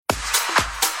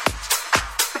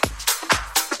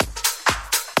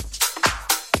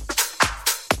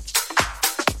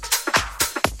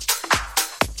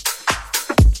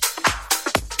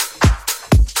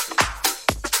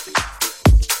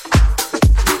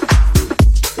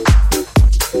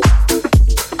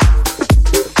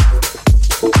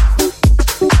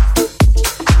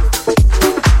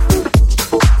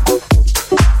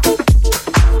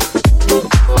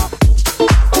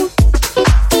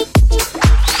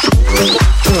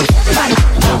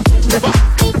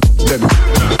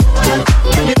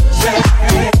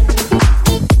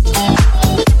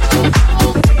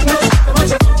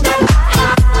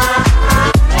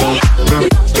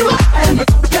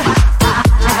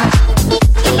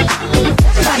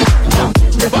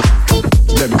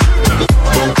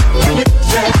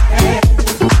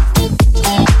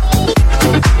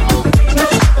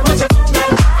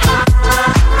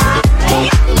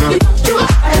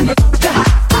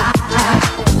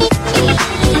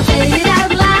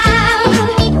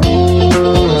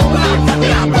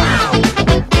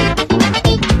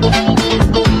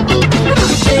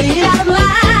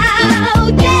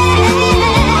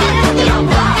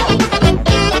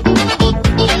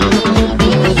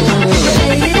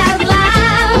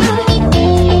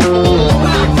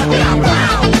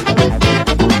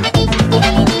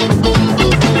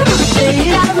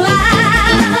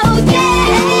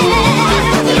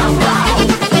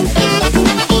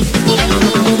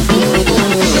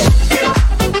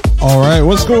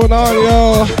What's going on,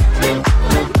 y'all?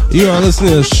 You are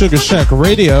listening to Sugar Shack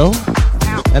Radio,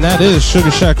 and that is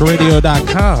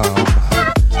sugarshackradio.com.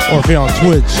 Or if you're on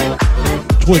Twitch,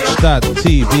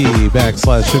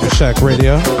 twitch.tv/Sugar Shack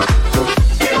Radio.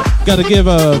 Got to give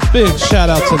a big shout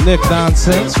out to Nick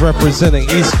Nonsense, representing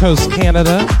East Coast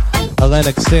Canada,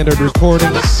 Atlantic Standard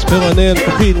Recordings, filling in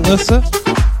for Pete and Lissa.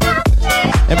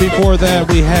 And before that,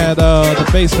 we had the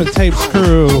Basement Tapes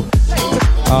crew,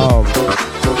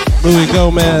 Louis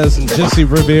Gomez and Jesse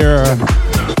Rivera,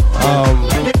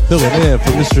 filling in for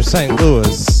Mr. St.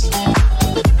 Louis.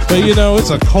 But you know,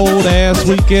 it's a cold ass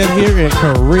weekend here in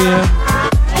Korea.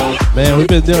 Man, we've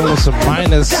been dealing with some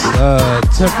minus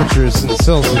temperatures in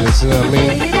Celsius, you know what I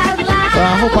mean? But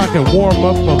I hope I can warm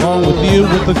up along with you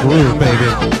with the groove,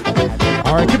 baby.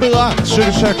 Alright, keep it locked.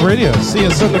 Sugar Shack Radio. See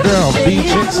us underground.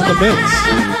 B.Jinx in the mix.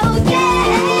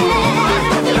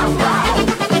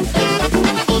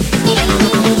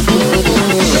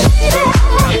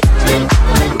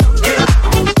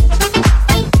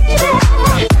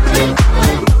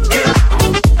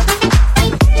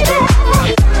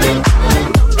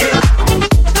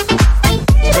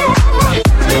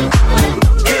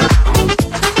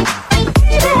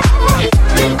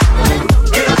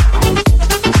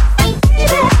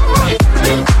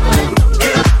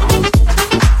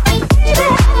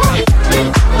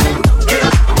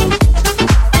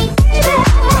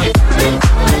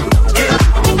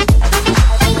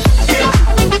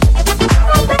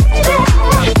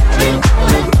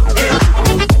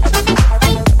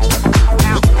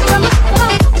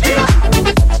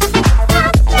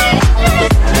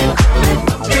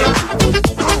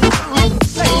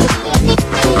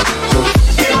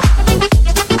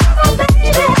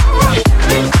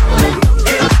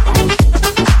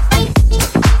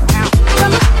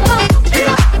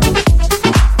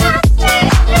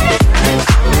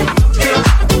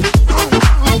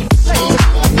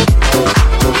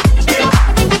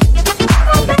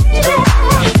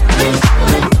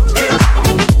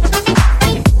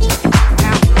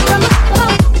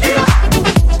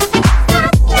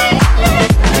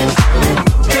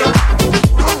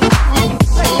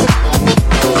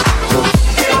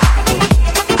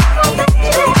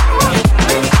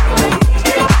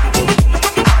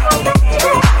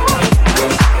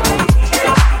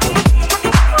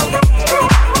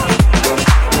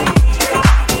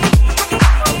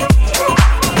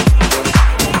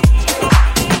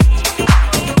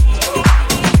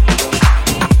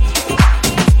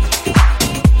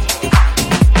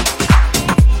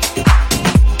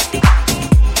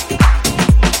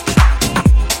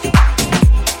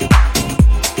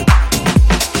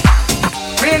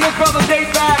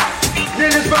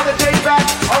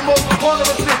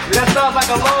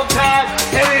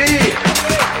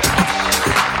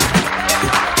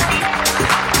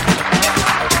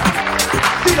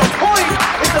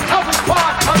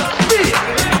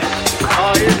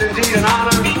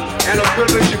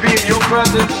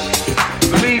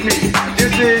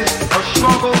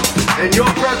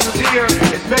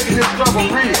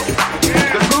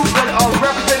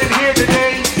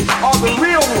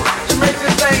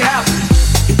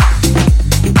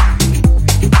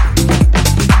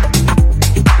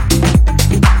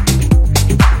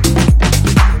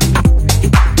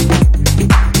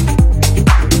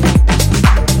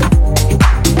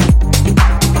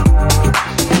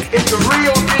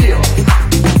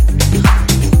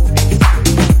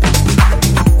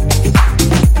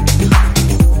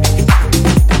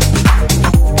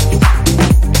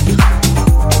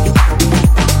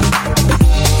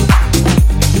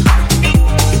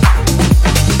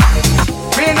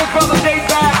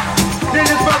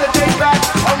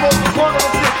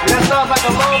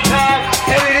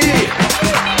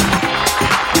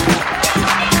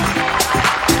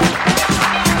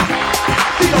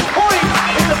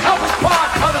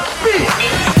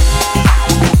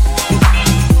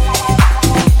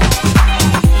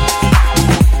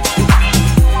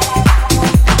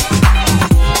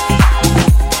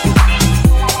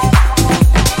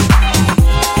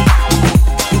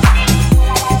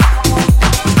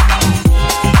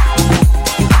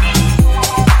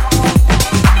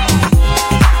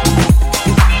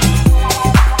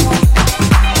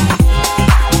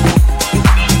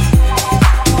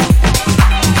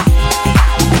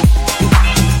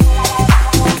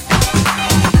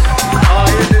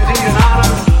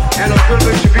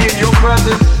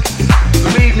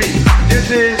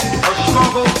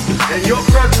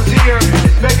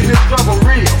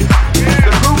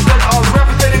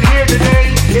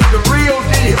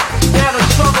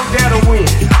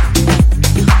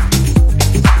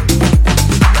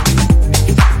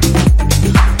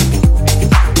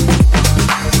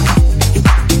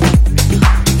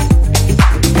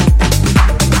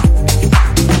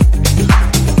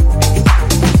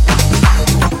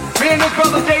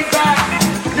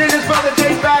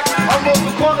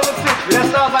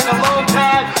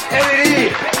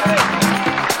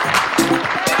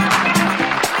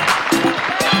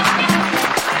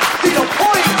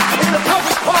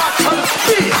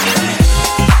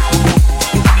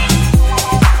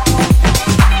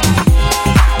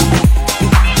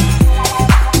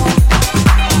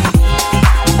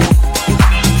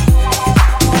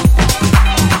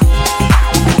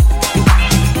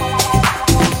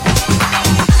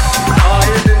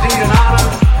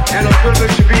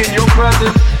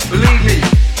 Believe me,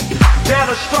 dare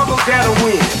to struggle, dare to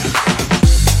win.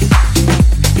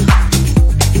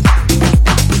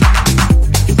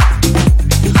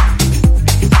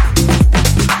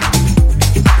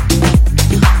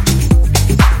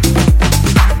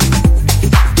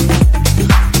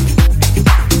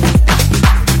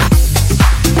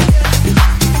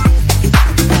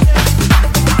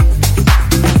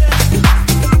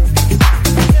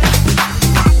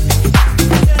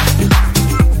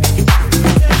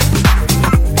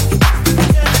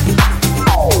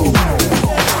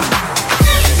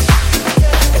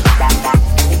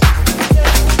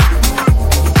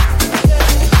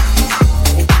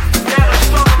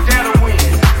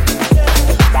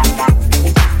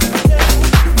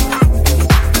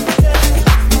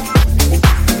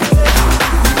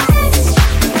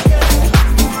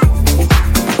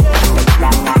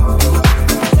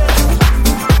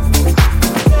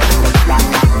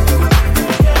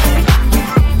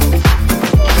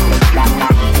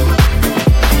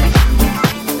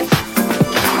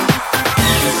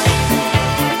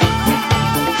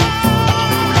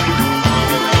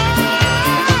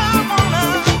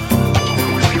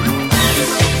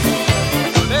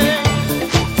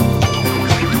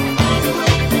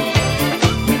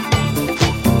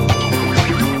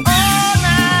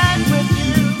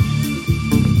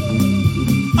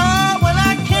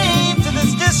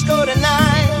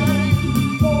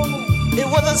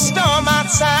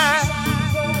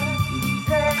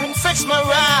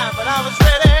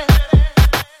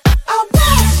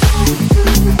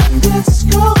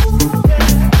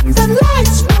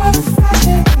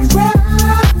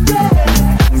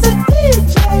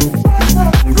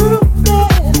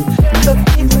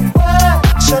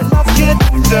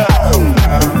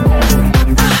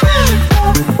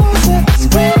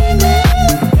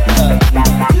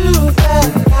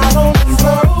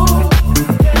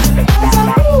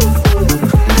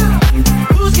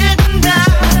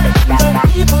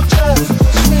 People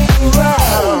just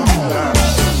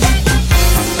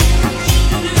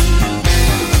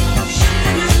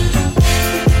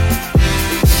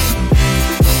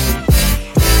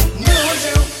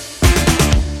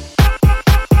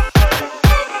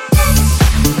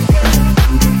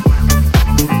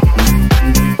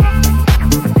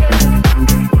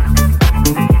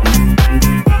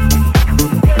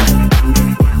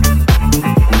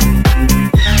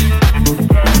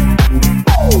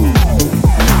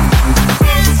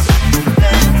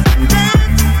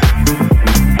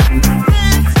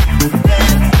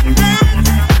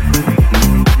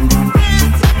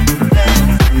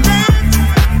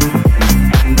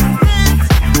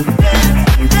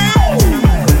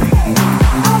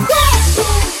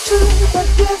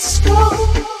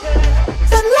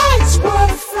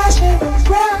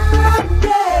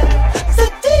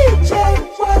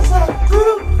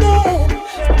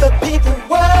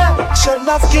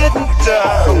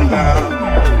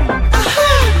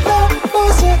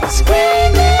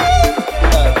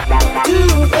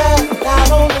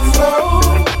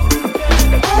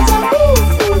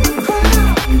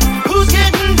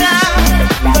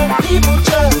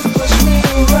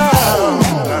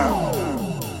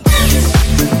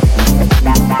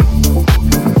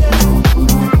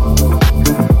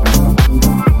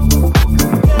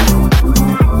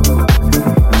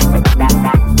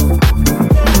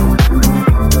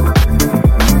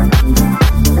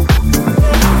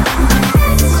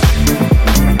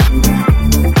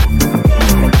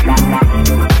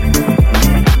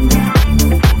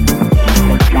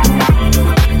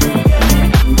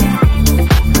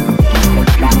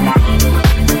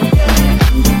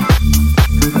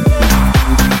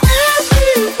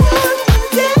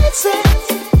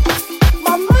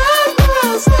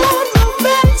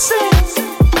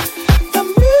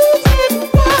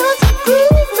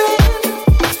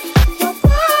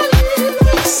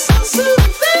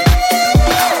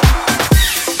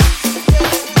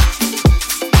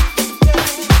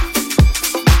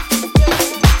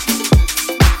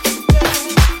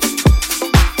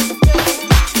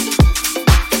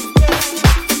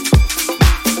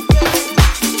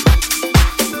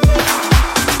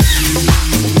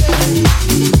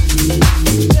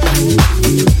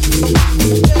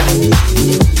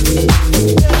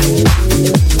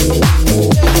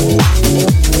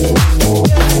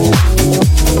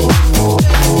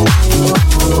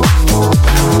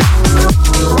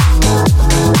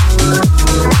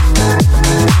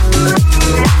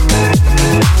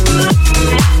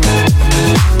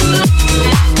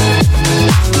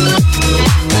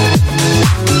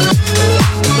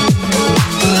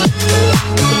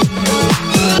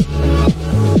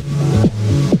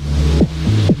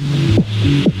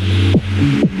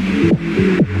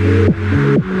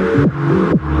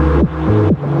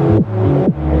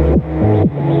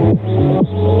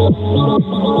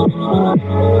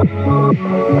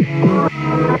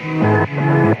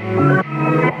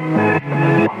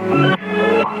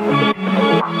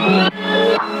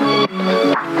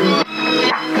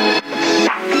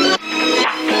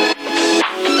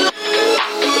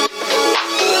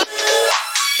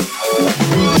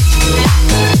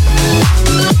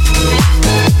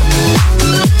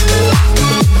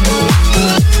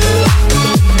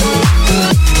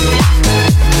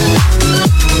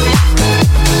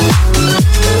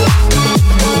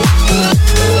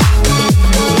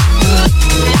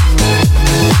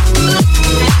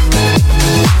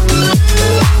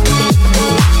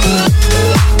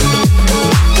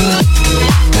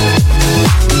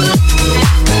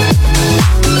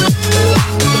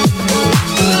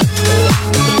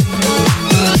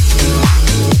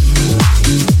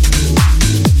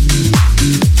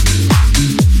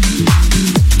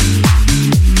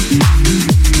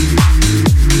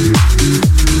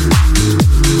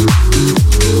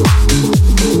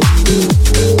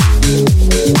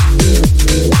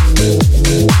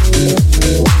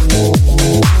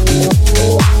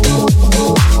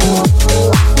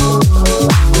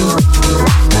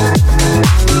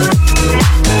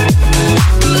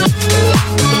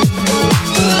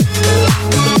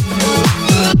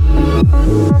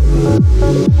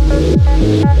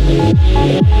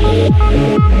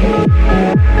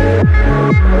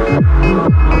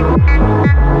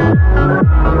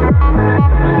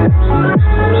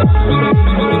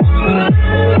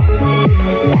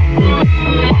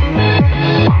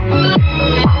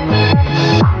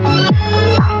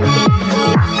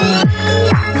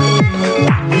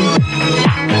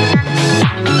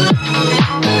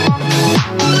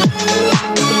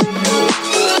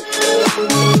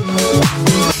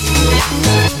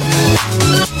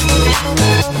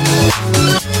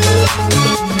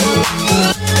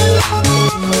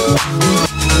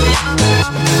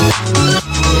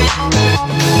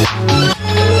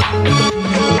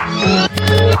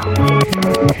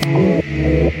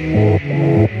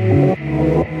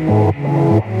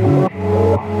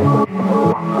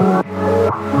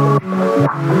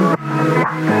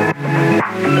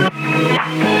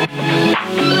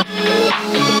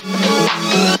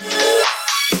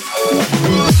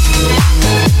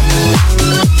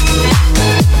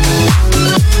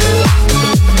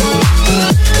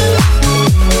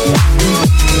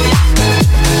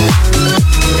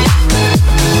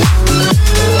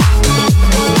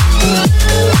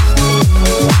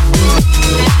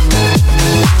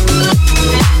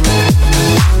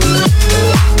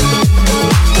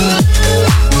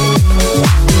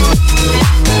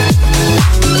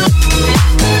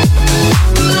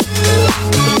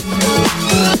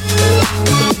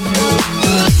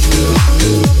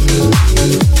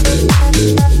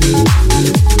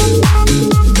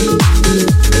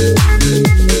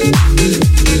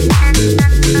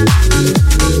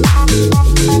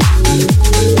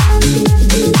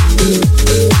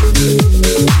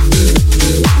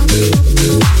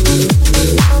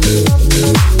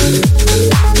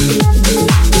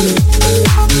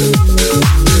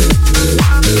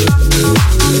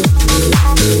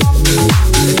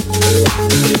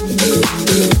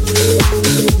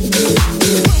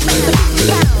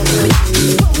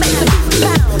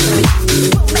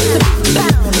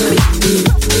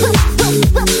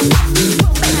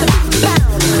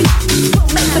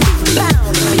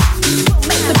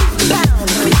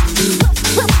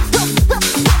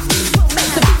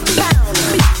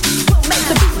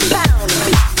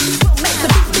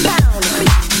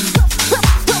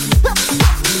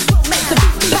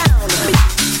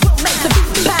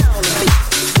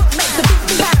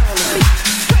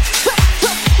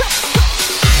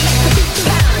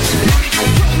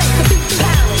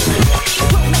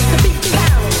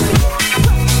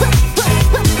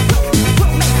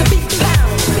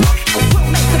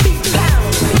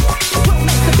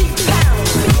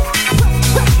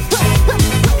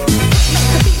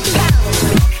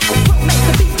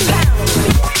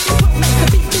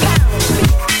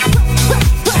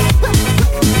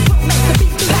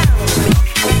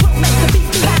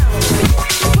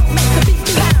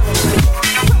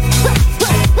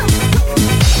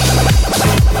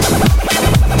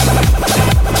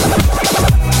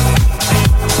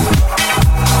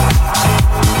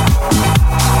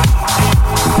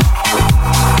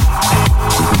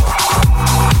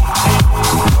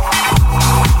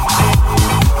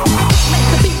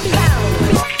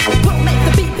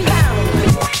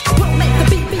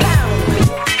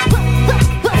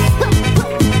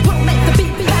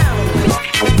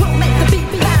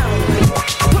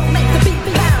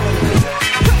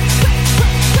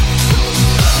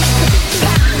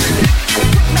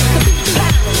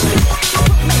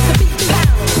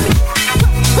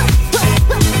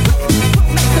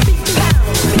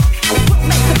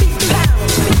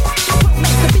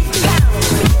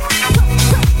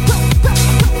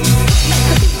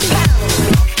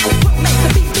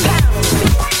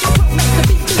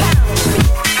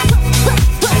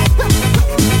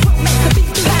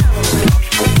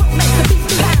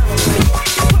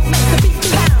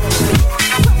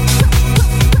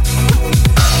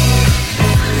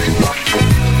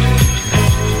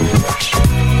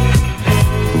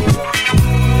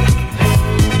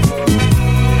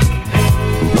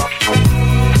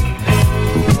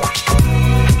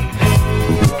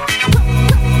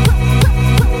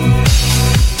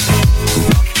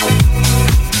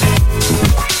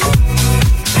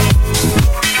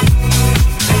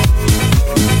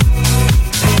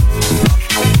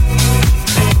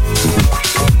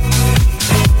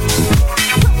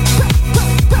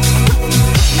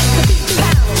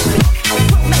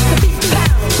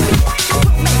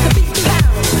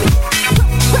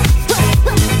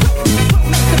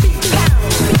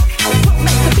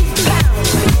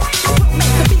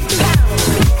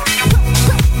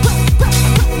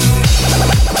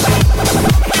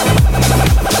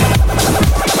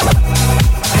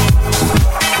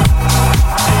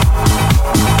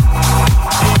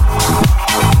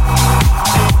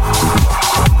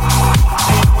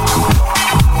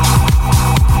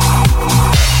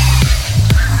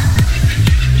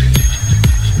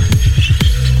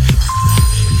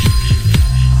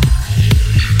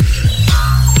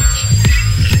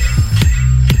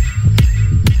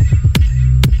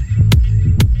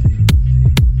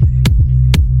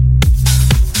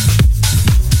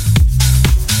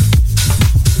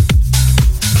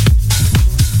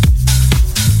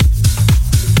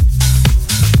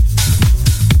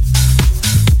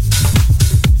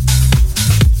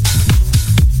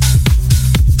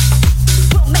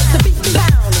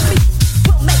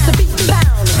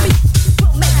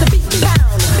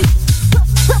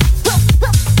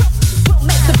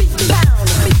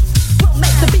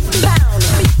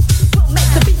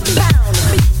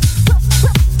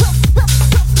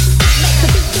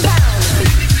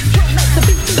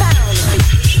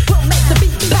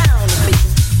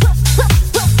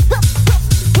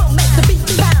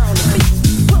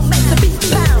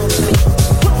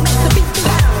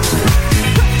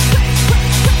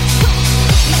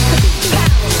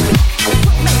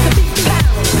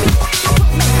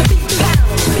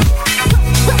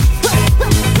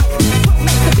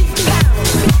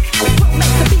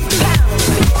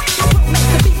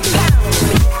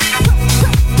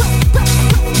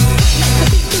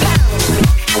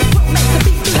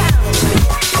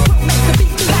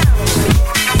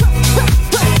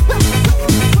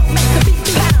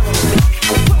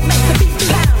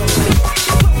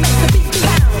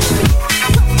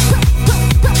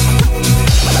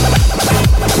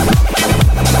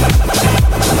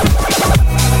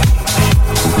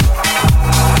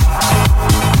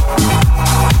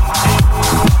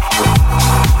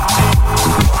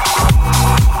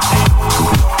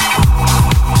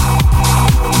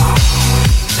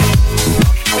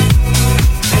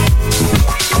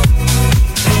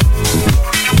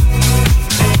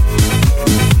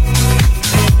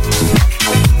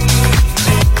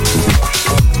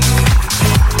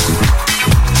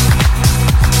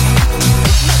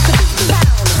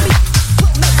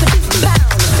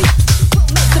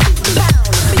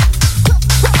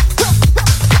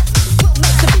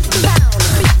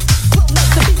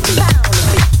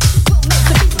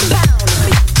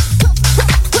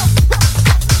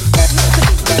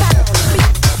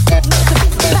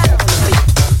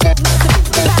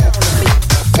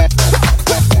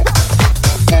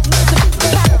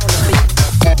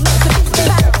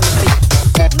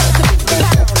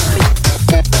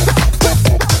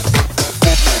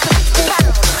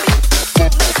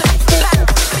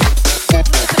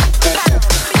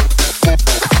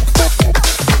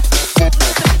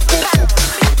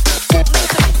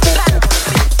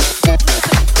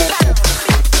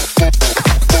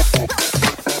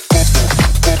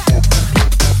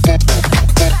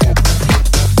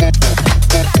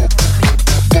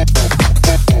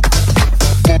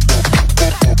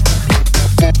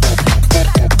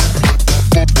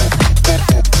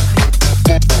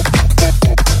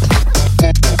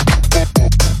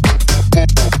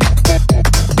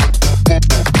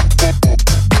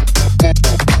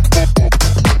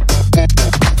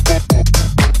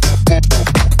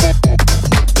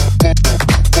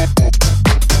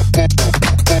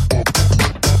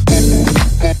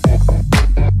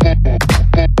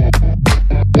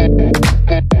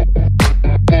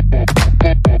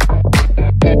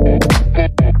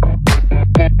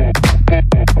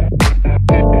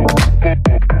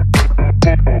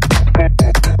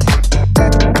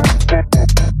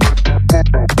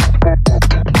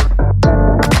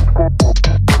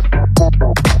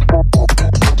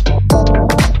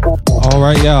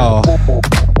Alright, y'all.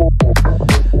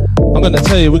 I'm gonna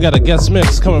tell you, we got a guest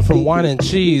mix coming from Wine and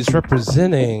Cheese,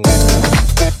 representing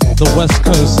the West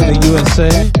Coast in the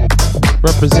USA,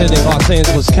 representing Los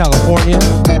Angeles, California,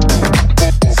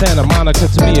 Santa Monica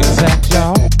to be exact,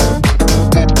 y'all.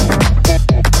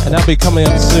 And that'll be coming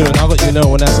up soon. I'll let you know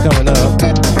when that's coming up.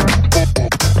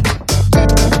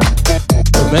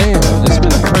 But man, it's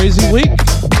been a crazy week.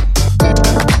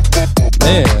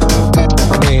 Man,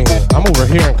 I mean, I'm over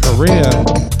here in Korea,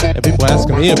 and people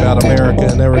asking me about America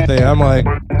and everything. I'm like,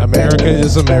 America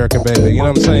is America, baby. You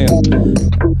know what I'm saying?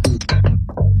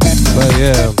 But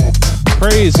yeah,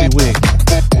 crazy week.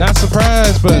 Not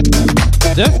surprised, but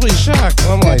definitely shocked.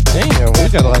 I'm like, damn, we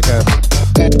got like a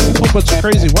whole bunch of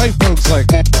crazy white folks like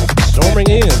storming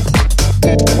in.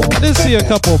 I did see a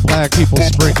couple of black people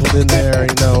sprinkled in there,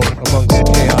 you know, amongst the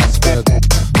chaos, but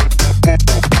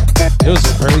it was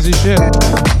some crazy shit.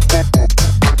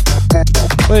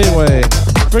 But anyway,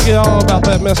 forget all about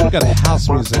that mess. We got house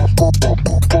music.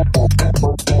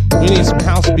 We need some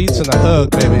house beats and a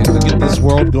hug, baby, to get this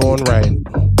world going right.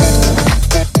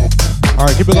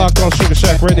 Alright, keep it locked on Sugar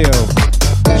Shack Radio.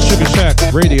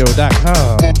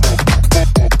 SugarShackRadio.com,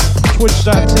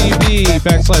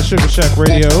 Twitch.tv/Sugar Shack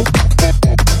Radio.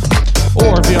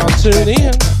 Or if you're on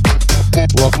TuneIn,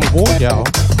 welcome aboard, y'all.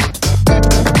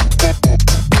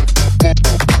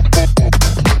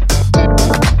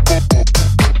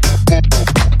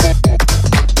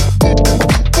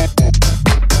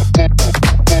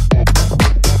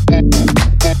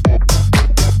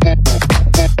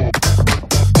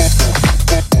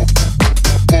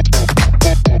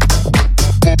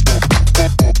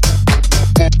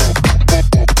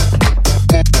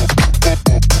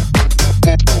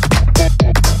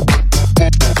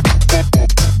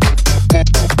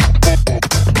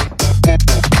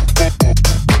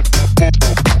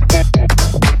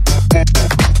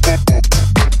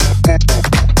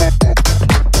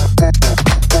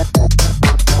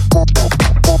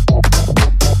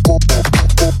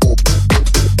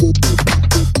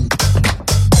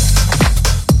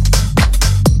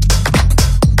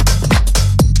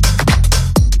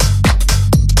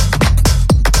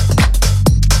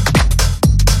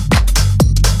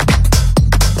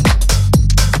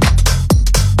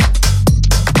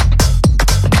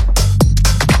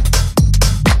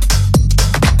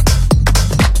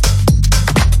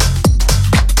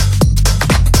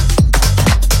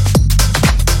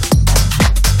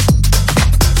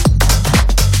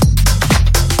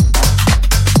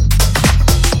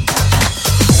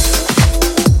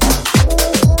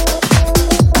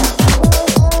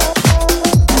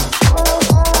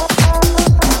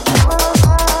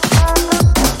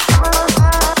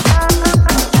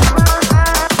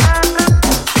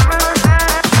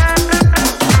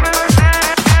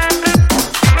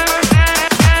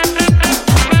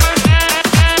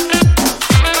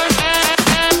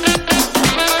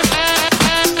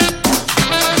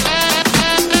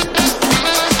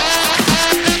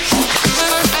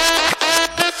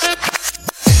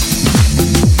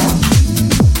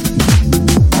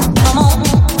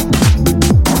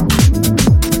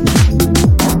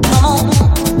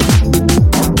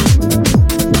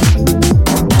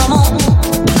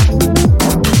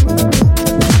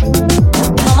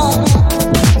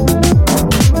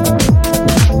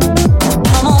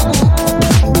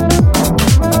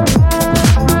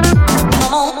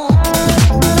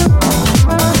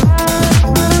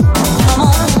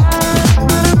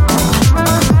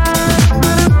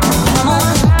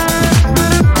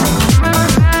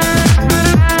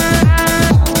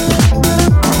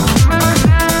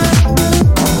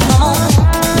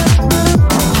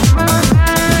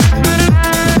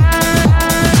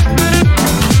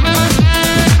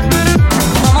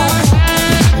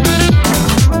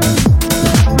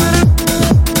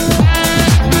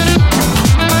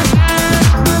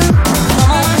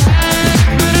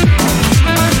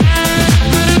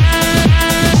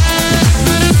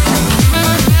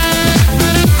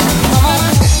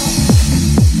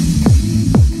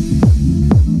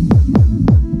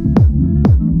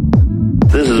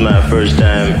 first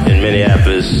time in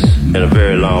Minneapolis in a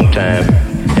very long time,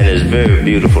 and there's a very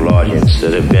beautiful audience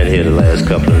that have been here the last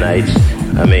couple of nights.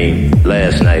 I mean,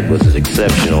 last night was an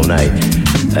exceptional night.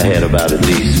 I had about at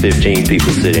least 15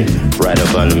 people sitting right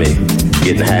up under me,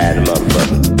 getting high in the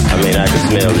motherfucker. I mean, I could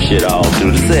smell the shit all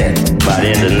through the set. By the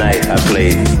end of the night, I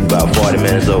played about 40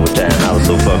 minutes overtime. I was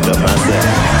so fucked up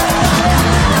myself.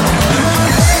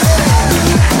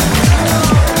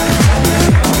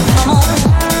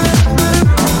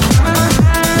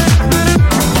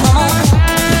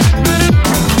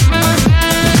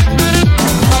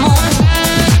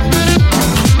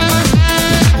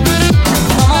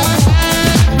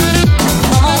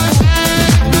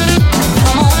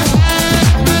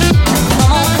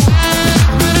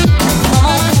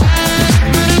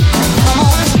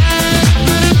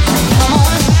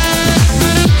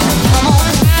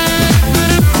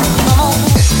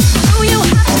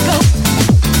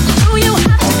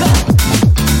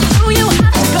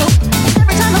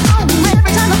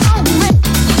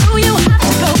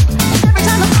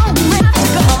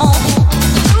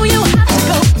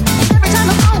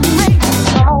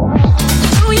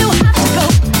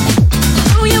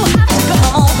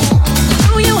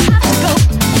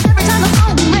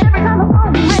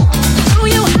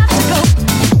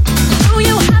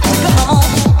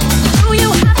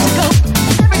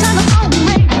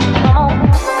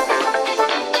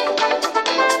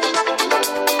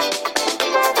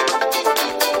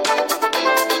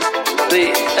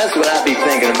 That's what I be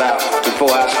thinking about before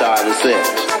I start the set.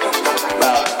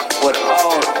 About what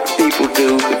all people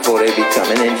do before they be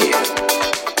coming in here.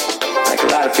 Like a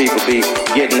lot of people be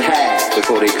getting high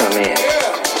before they come in.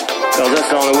 Because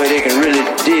that's the only way they can really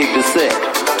dig the set.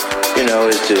 You know,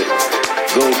 is to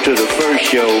go to the first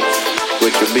show,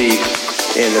 which will be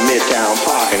in the Midtown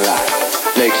parking lot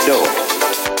next door.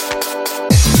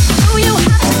 Do you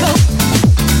have to go?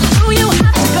 Do you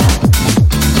have to go?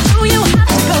 Do you have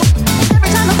to go? Every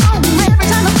time the phone rings, every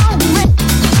time the phone rings.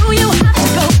 Do you have to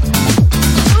go?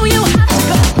 Do you have to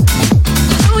go?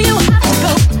 Do you have to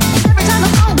go? Every time the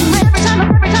phone rings, every time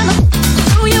the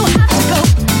do you have to go?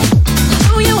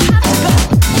 Do you have to go?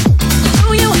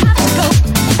 Do you have to go?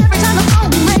 Every time the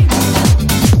phone rings.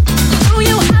 Do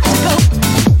you have to go?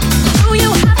 Do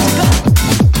you have to go?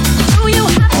 Do you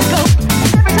have to go?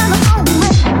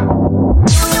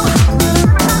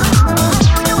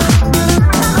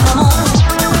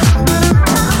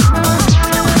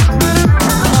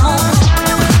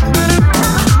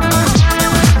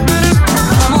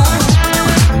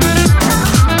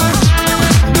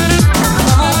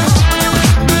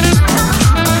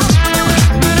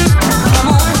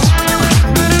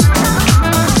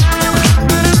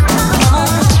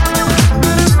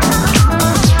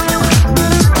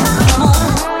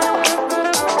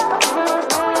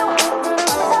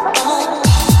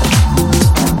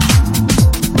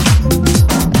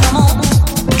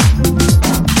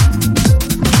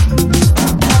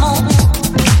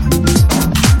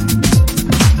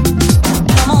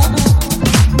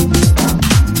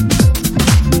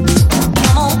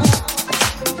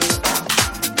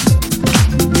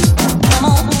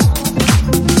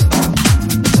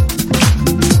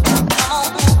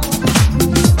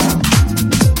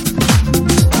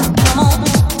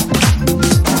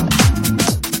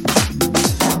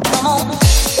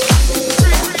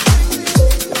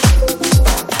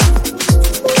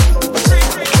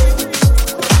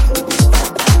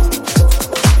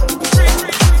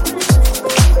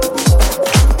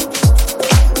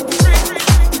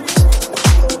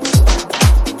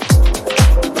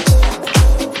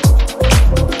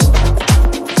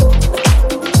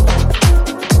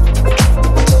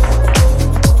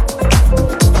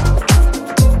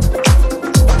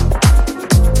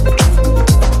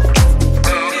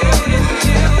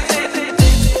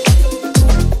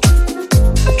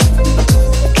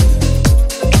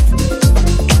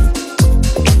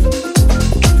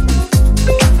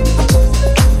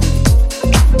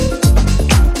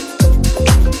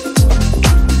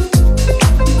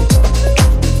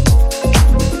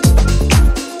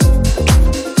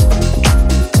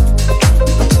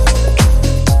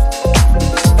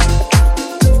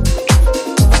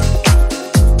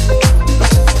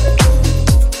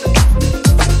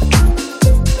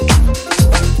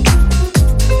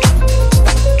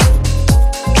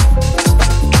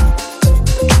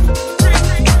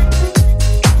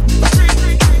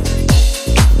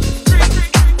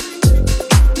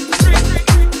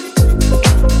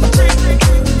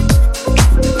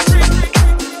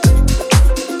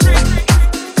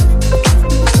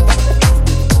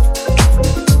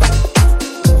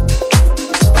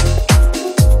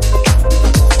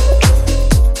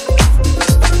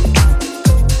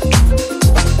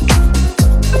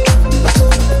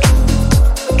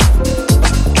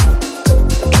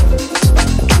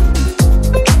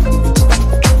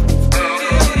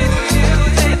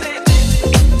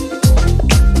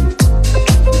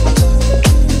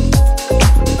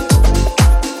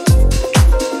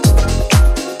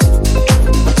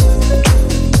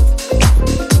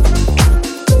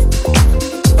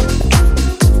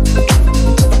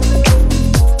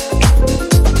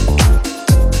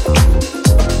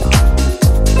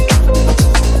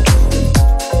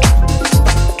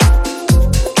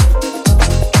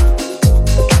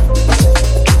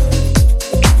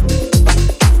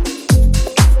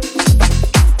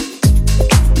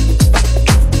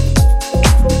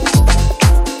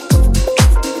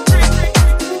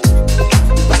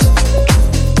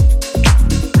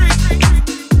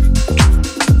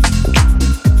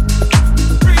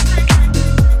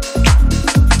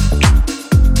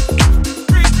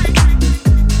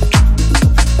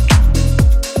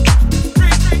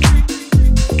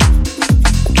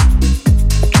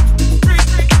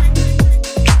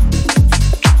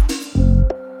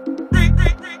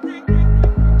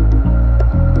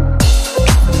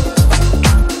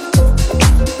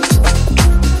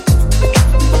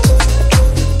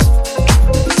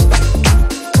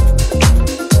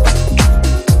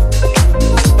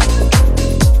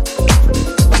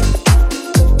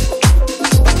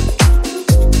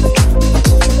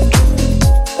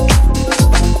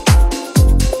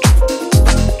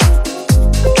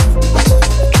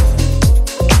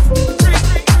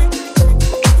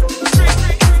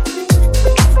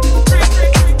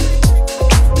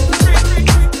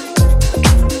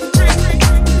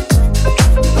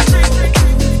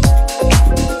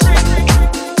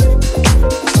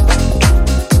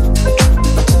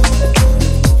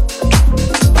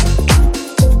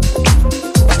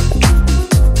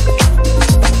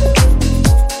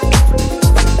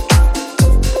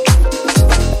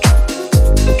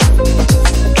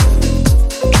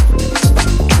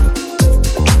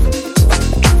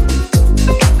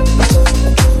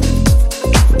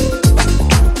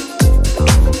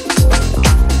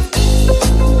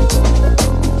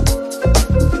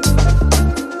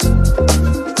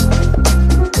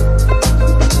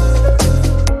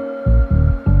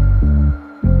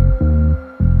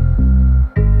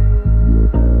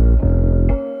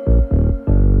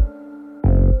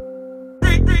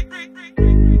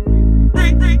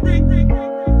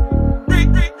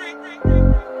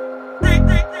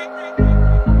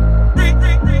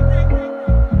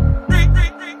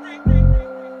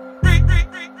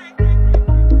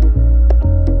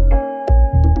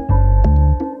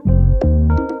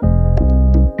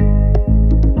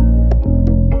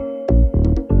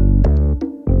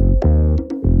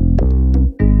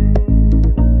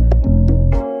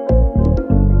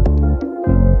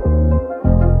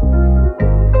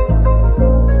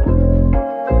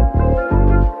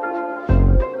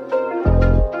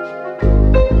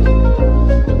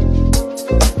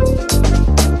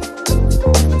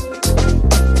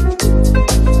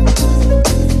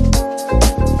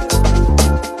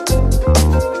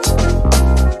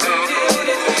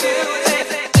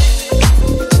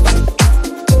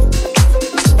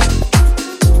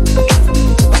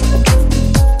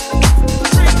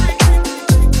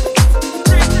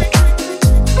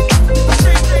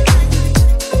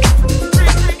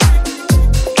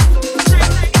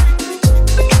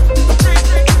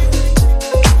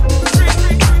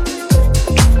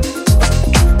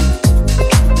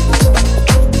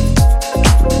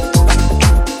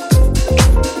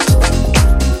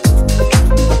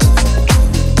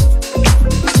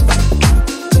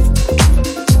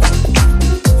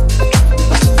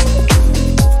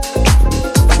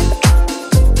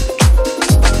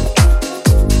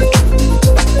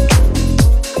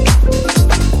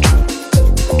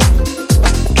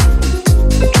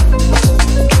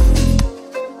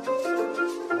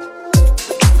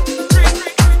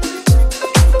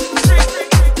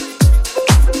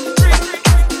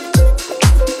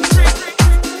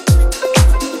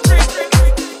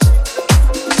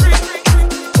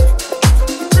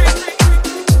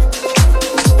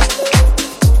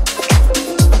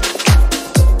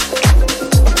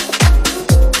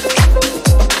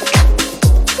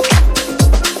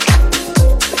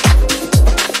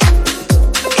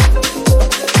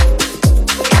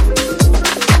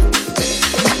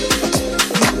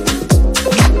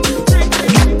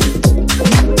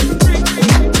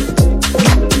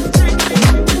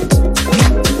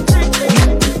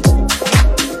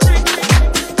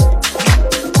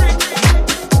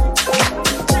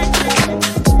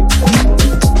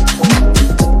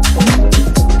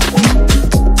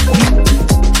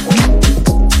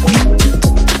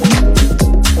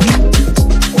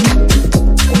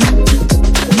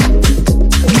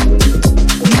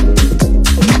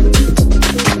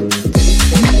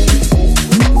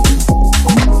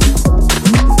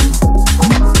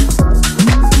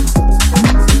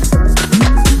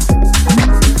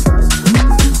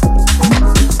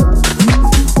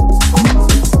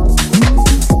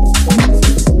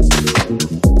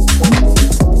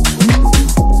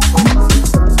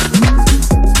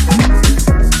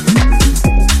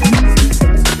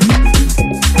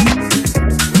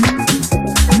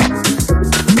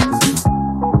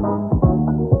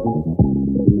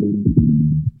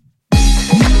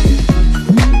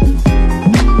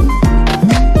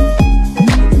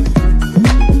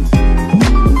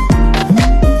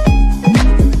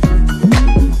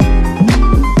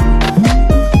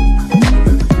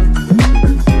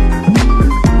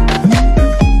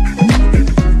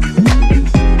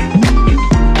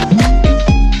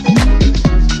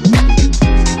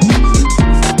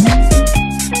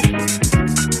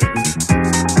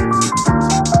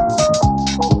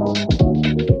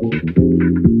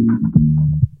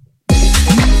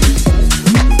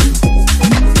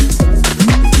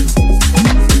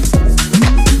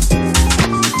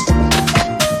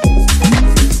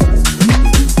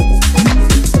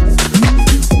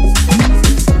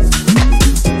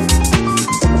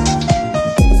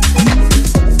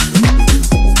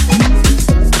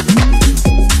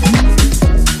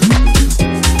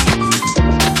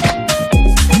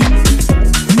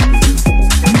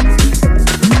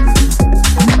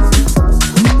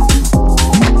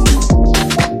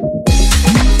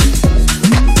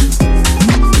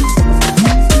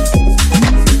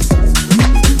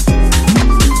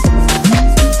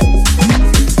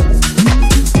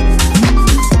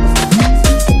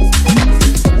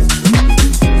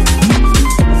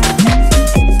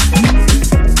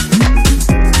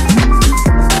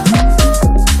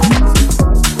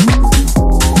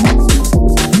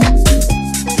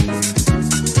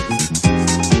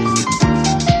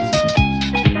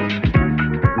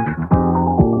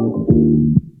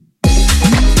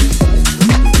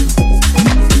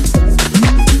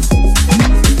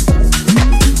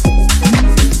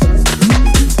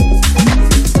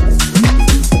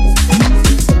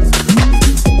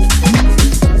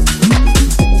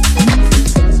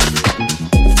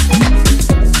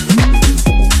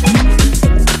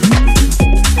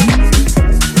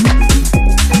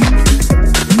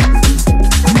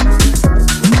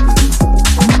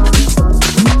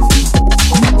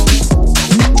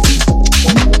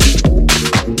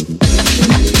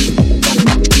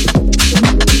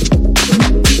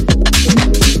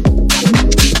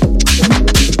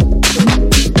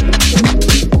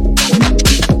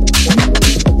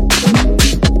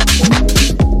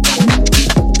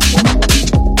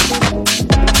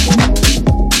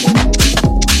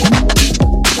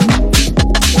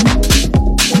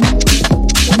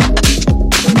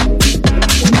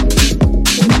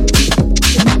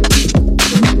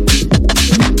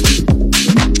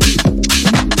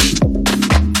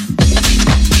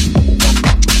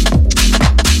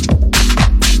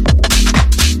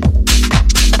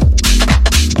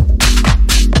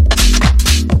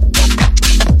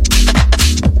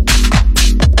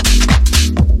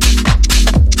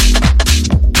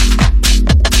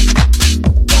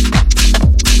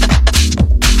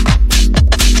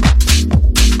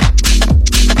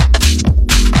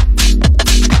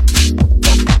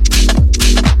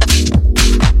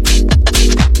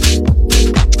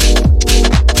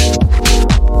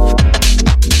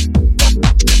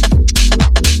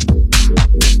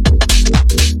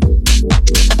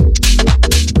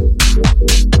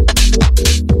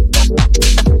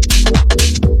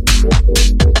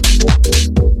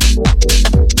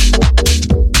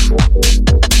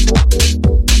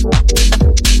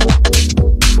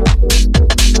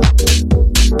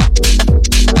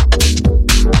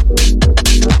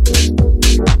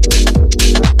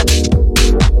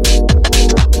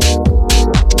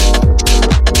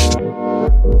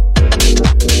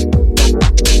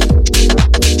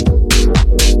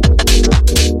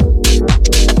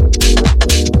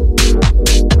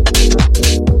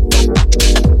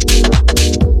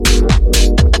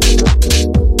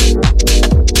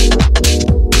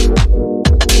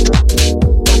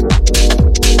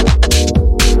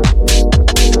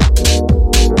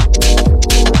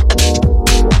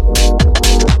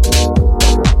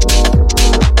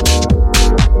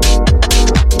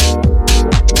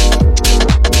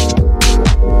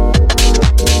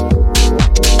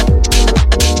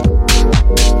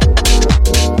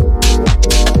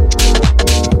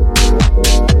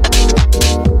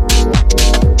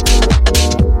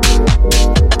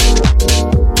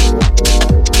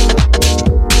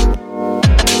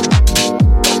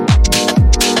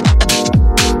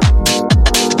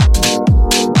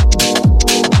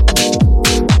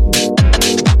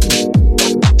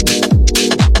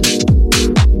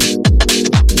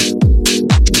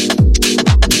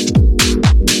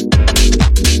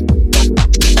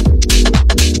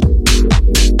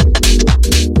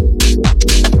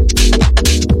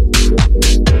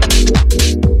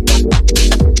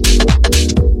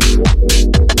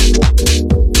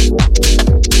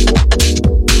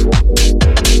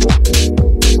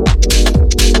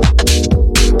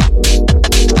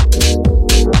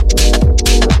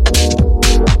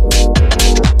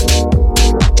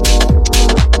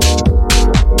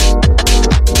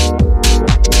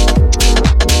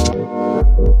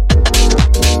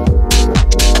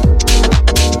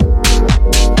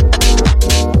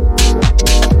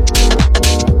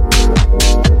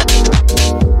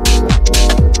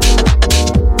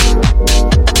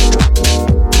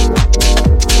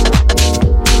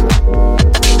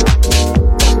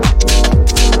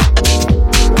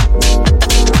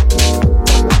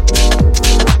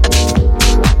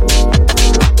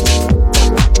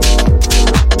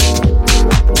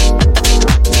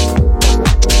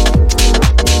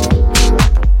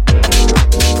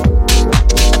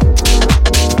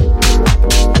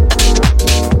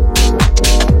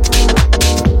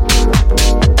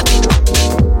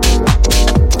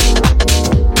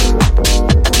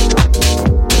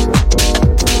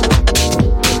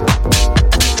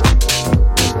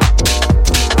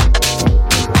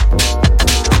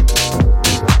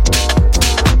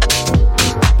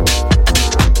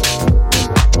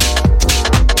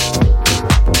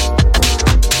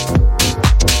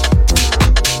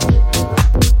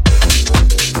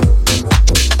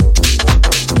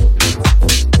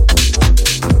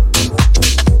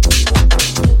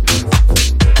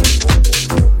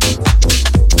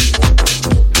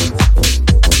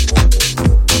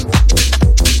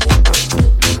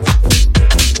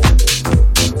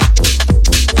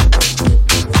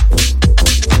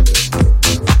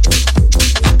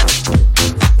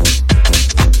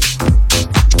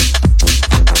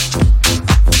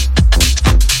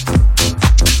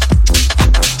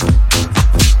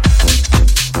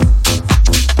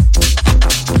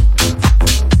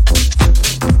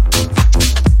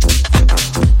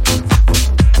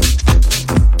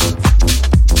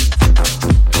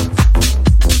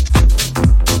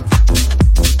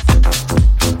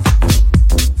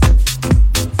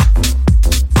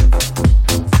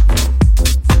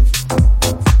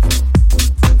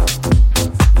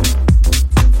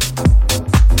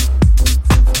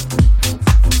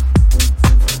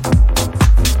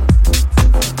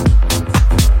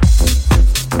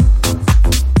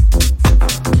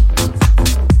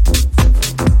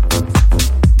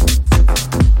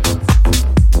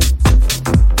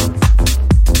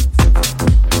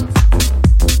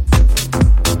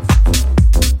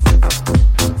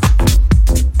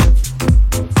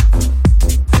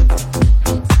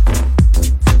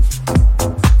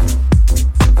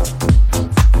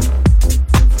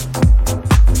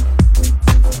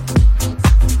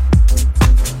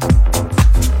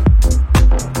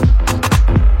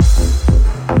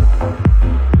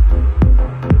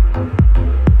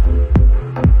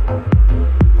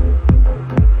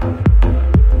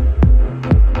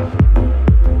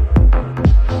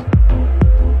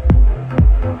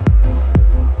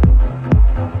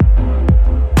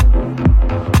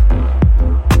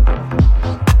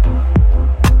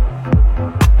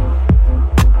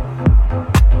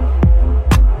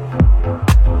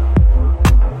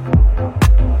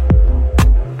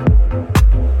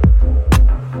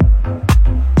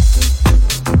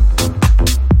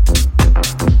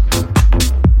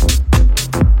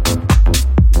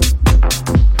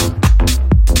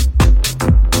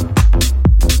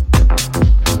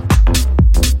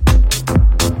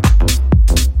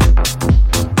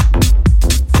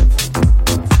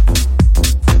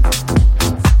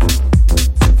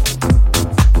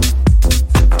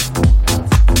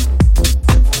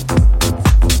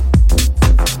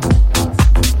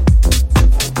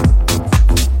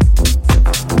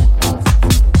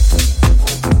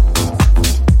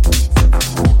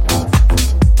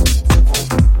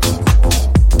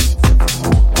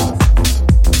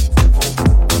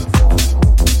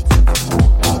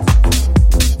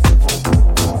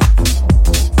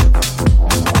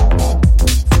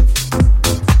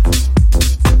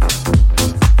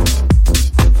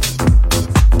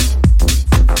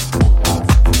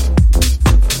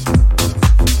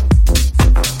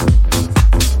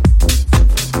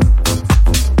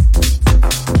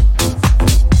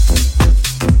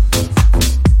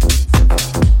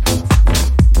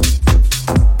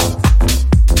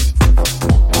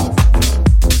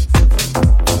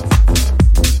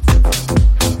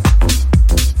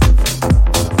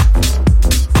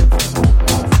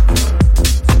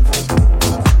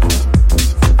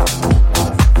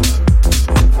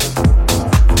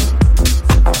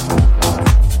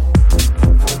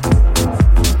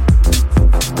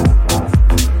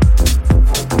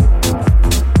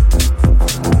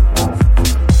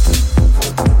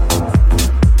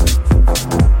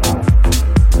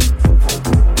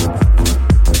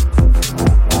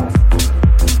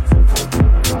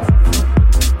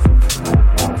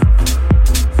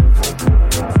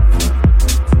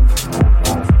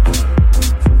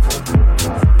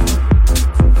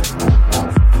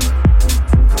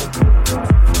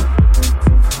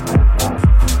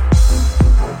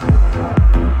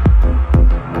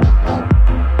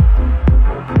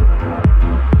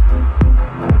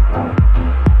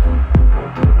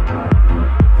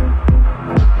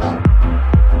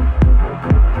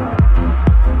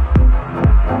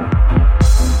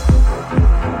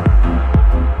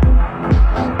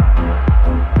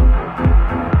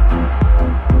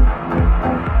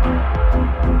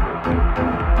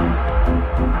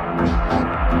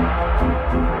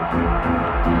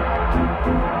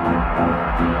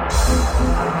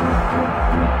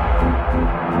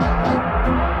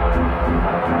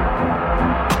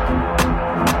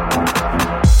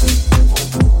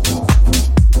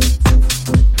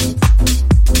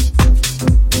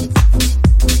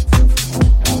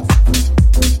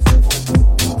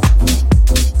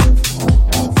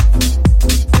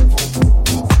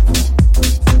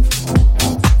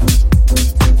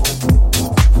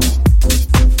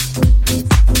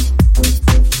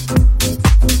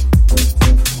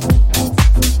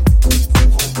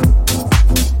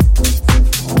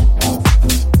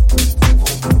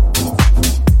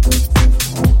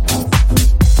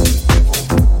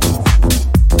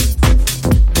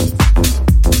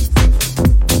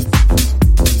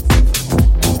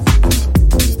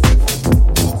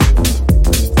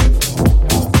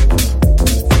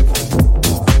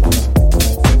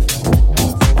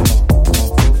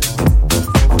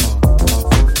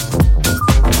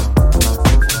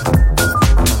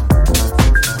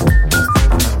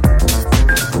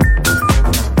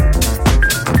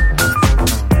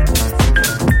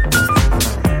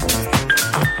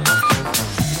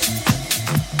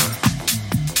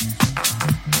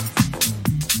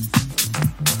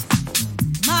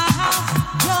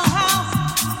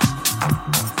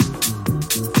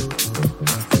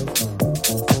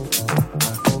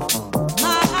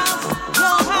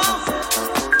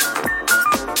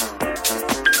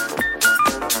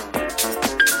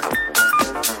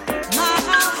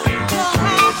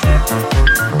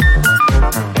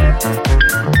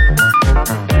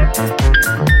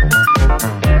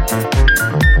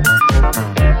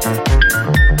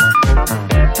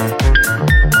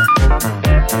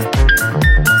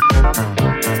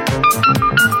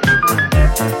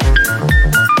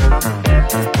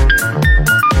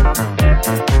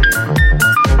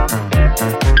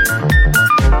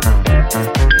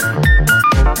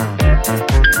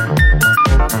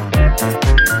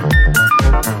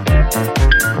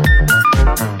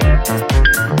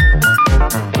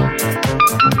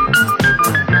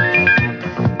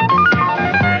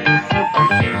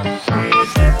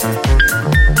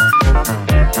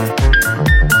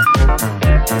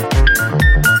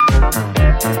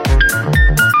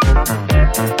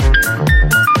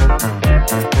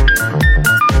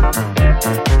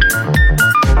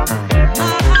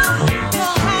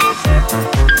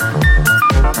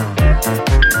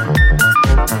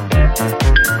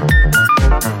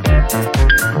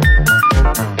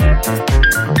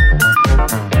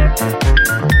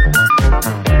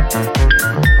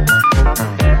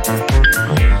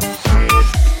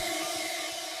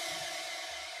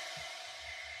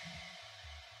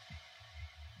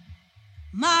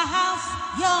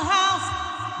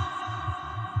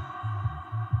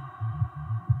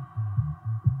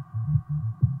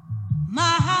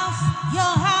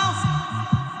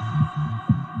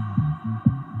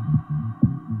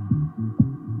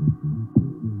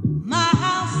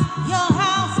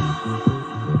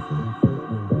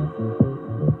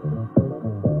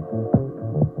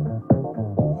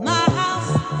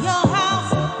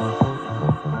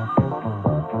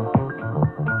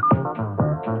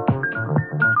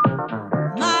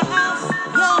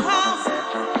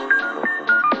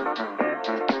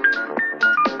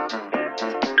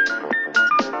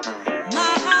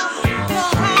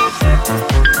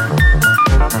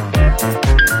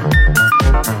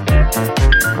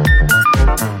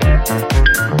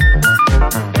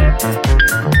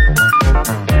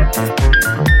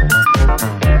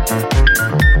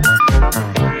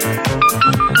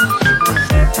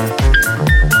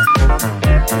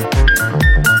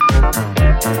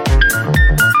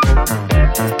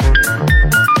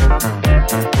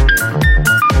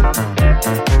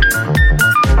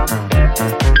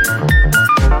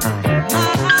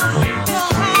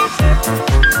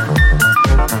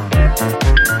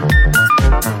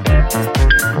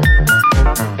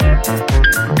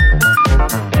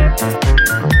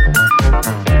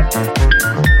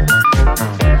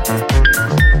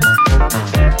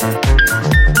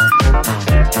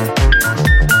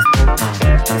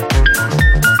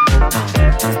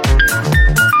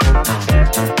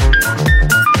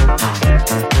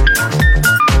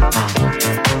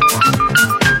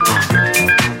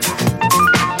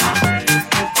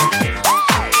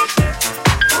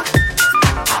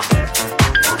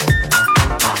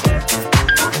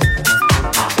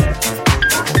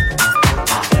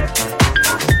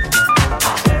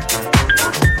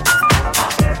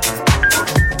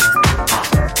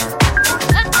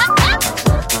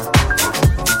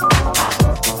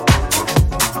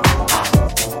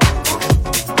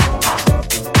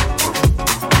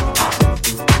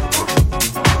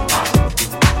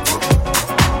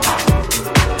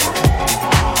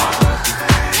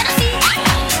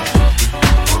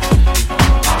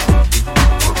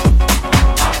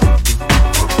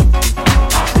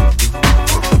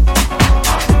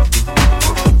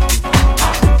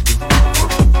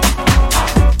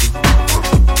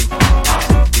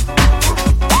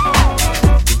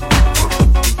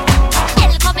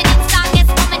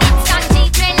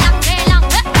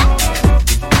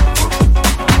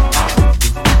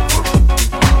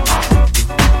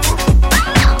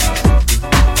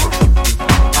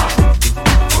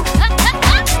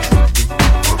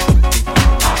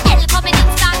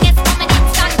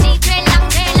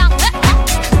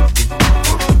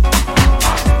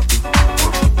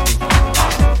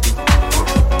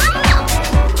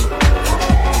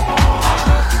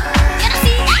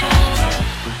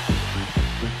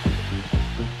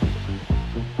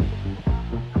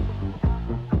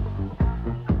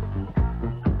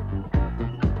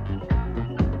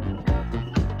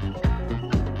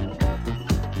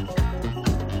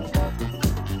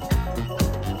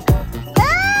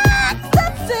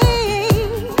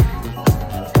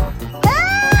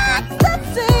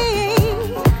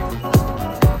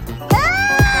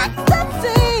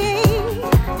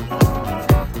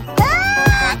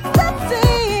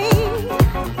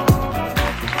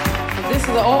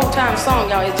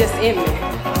 in me.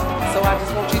 So I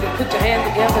just want you to put your hand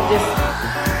together and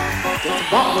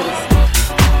just bump with us.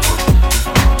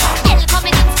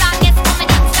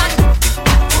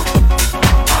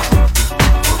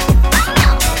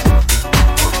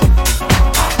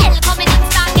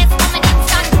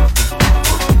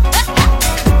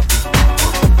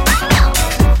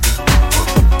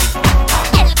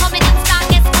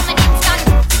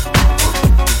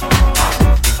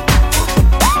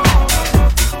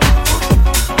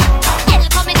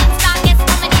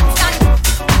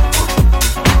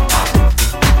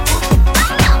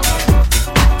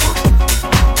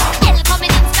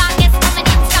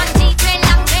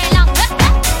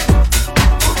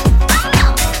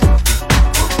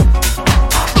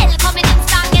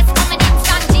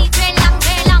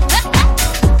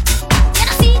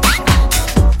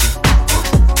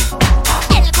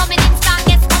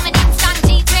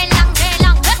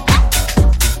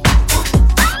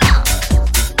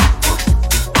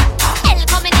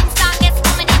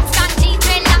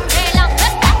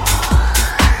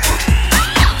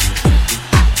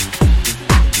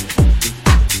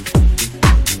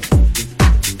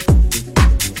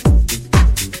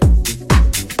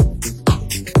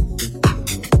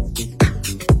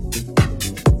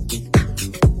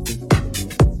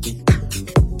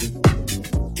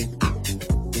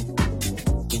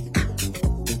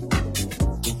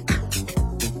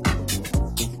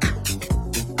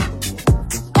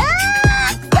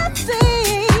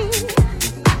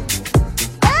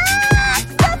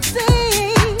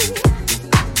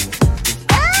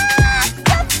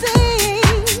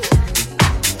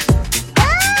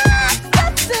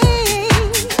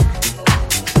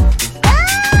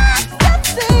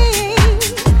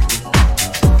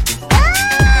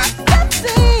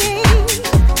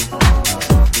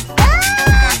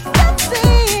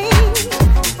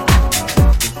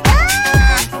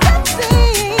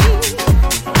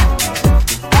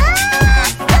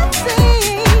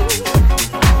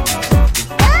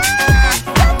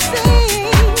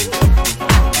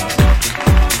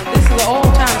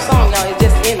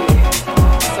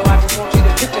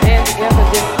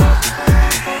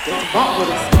 with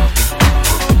us.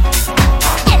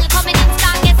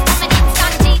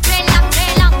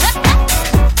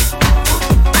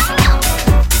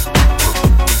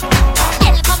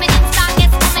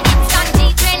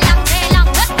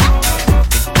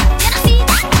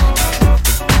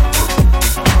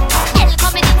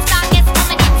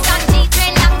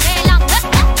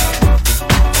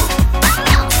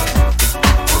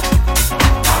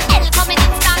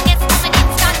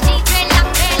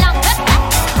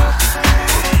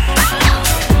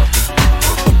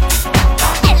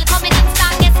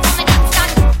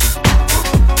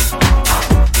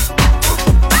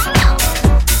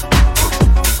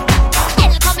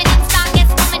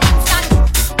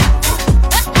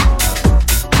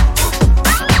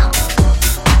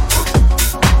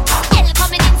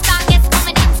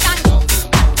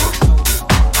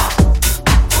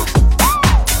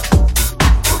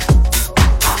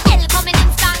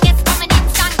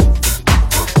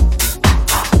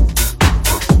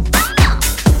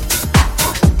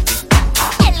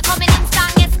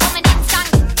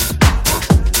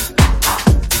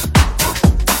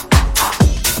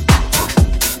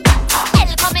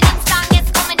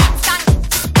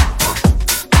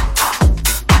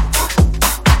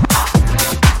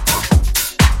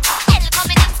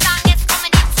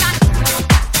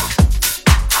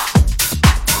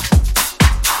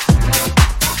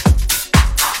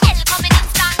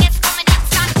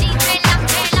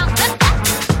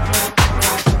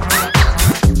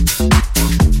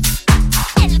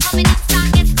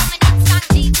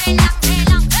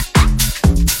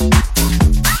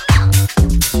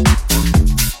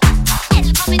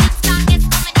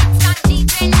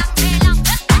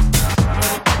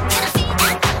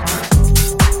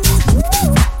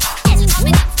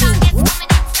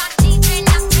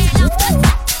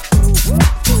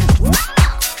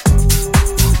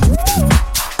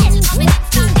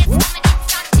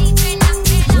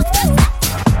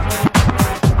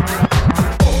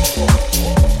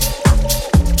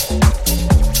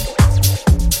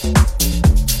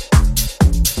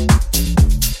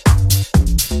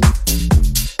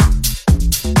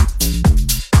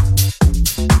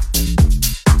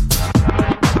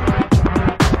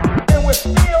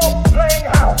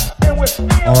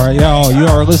 Y'all, you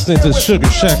are listening to Sugar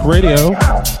Shack Radio.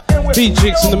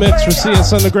 B.Jinx in the mix for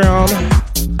CS Underground.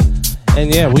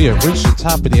 And yeah, we have reached the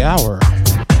top of the hour.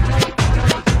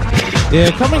 Yeah,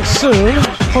 coming soon,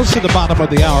 close to the bottom of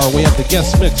the hour, we have the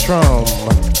guest mix from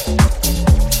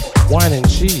Wine and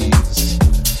Cheese,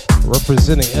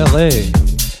 representing LA,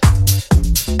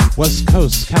 West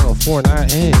Coast, California,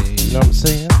 you know what I'm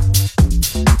saying?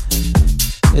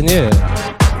 And yeah,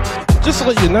 just to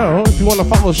let you know, if you want to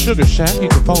follow Sugar Shack, you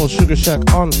can follow Sugar Shack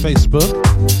on Facebook.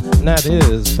 And that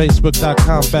is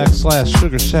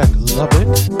facebook.com/Sugar Shack Lubbock,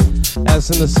 as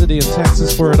in the city of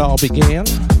Texas where it all began.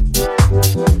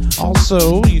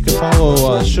 Also, you can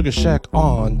follow Sugar Shack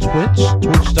on Twitch,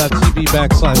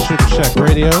 twitch.tv/Sugar Shack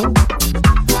Radio.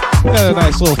 We got a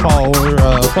nice little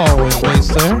following base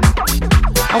there.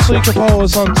 Also, you can follow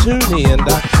us on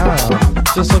TuneIn.com.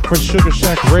 Just look for Sugar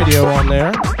Shack Radio on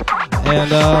there. And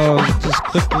just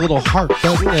click the little heart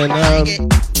button and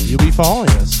you'll be following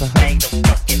us.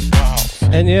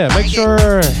 And yeah, make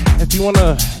sure if you want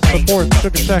to support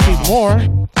Sugar Shack even more,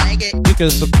 you can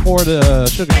support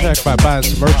Sugar Shack by buying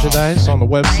some merchandise on the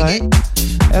website,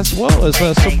 as well as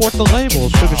support the label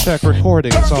Sugar Shack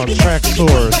Recordings on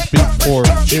Traxsource,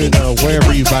 Beatport, Juno,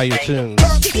 wherever you buy your tunes.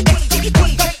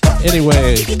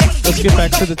 Anyway, let's get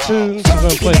back to the tunes. I'm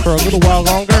going to play for a little while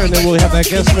longer, and then we'll have that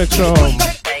guest mix from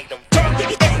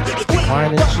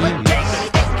Wine and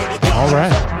Cheese. All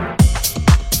right.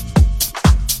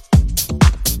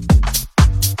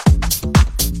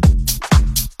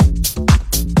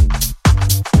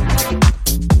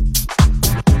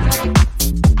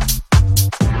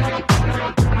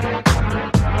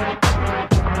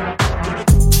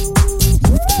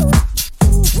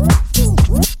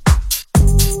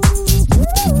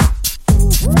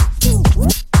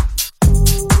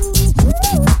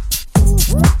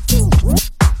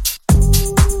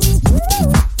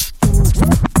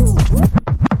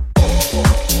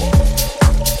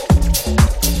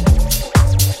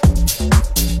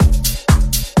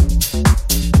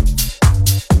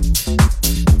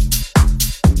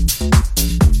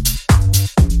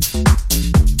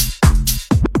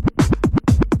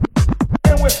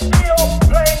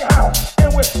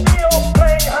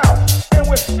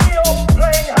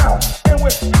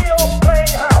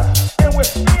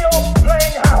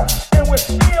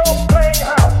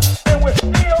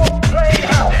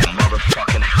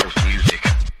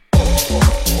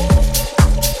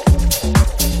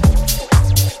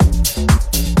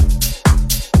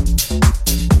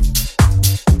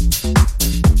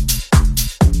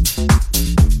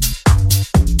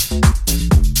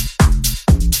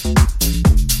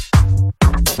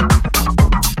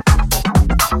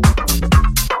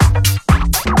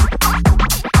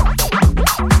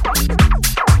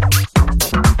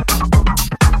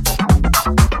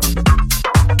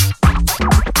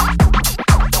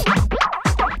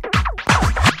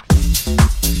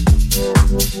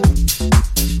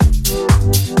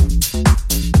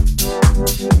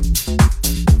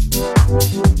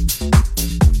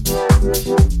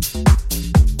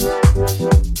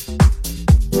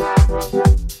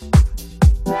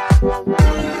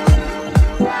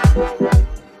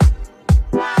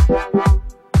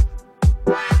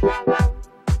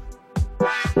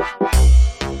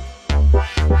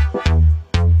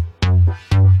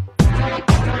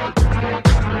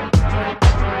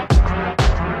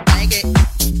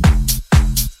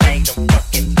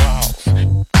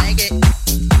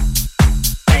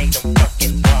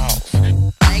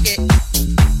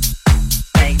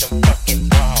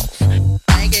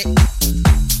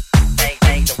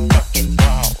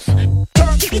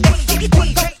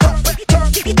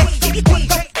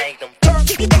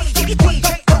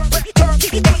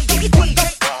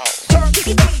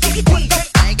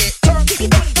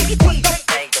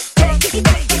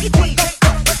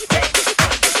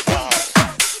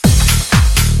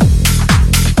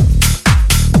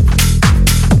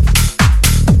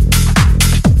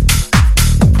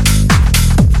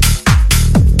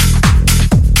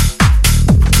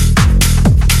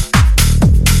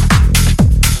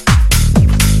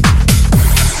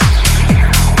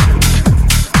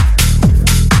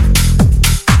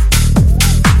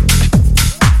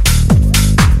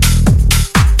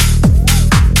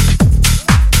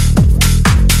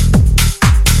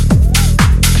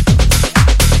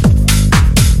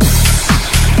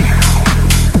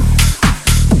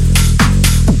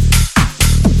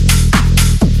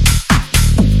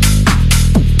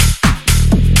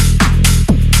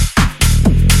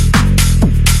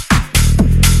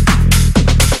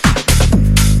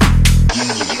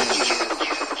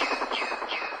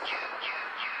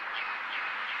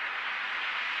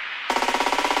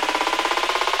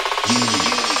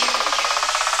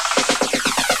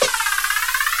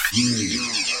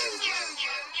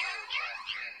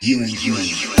 You and you and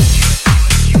you.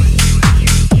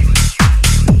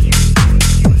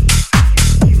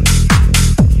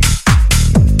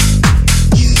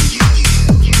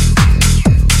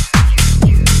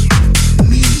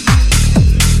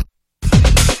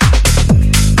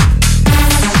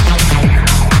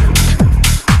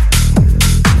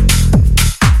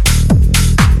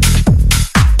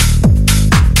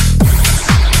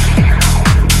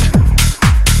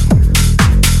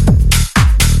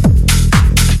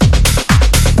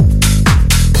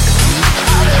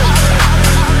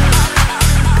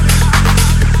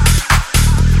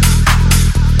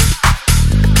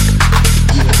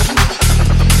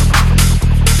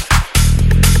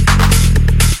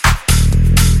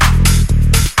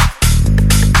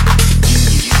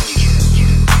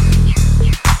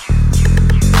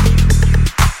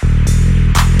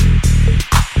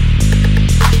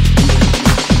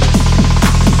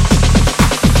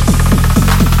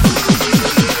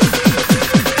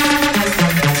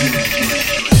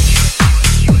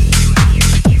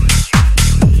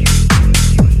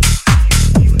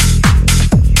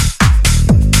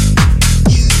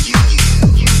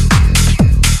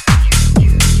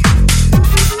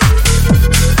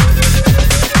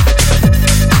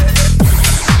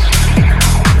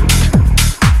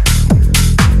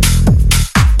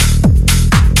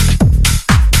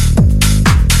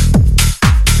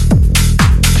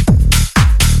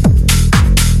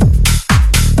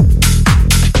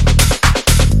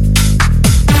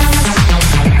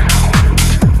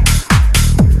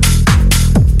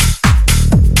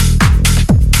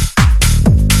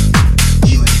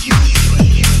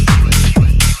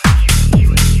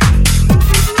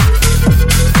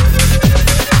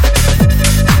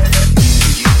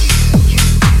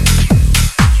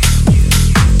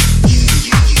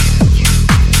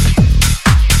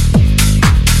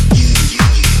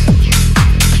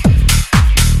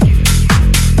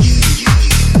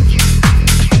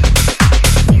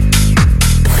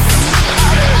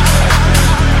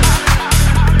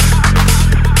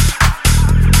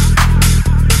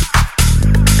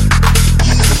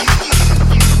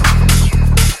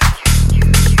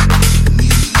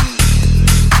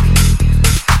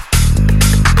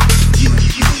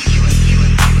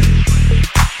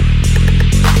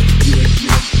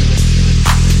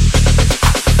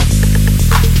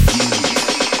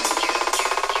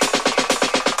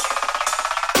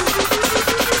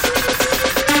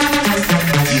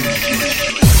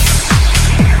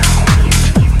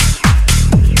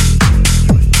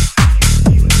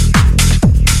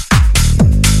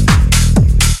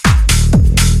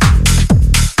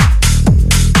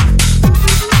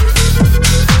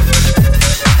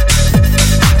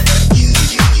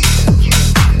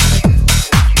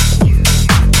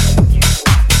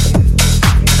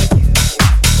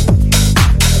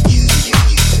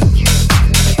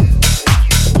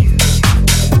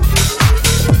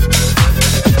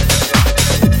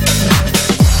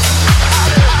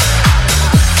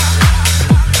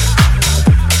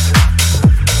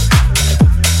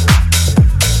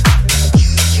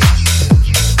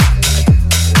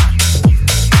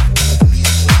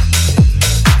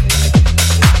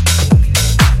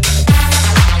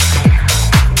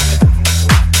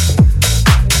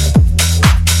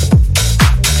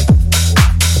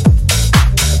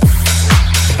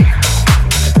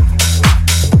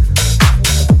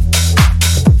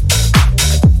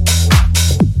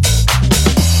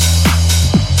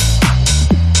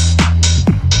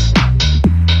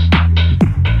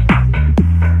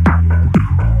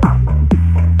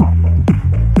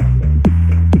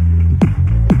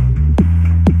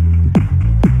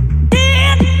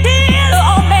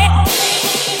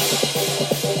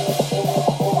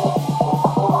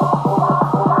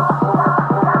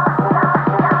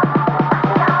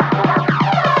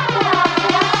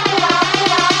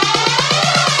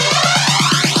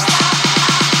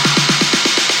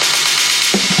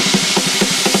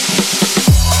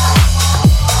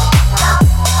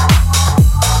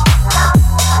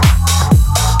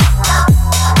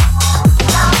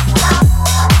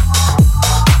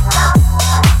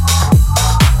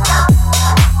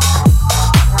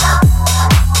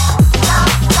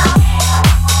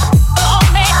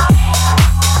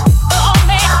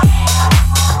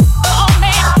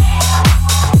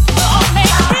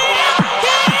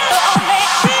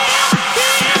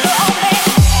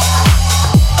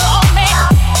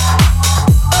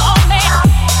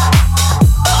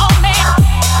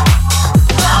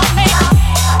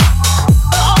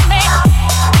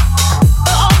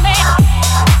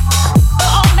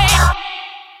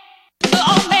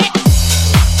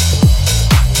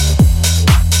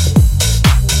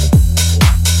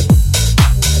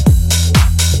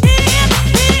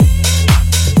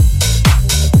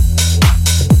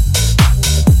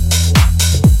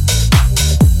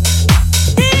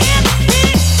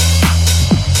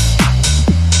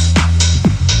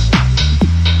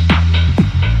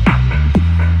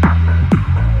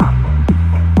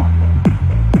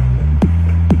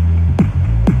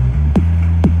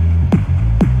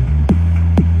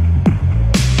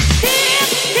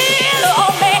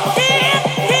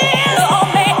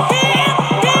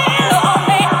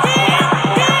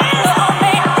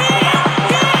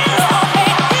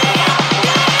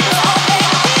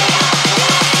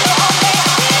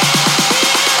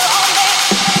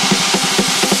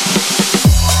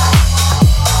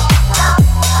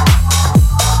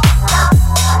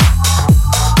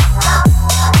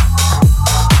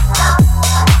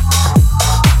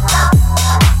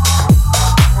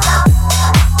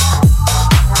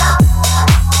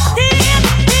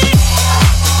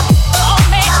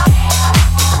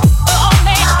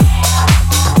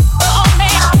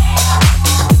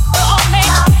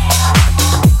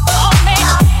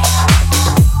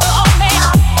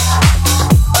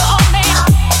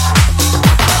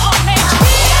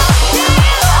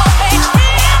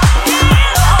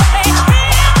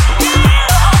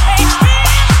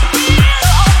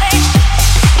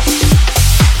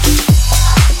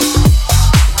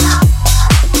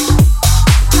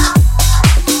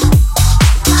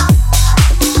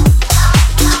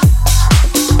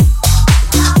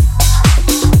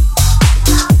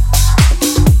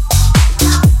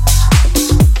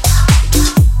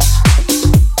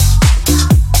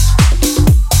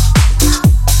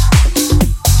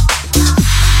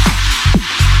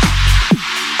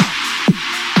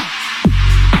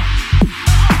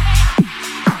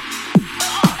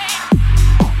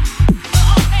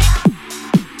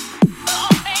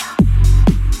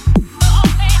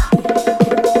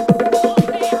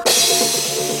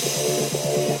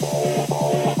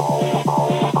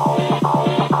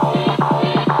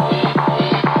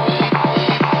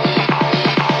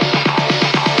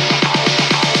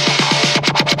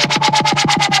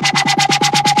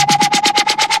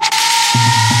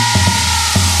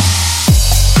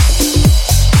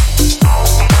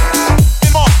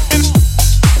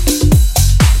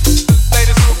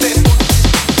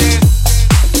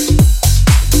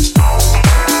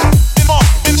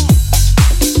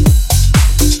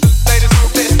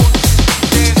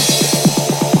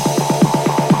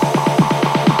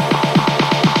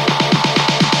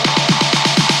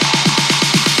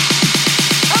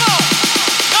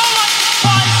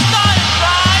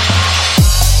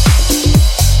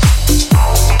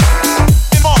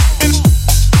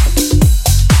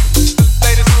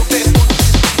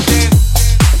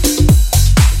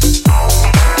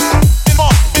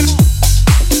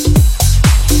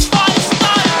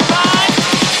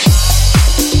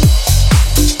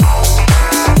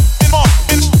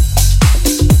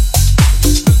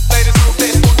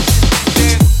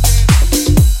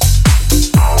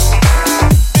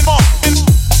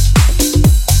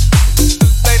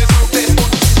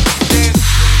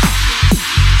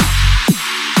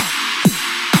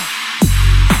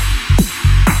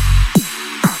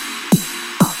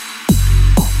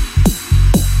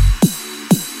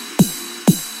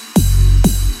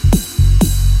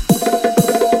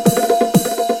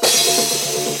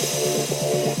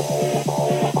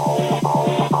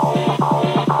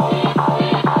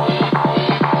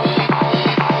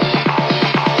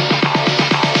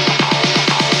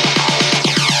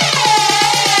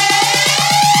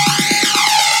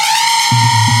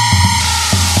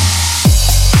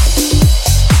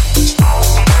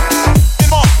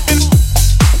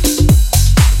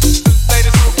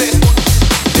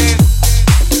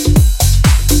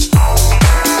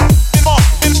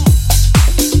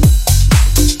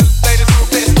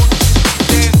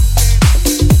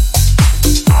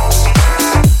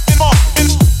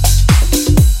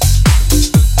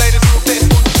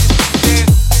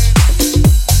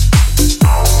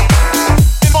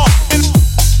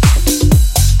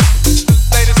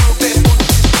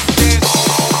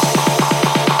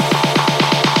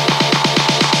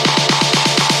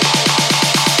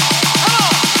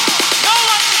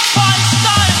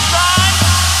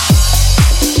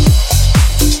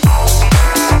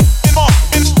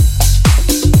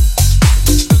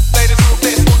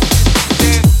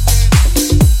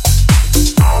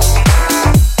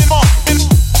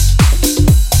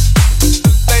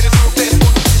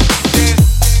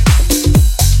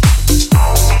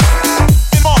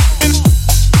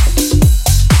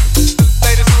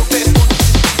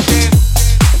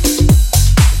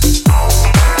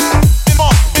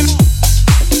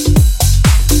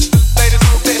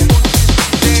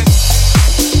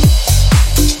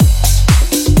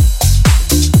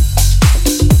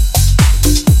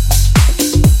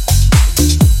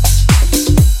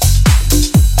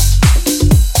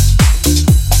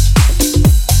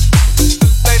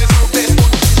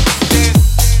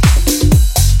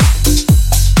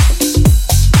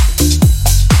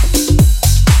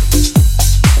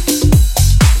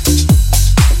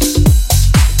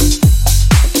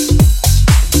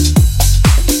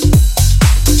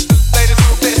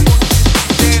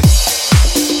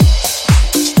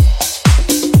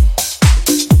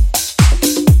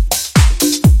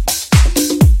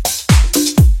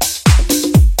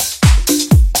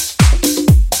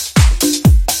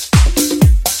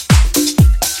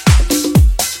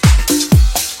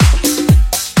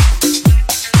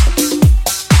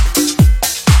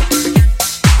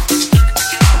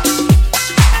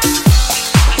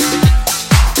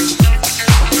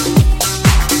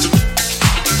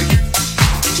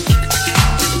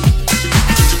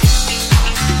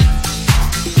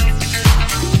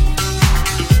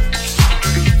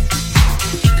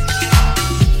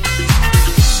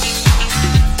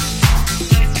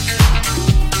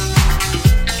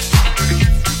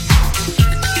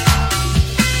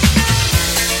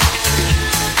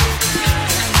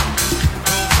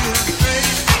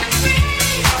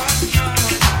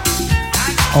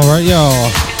 Alright, y'all.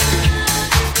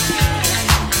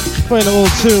 Playing a little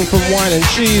tune from Wine and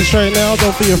Cheese right now.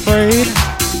 Don't be afraid.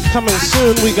 Coming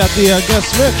soon, we got the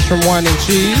guest mix from Wine and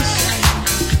Cheese.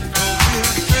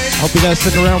 Hope you guys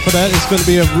stick around for that. It's going to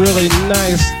be a really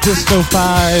nice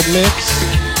disco-fied mix.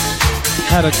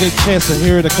 Had a good chance to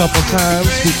hear it a couple times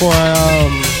before I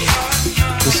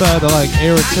decided to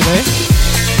air it today.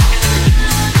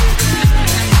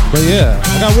 But yeah,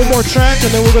 I got one more track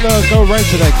and then we're gonna go right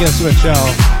to that guest mix,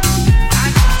 y'all.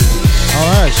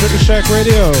 Alright, Sugar Shack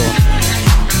Radio.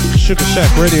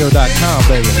 SugarShackRadio.com,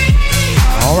 baby.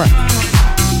 Alright.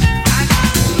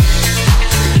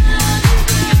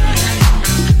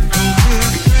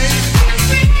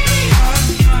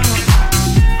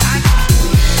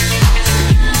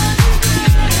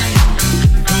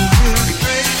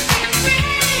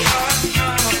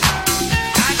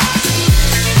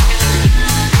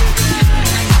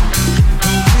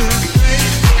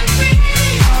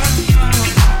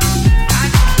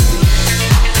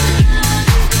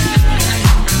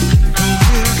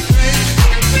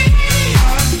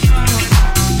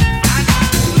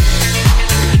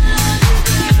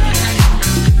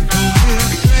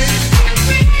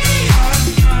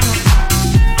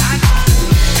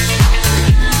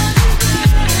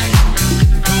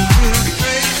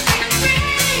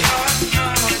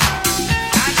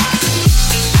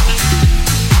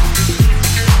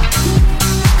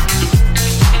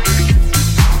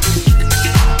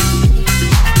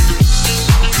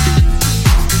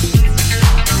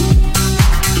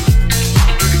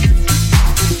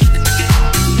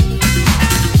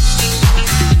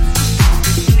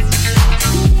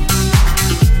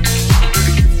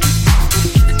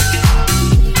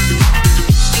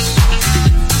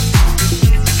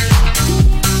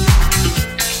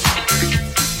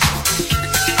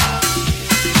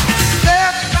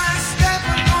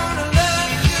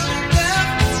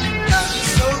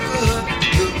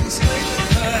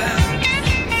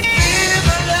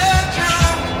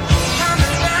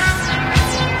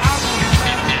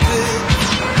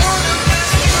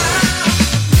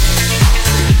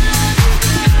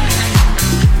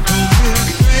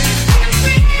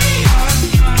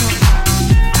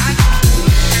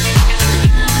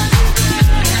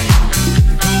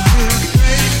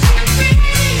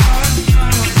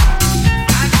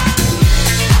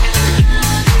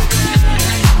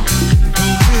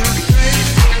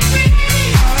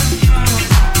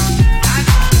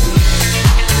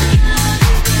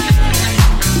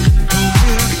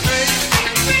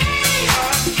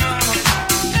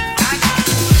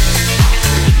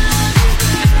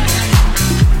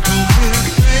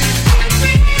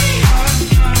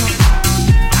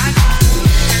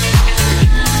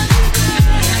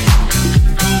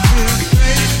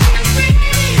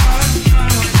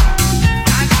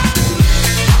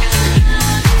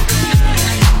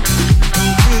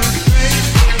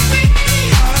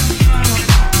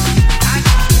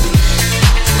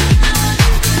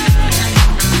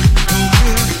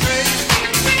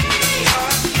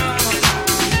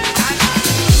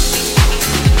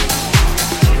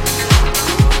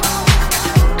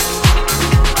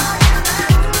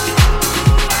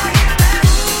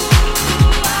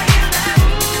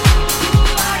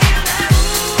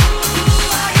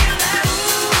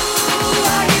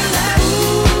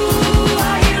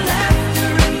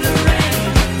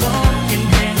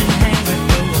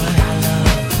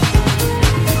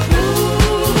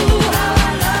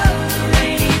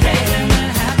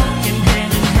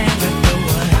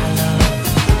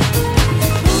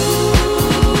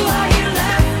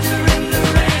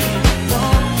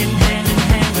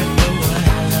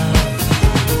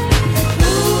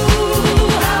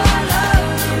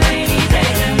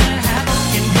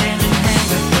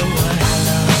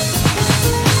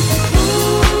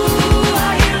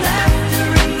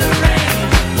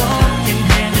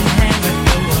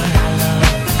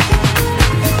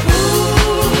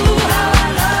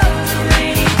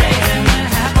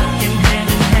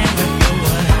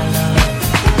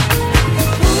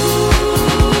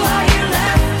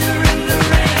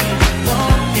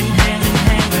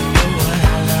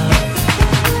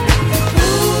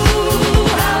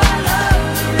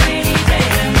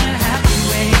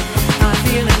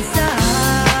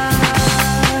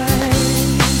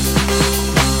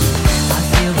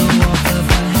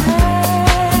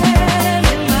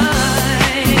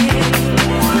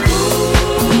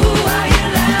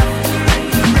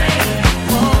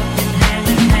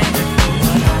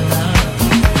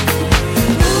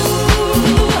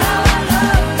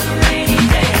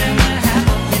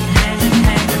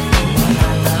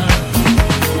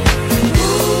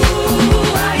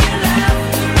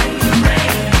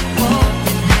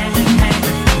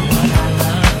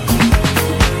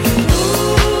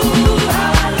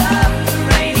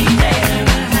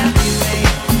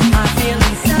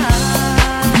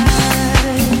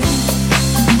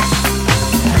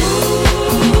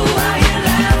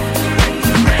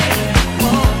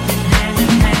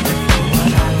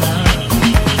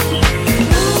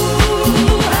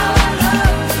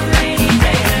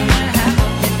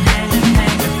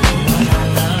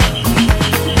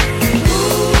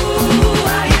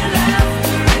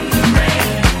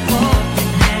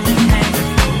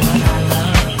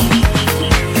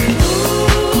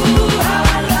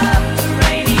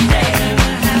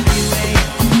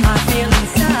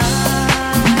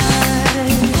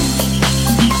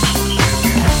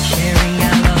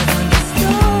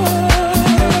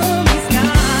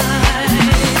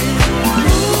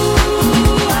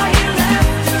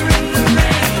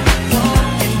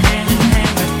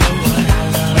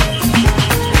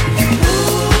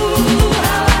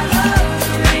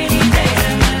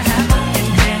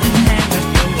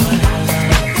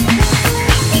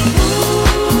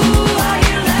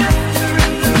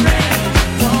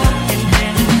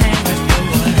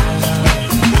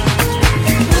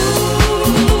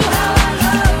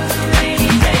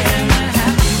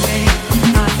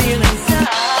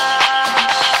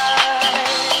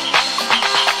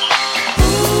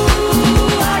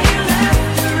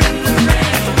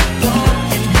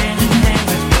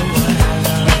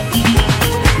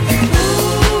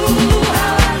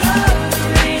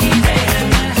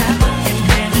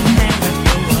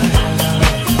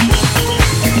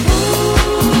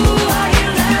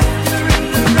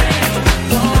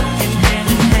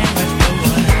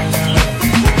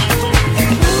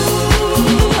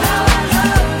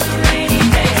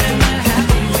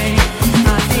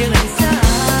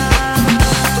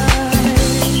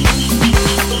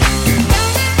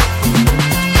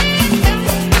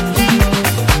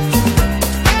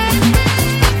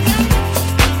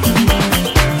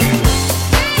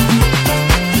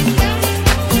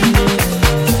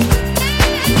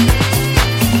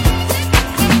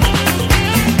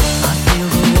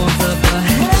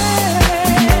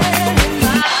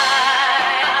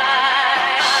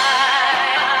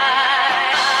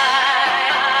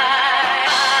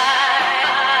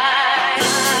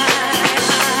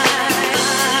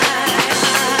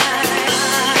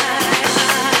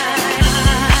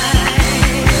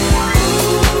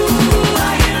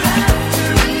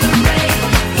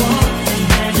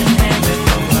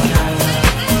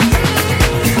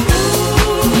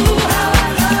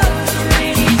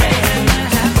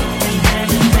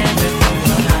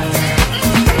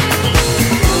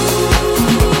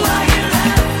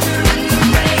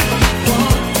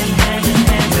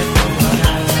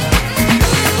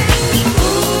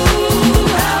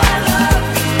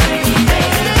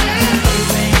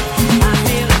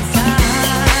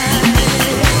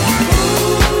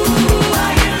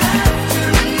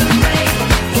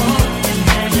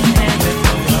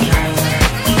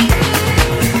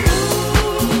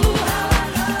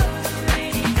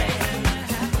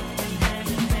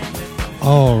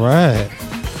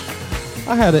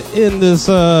 had to end this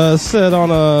set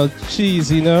on a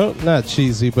cheesy note. Not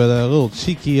cheesy, but a little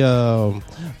cheeky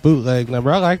bootleg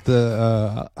number. I like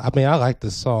I like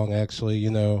this song, actually.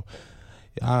 You know,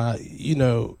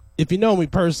 if you know me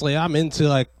personally, I'm into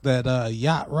like that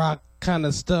yacht rock kind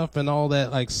of stuff and all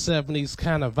that like 70s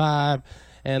kind of vibe.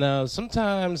 And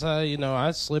sometimes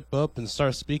I slip up and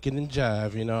start speaking in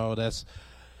jive. That's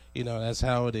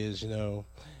how it is.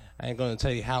 I ain't going to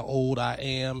tell you how old I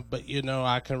am, but,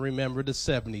 I can remember the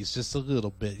 70s just a little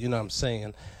bit, you know what I'm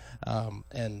saying?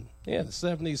 And, yeah, the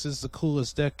 70s is the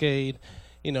coolest decade.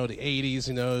 The 80s,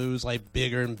 it was, like,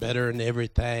 bigger and better and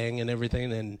everything. And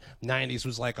 90s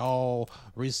was, like, all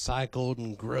recycled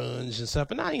and grunge and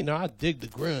stuff. And I dig the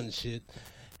grunge shit.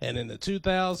 And in the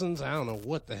 2000s, I don't know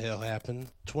what the hell happened.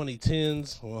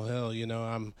 2010s, well, hell,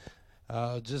 I'm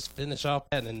just finish off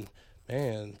that and...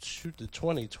 Man, shoot, the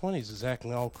 2020s is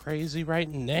acting all crazy right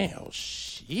now.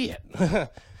 Shit.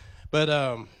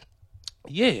 But,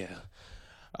 yeah.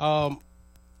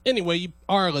 Anyway, you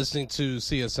are listening to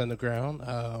CS Underground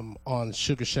on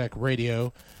Sugar Shack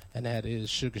Radio, and that is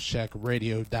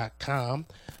sugarshackradio.com.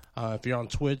 If you're on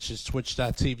Twitch, it's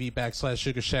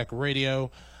twitch.tv/Sugar Shack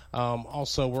Radio.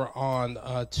 Also, we're on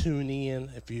TuneIn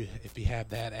if you have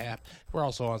that app. We're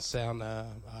also on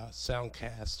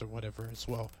Soundcast or whatever as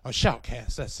well. Or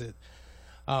Shoutcast, that's it.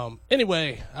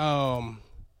 Anyway,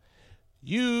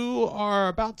 you are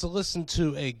about to listen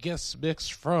to a guest mix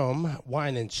from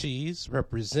Wine and Cheese,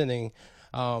 representing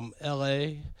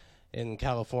LA in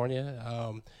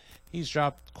California. He's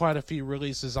dropped quite a few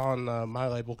releases on my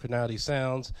label, Canality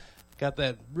Sounds. Got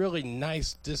that really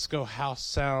nice disco house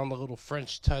sound, a little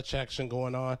French touch action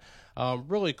going on.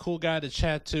 Really cool guy to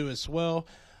chat to as well.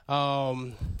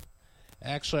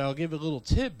 Actually, I'll give you a little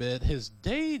tidbit. His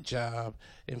day job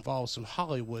involves some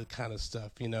Hollywood kind of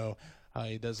stuff. He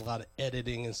does a lot of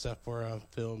editing and stuff for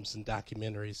films and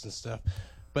documentaries and stuff.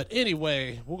 But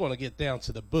anyway, we're going to get down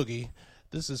to the boogie.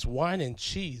 This is Wine and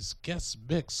Cheese guest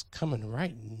mix coming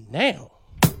right now.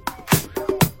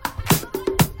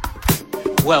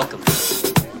 Welcome.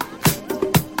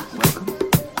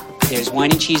 There's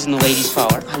wine and cheese in the ladies'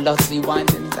 parlor. I love the wine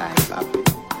inside, Papa.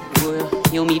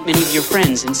 You'll meet many of your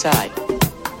friends inside.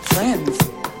 Friends?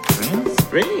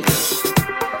 Friends?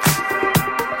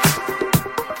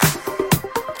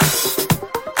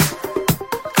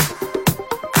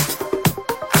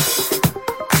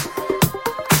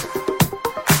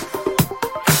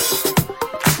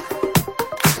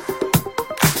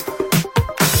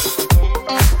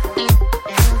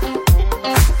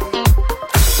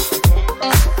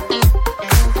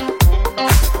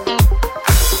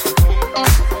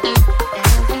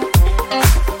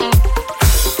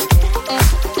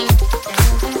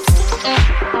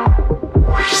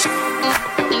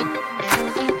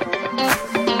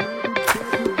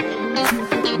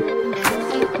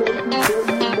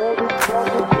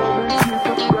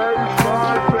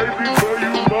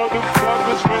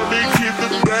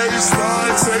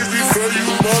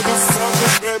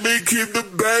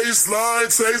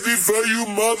 Safety for you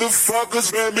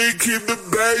motherfuckers. Let me keep the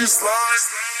bass line.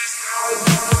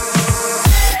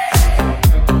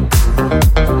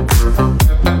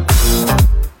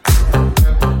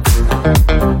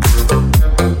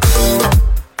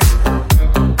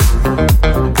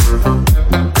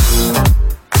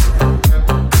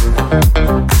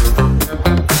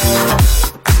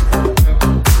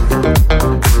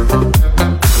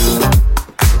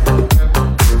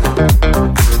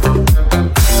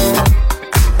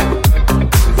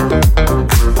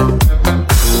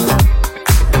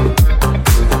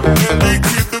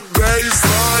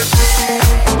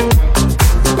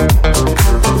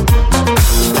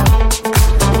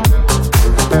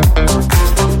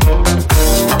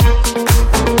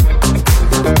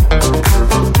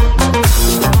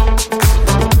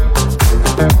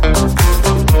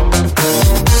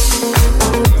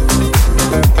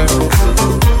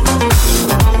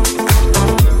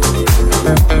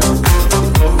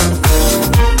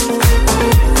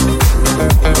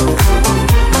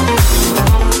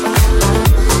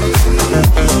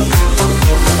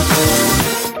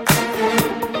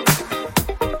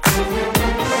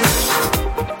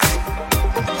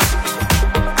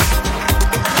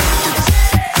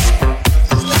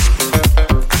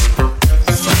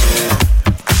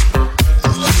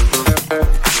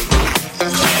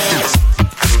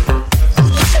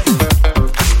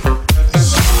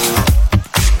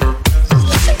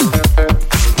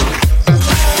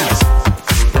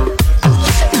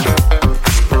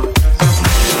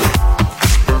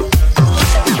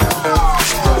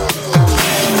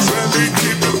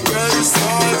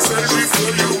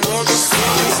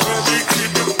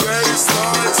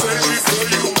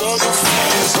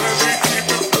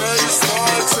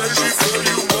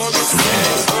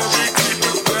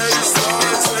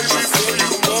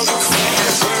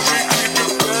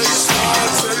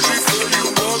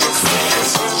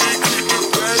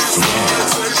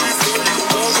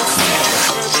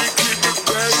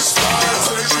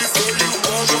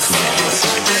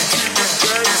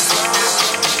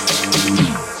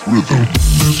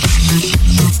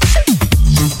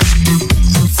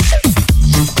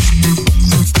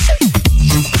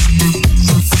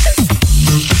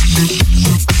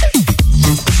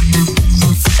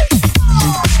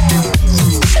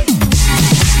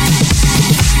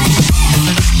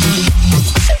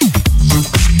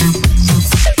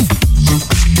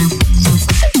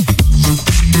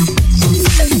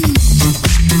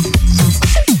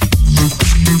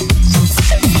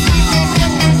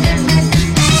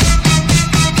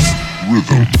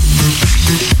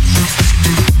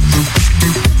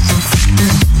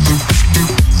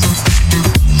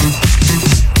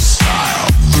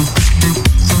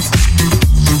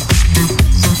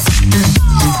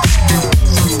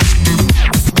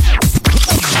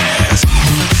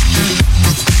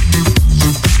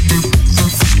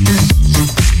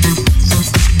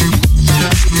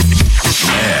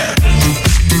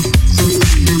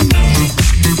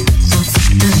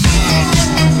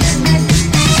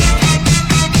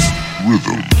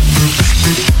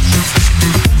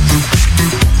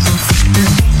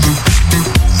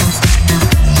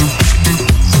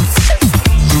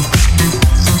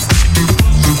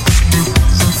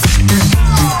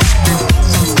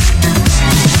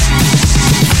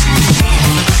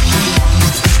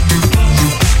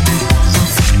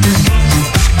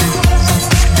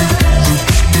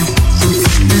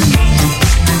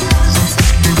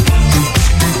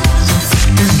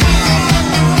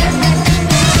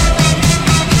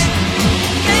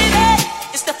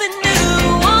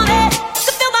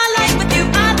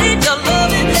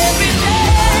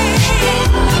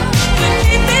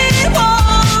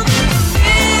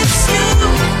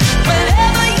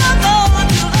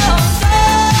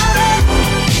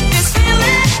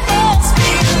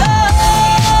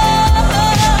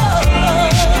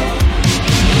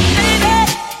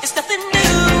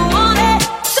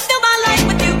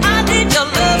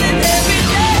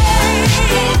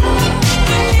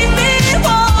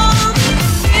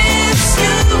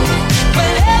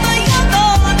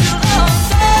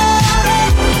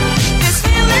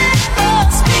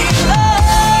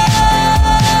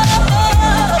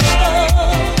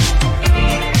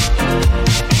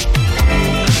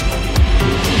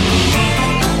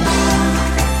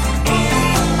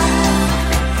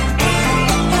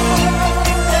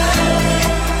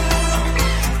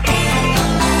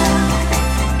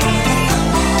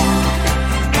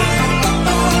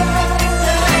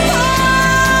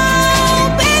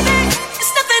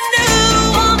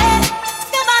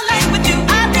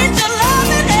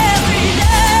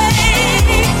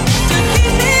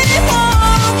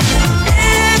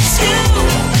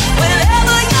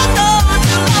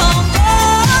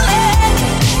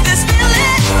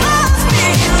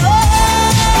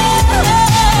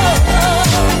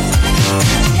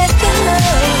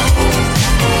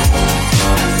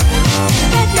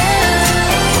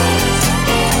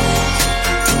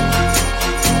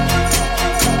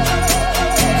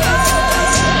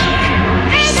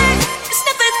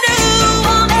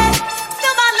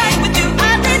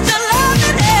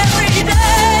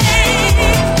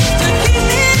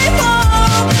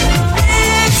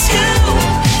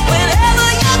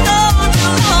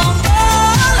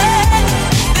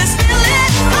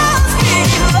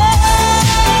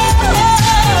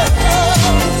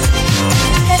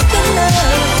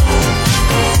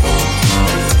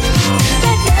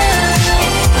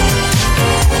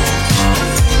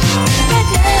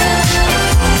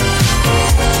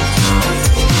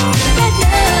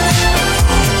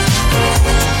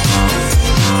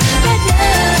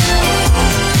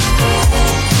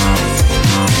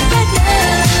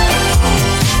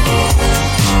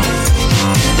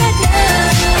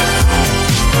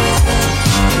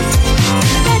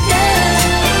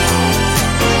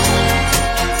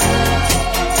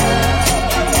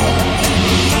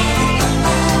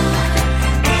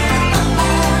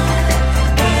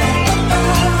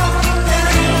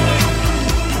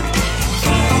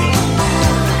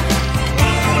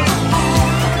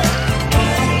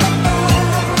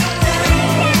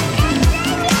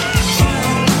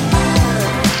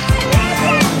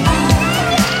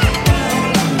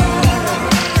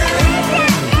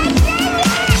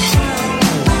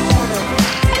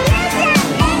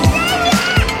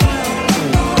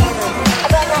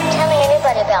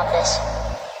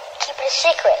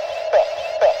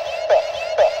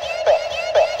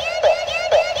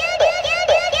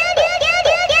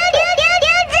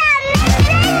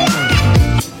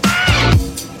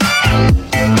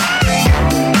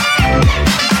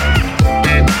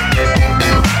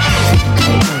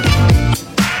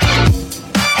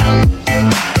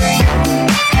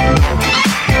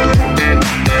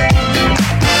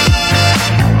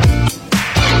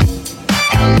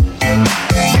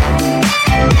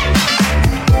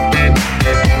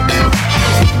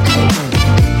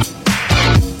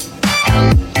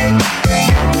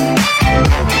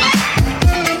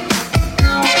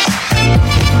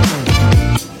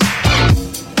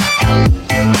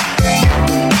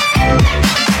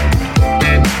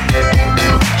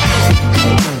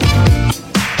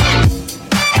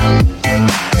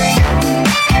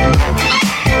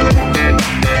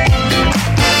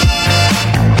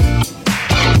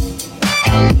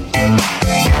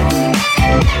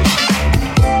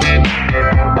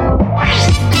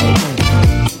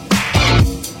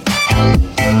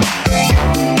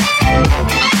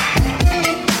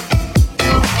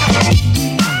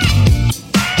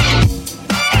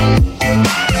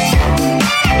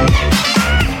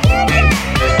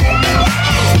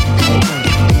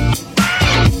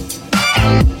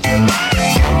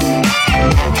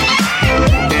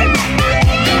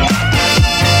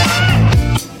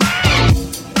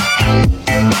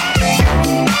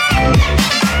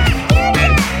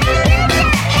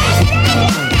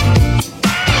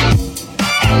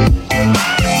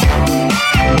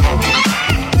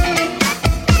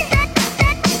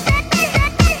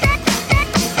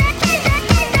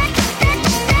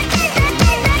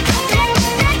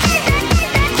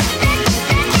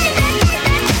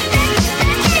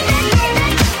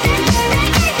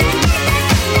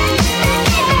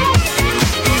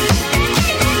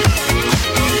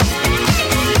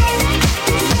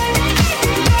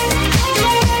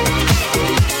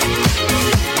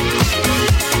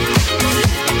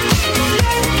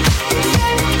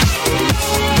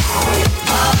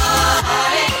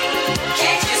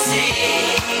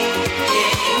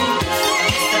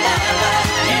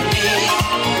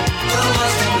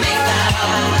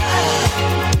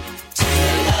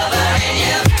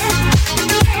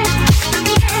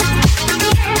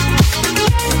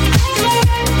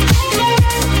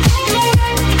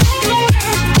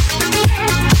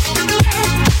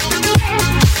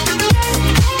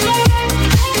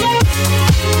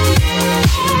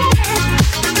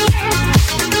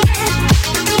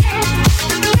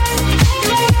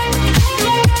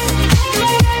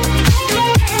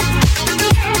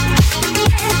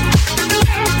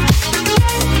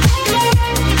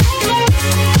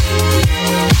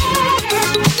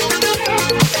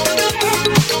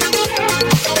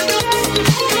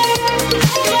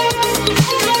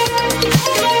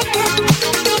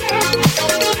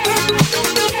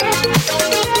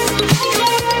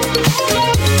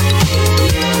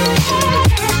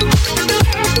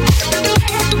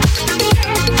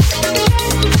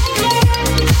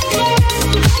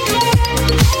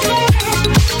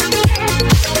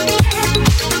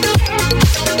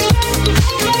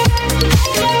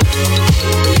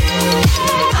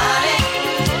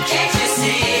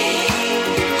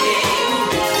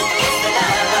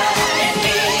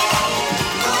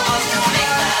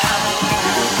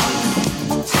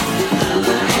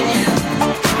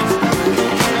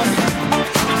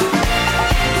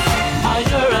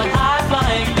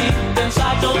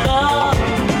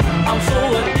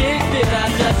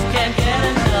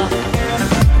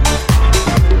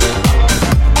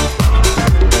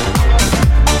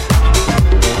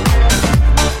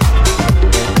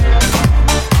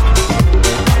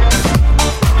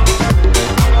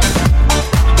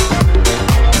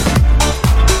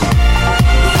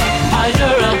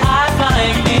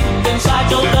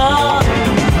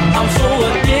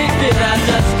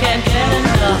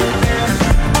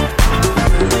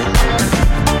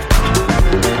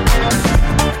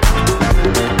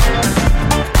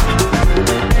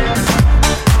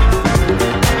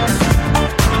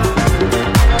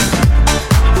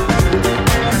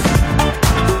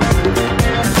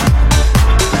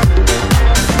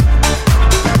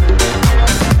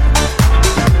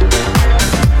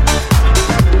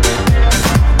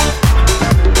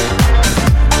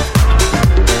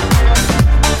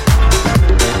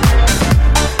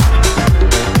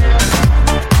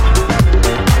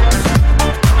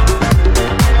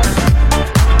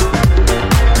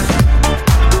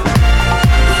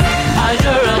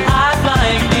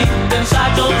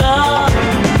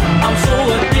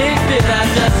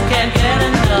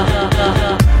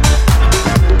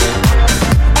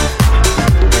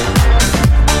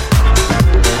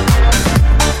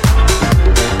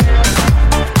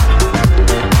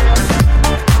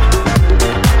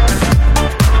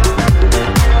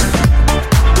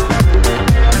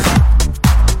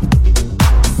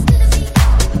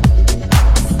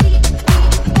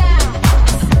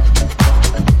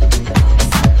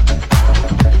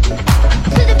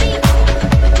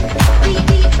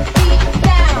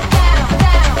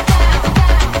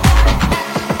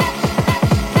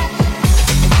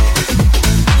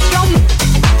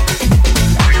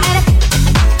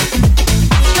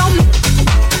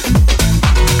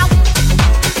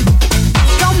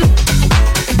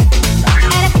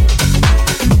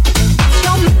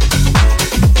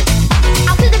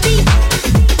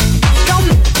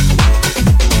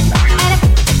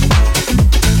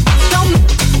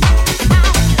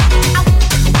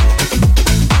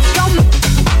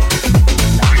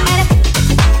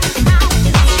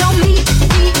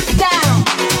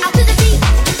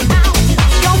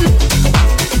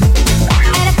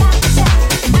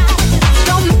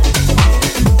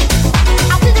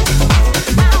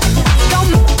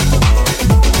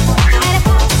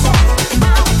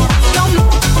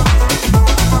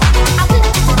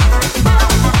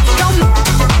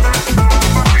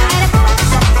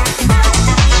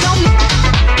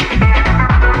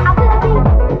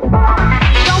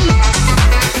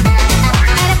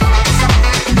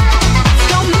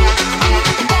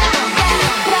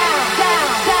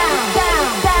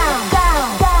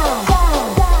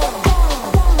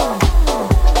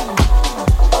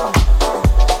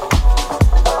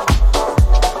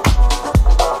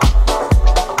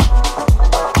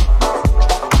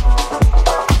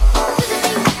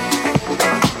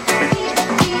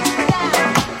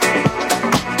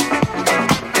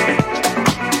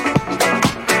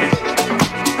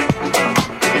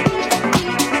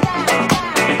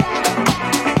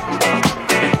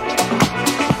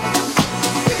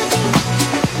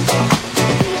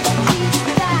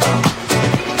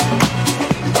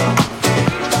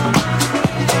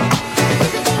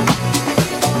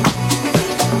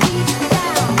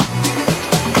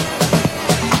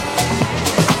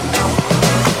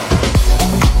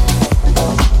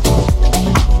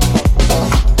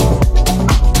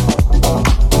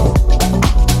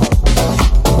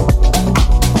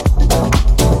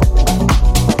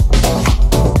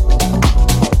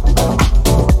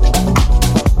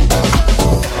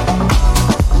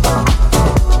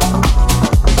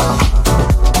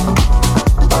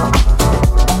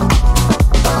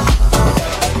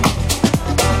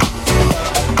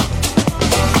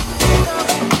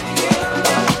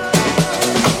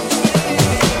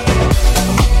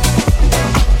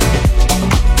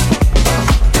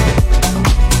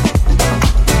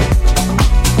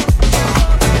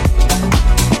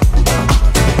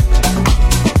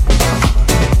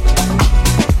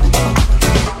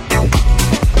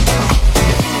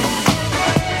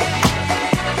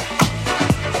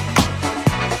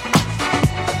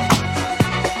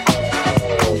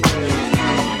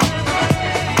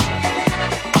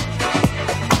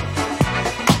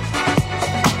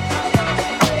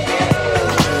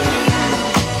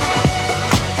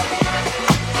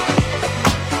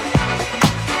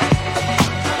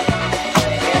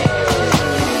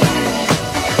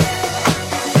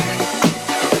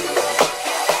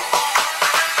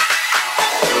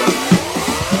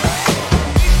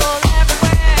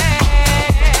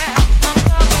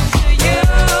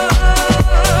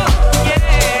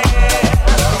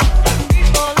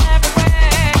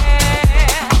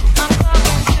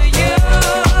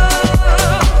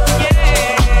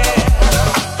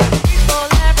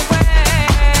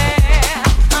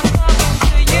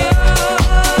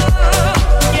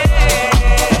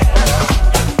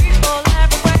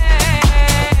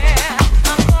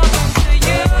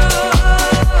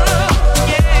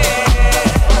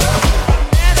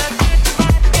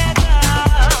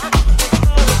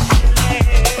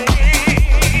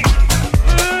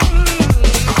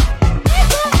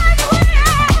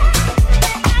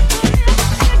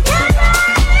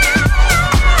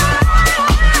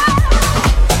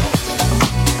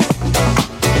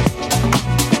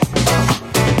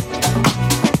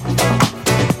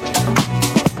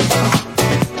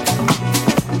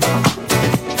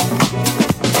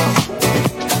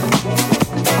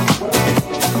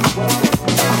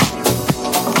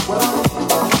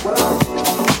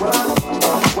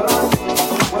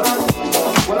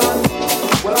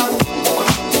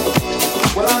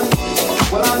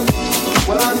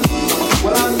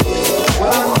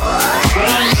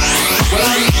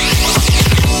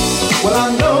 Well,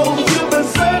 I know you've been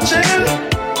searching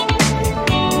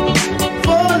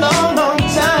for a long, long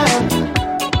time,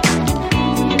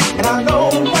 and I know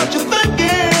what you're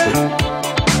thinking.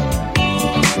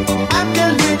 I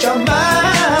can read your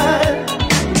mind.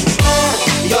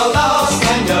 You're lost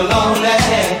and you're lonely.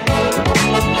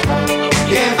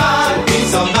 Can't find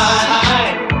peace of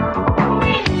mind.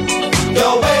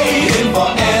 You're waiting for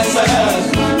answers.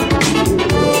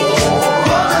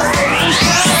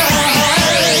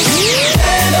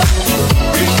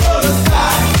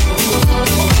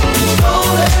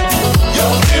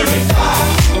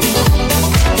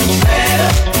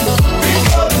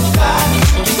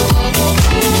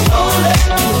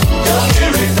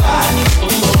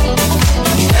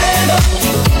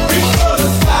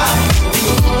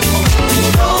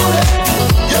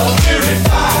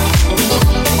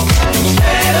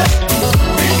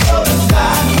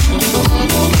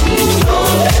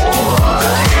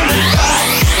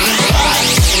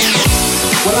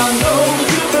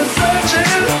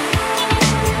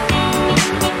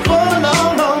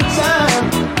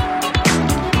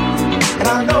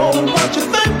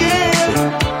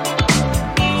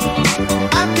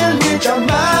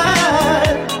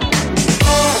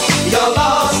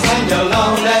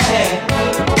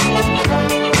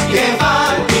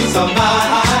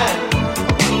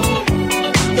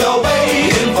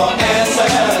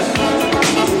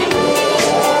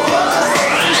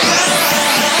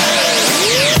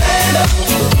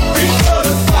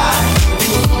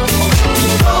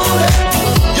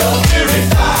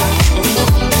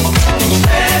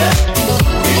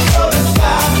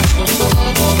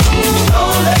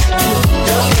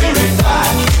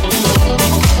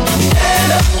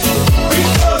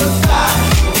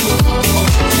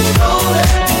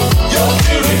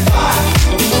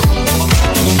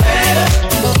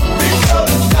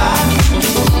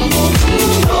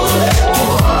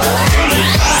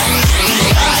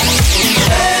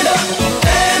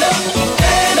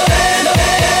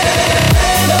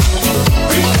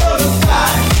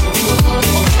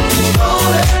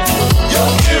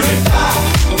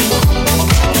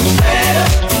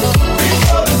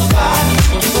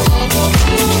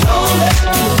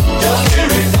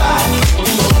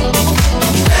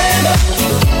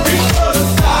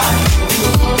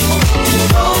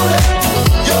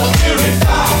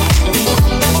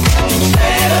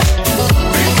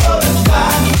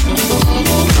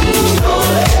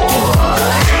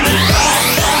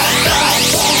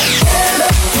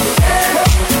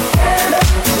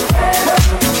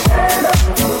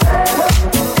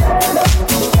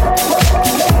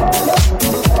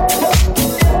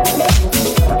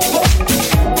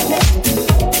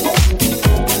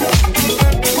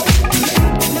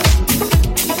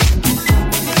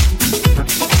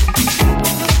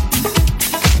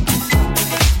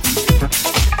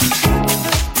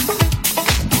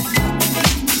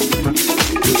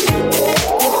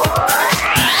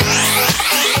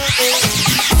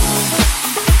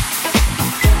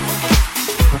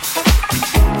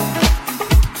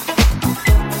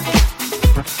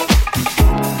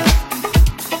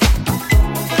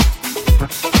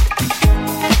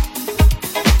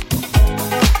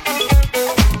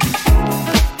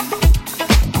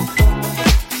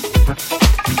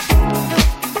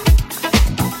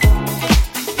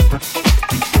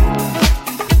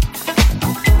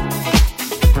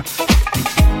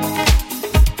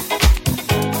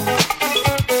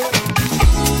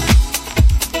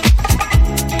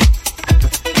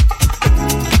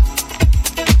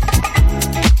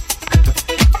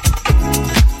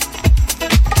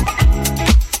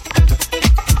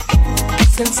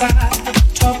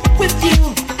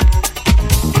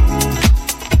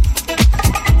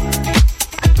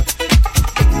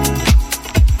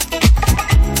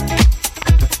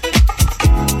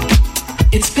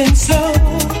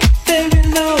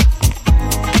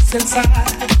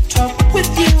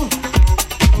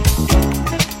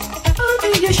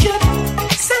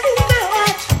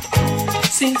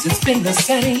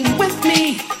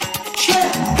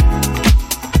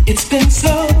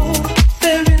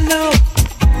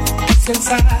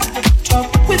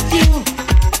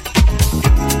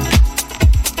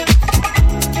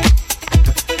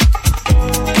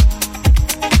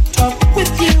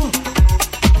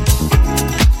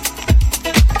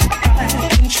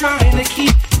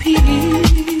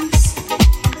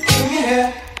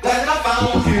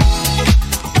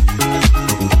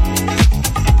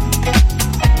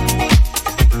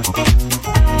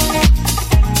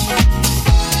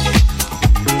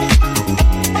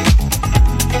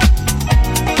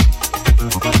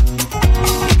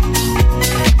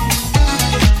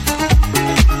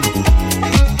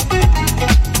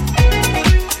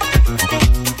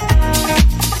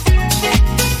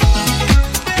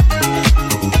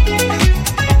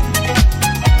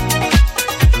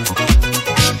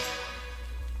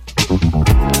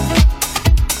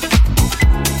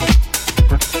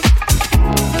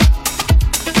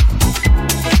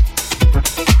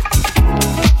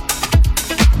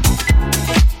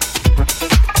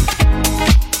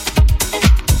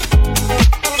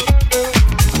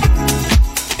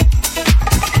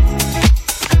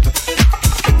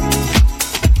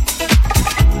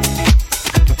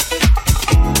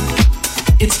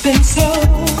 It's been so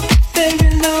very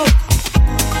long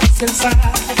since I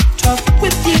talked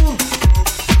with you.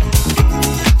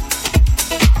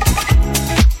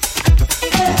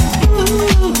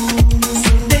 Ooh,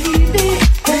 baby,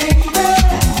 baby.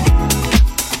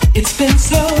 It's been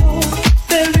so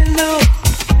very long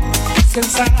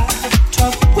since I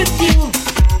talked with you.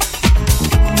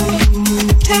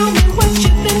 Tell me what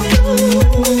you've been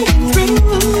going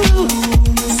through.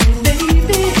 Say, baby,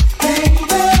 baby.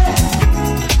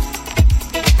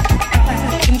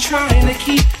 I've been trying to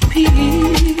keep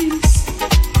peace.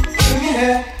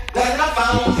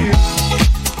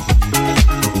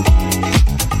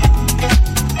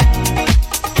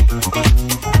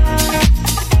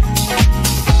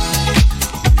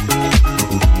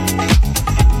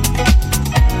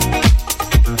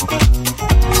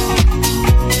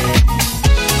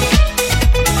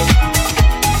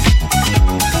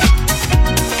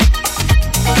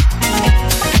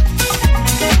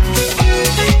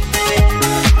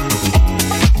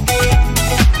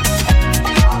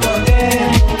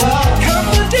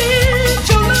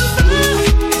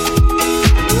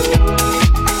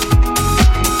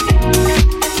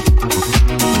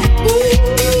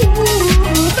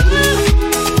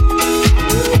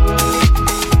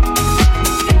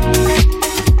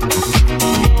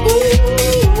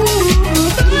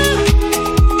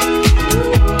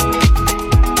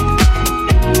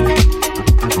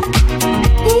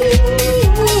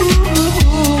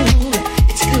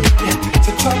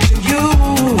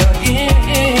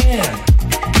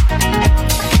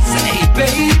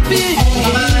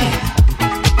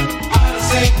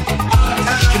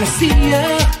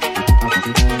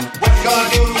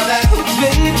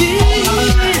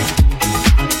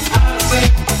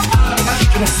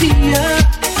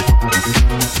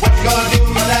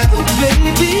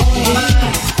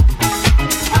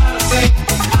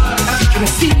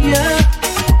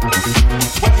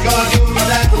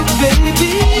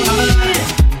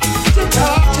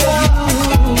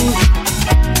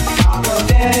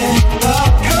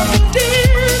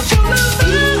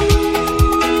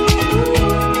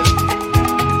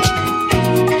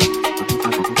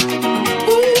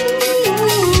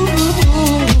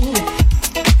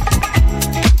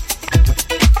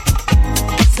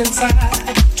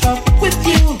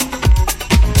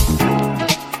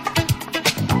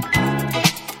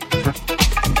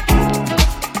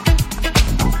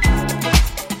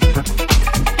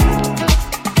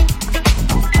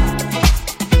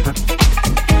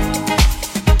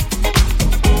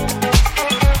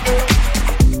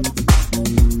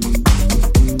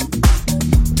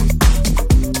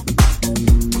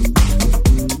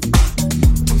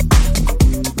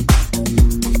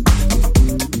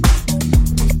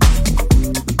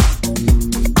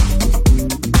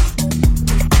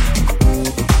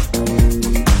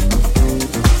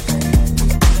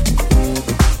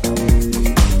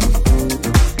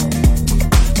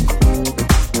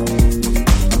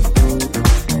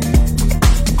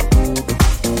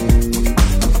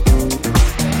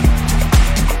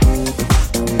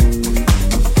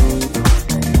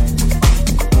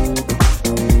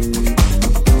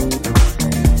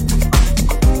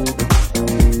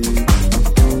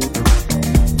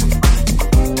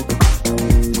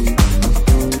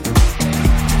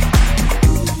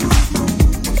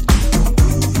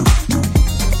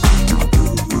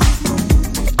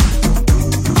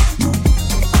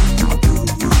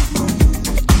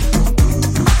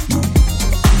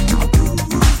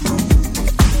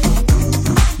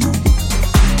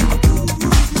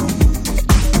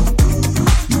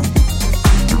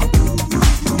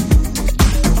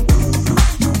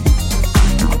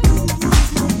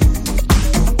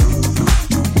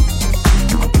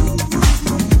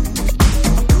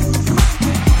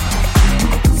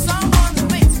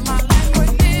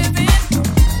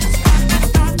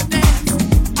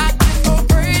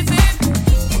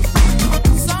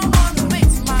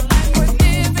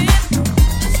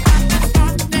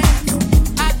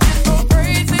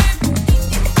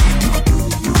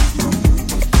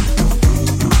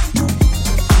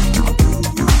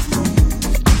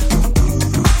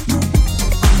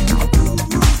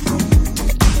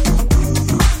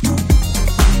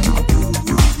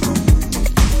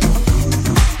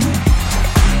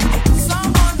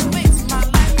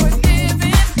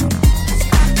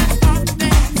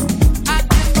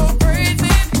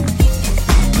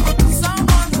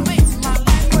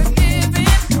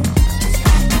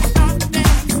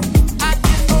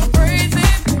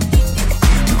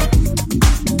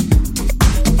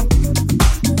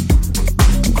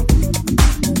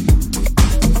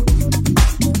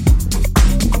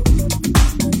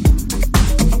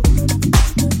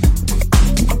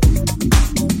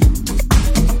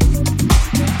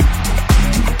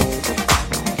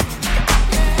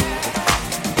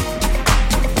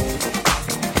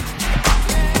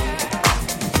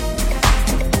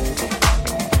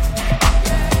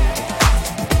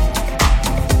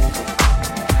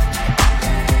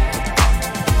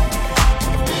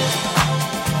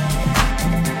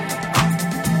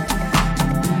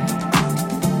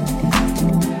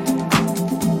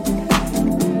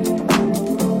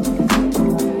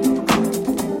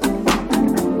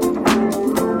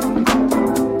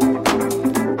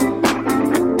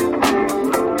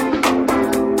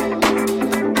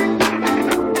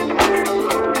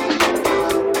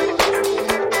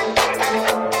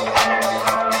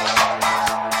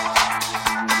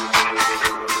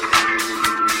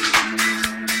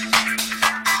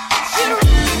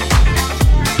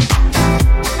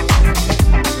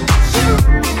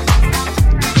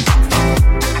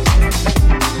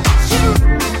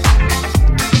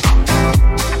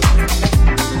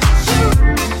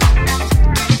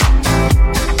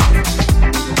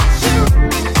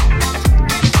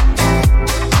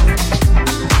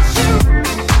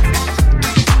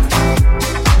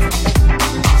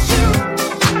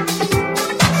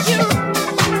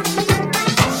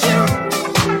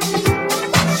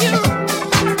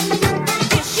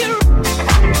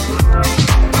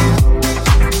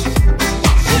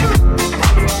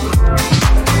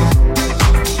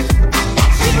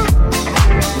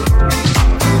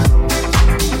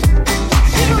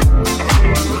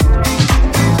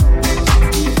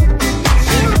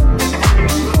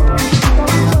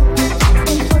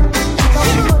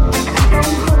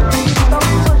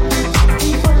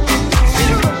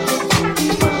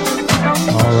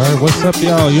 What's up,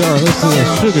 y'all? You are listening to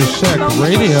Sugar Shack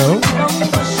Radio.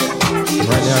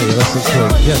 Right now, you're listening to a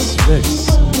guest mix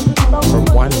from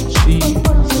Wine and Cheese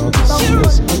on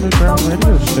this underground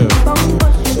radio show.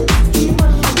 Yeah.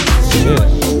 Sugar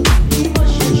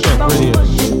Shack Radio.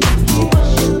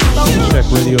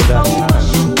 SugarShackRadio.com.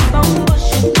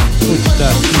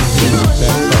 Twitch.tv/Sugar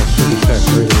Shack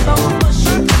Radio.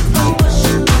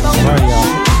 Alright, y'all.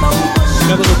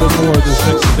 Got a little bit more of this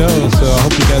next to go, so I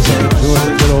hope you guys are enjoying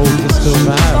the good old disco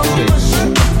vibe thing.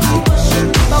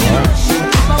 Alright.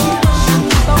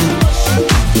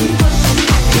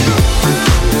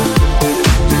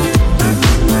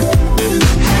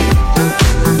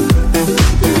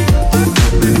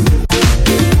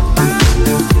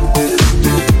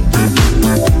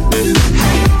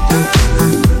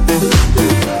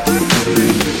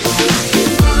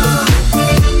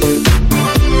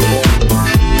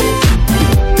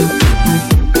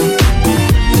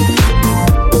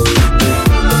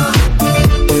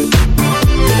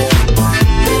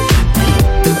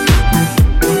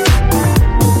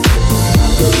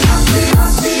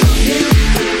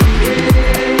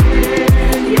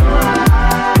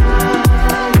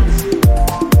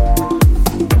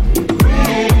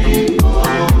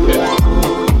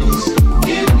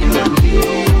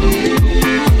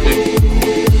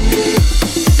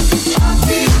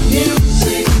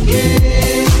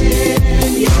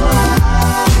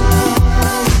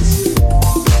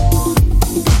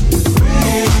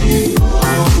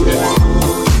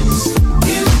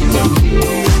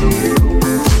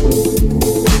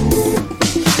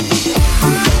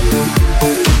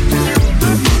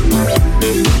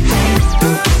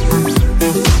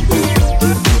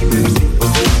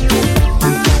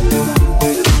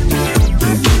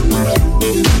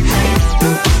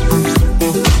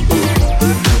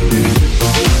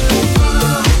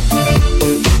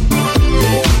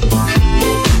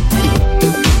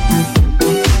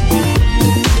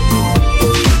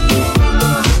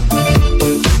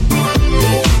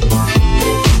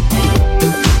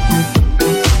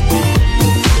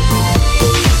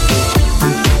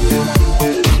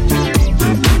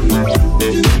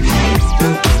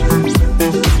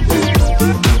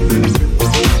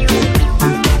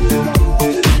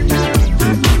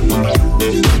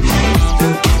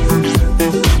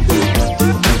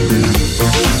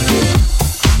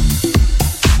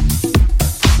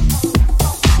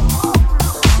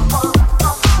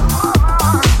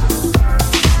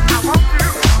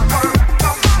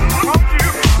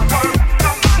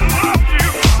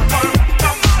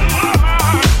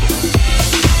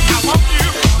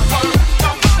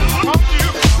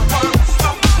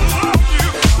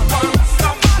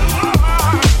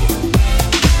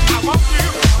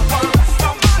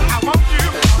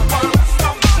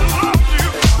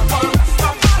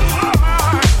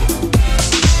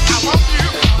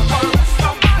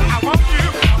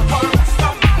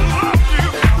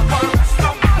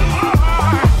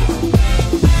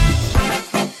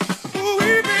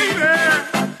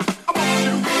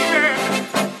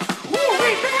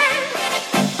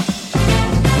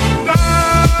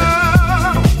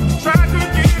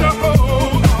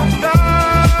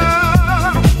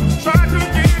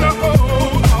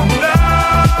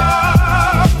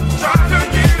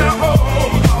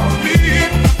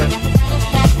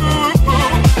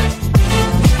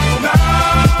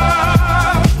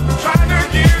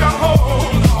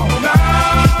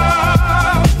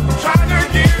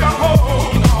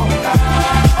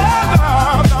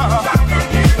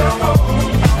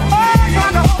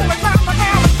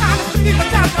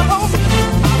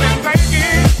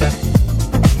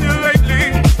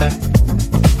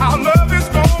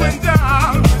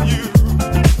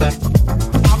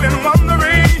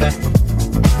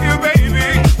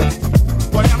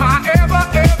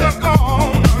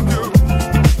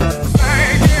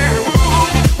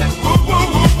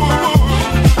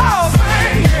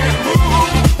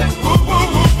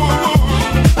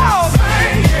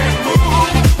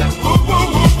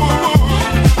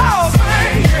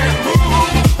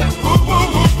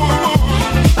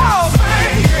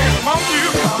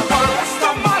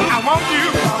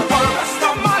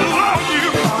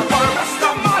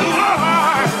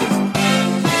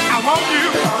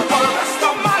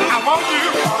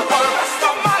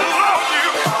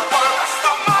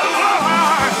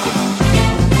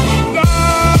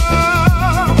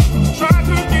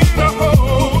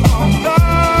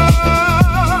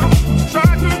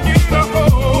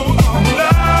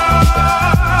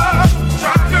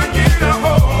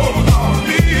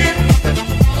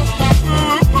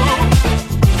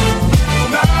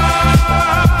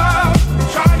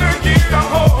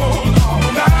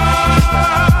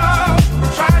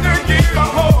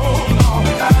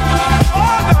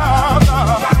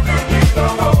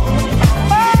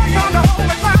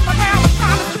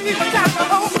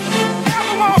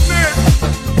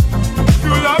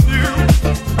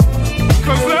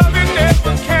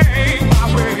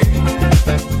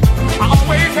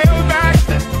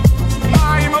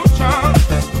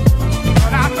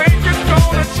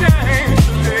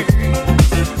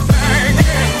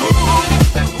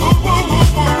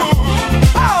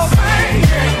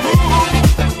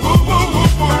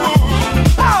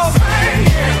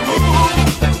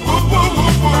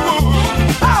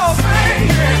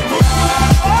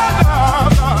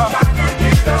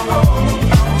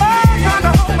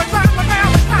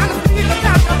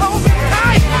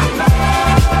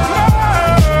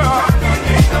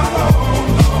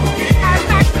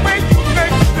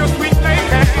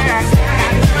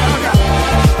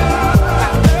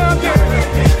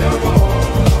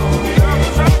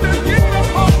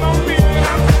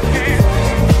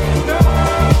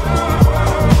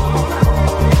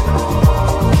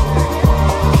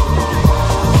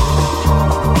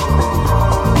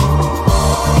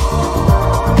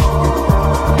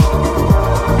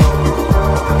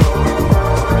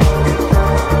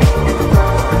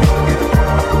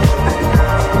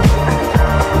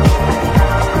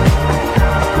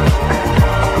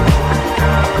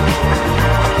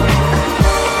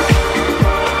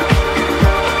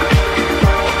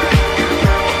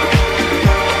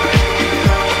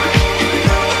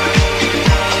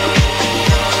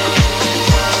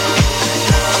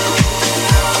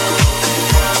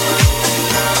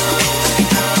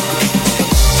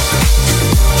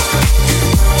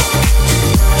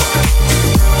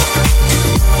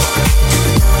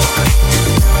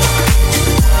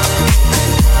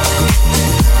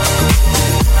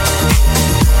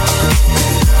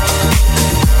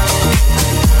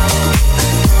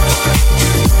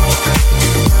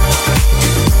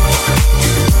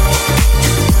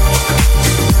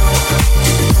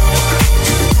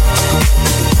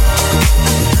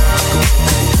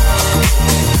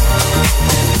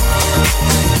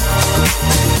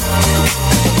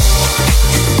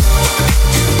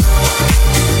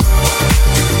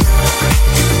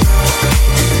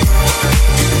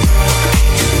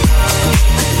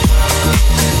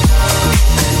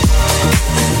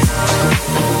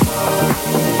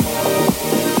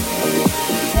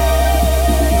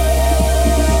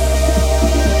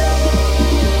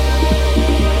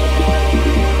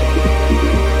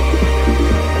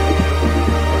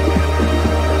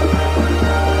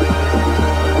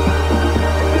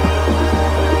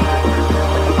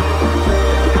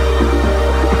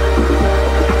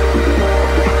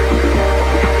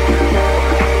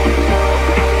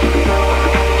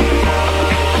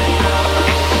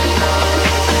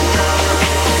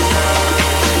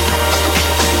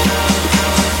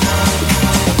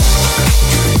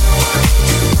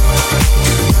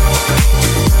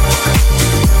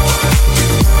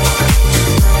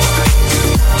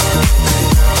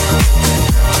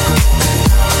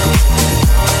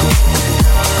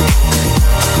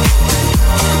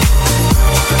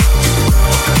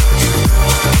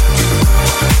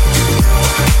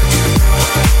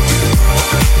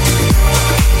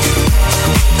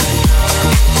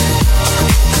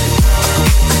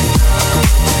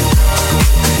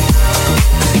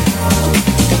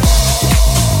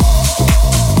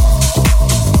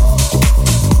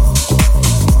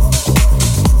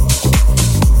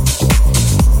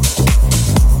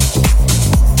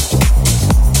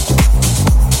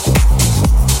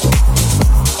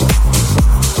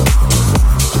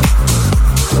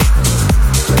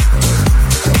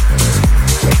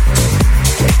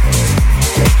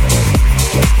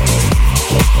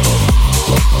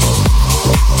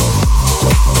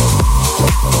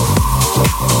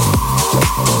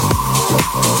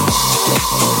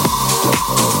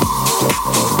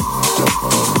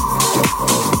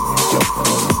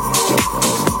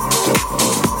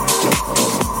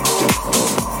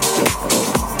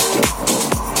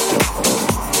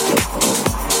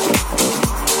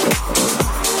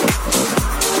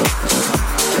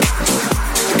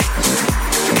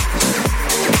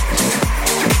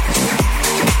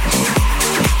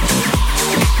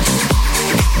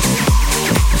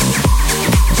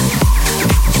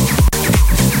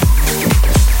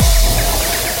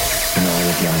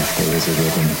 life there is a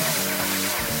rhythm.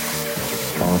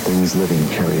 All things living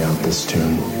carry out this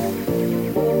tune.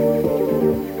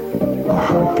 Our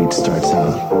heartbeat starts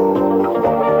out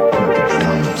like a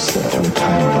drum set to a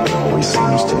timer that always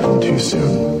seems to end too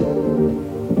soon.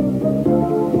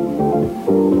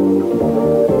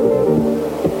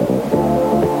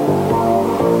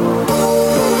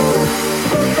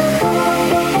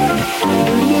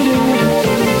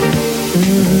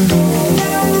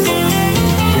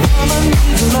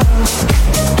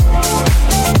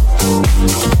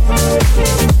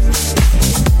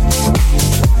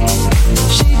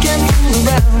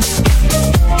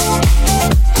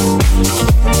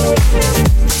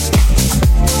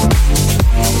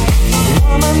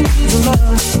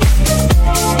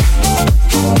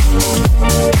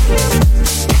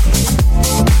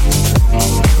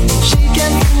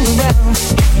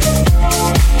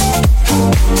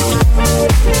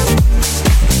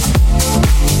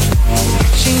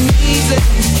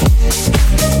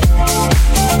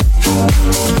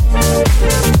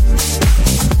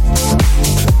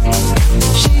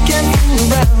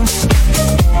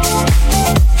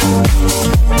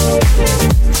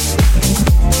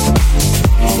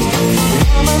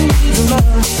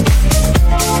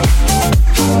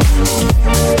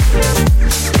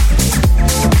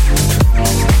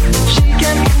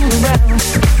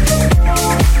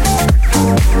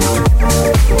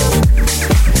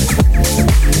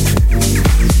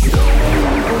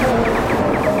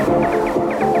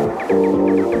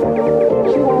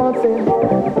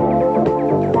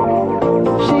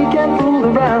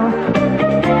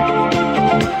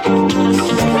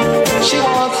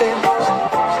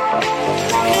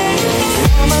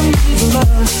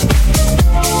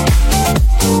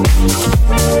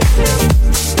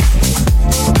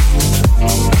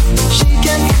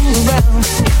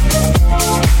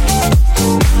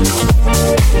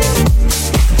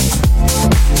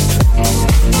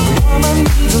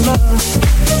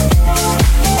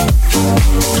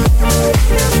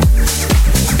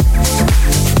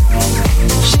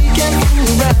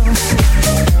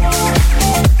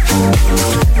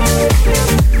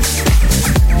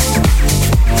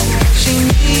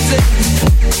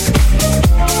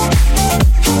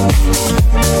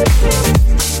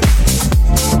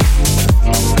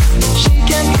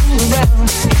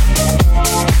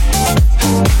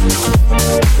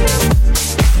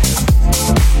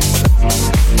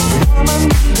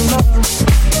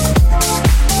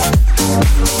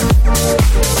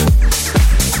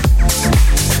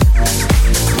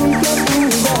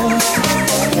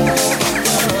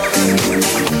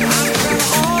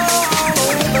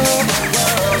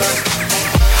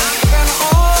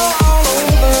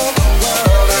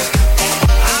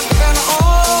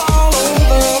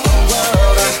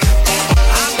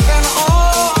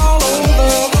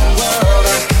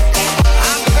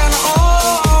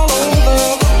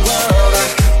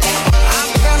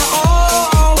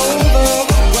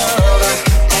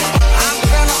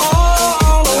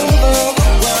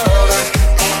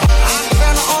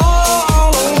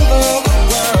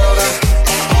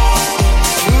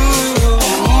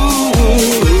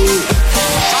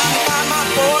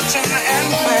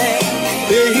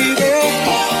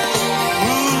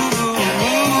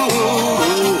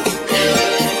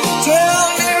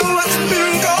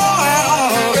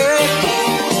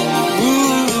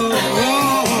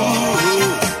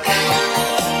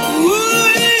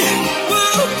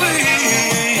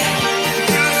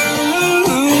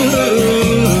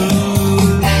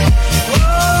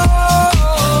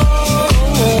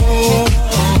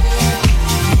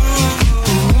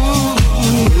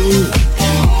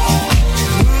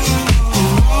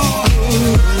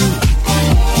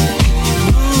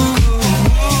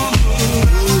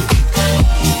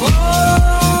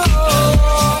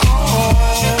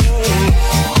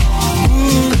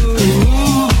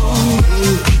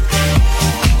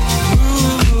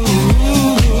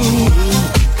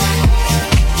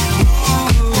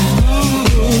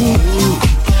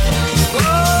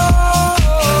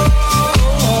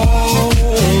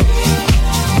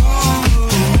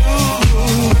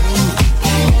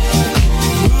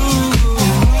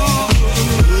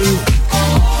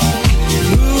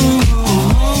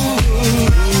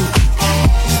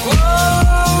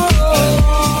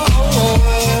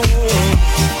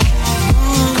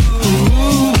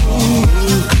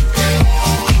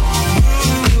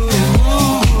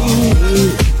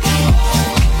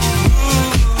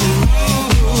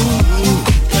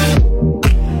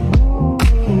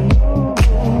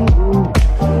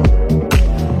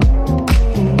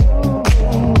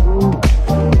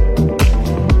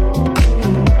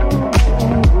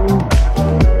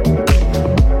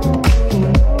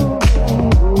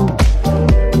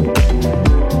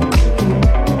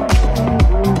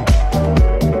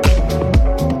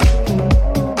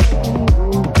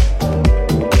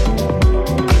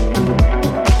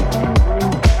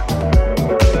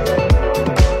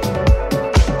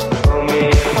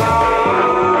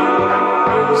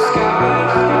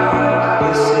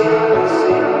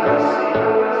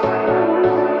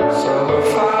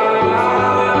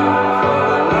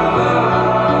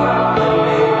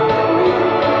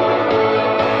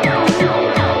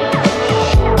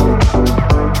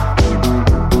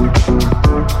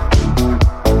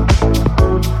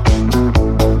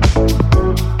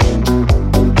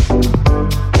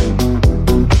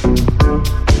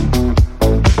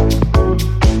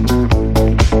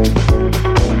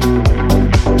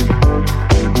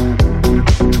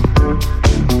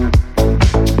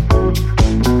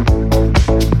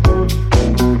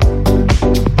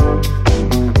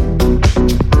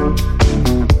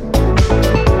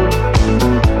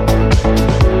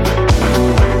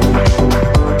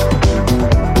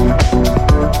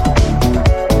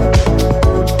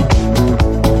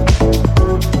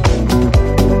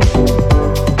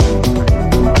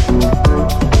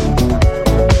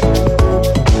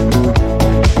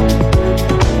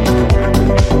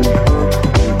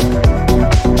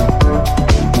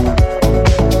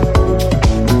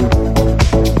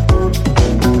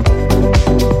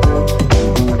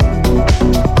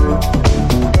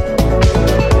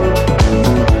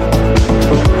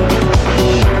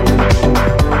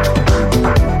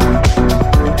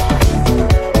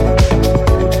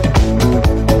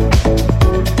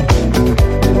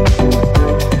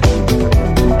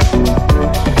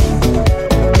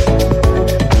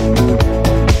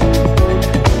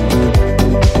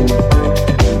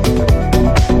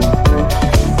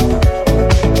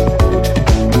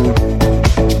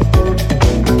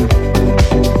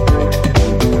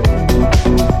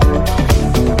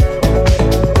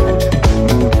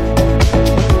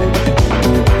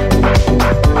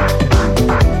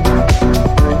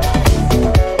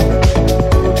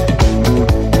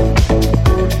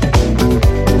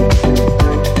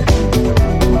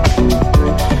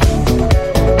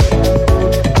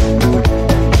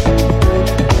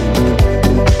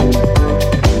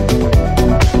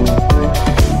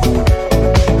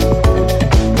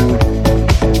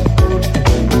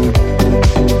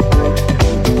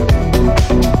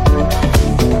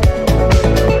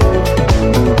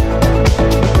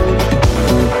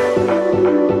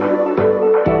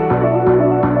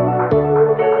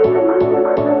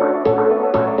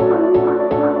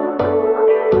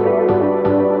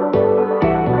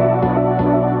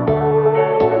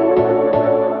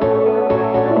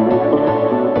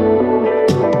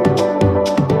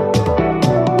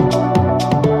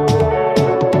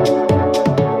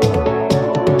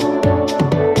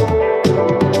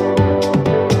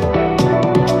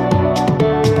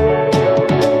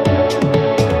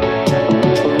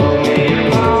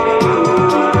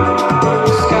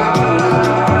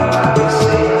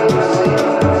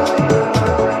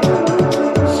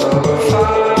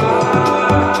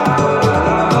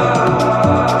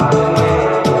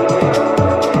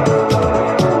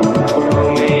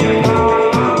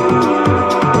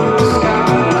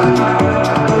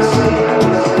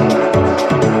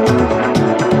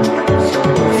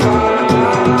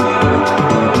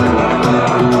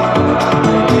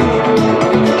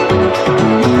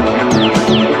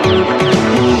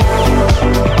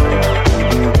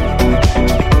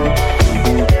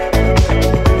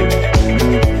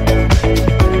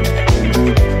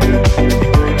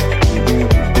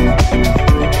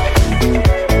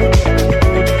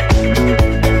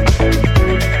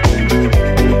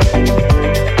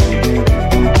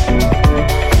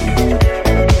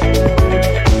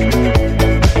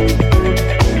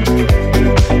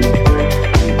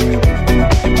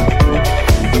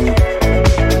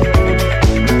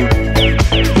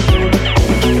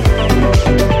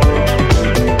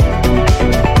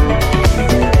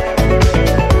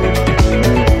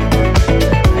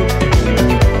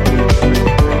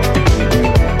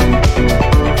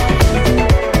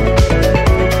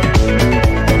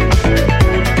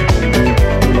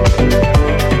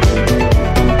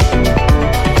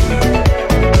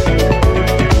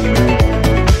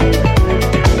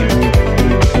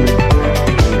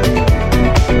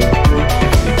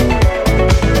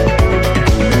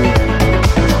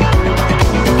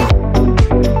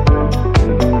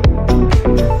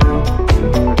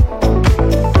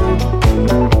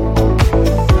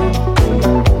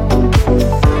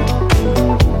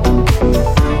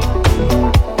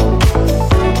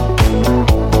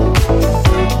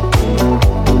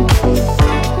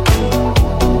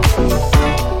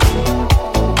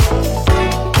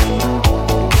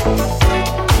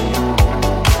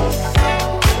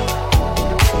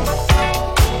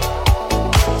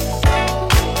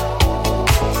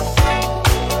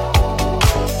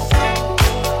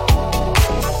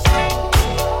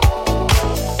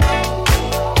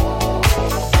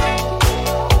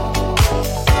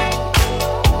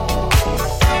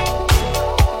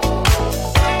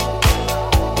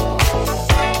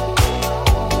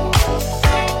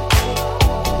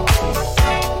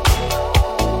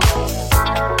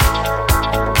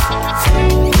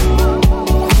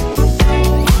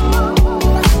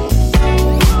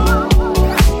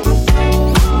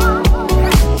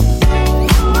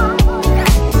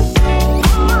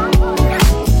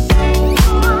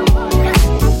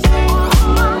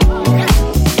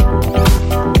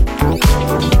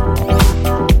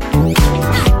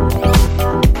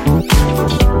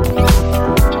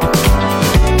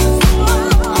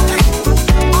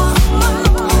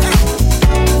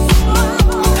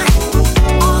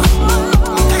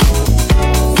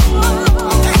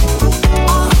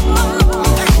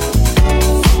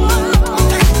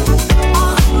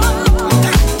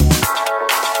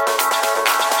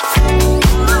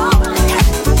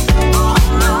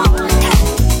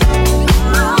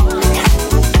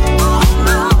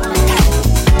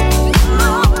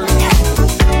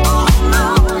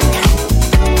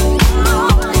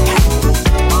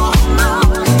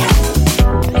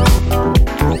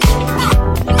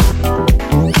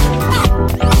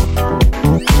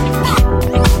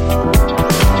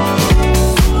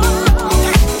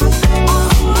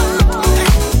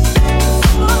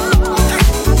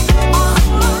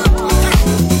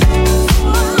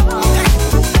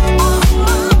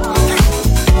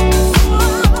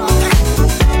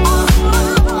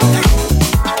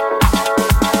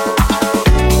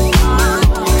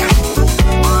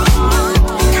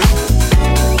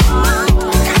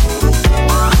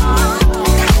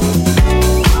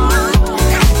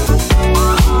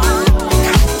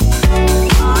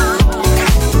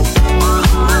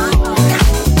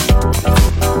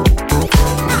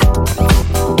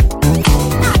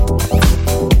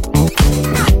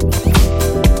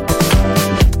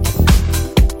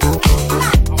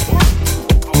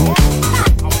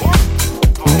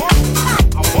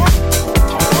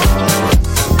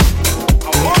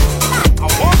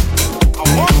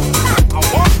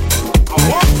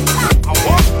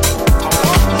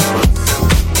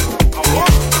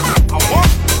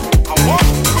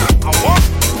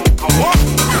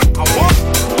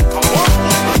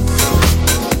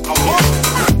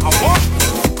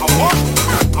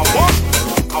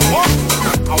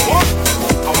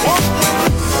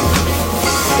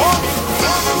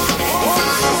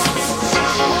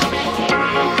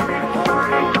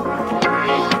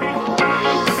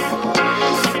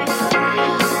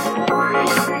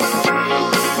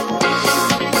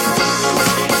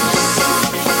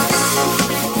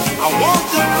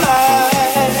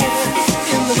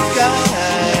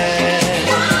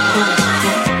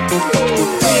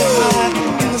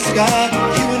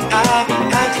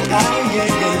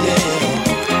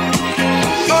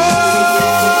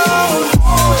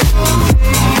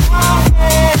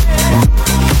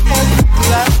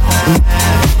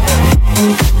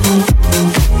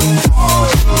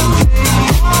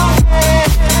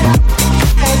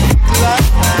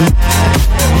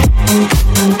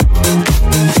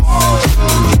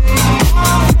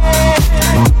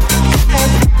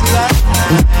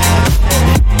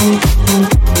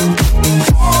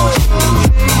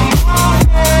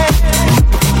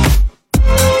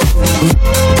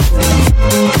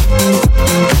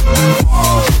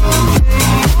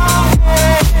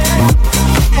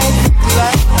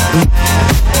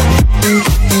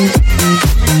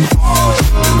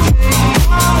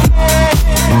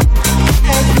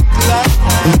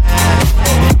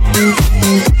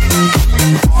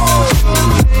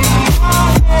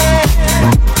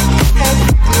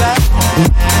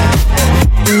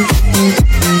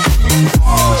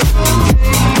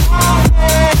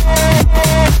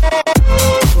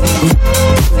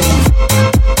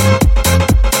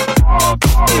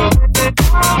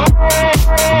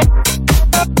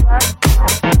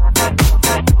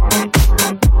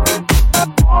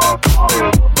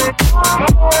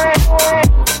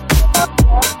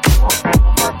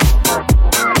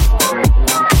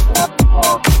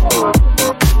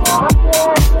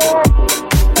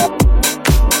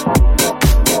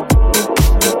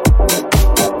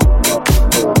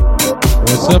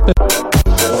 up at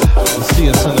the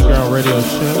CS Underground Radio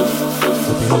Show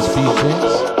with the host B.Jinx.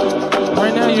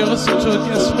 Right now you're listening to a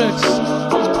guest mix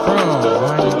from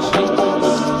Wine and Cheese.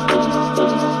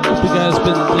 Hope you guys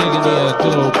been digging the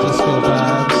good old disco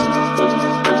vibes.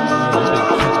 I've been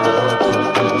kicking it on for a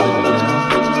good minute now.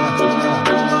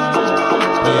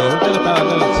 Yeah, we got about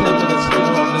another 10 minutes to go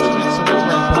on this mix, so we'll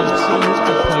wrap up. So we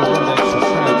might play one extra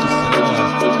track just to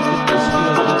get this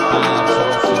feel good vibes on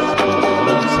the system. You know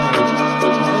what I'm saying?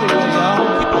 Anyway, y'all,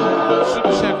 keep it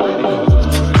Sugar Shack Radio.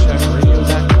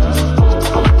 SugarShackRadio.com.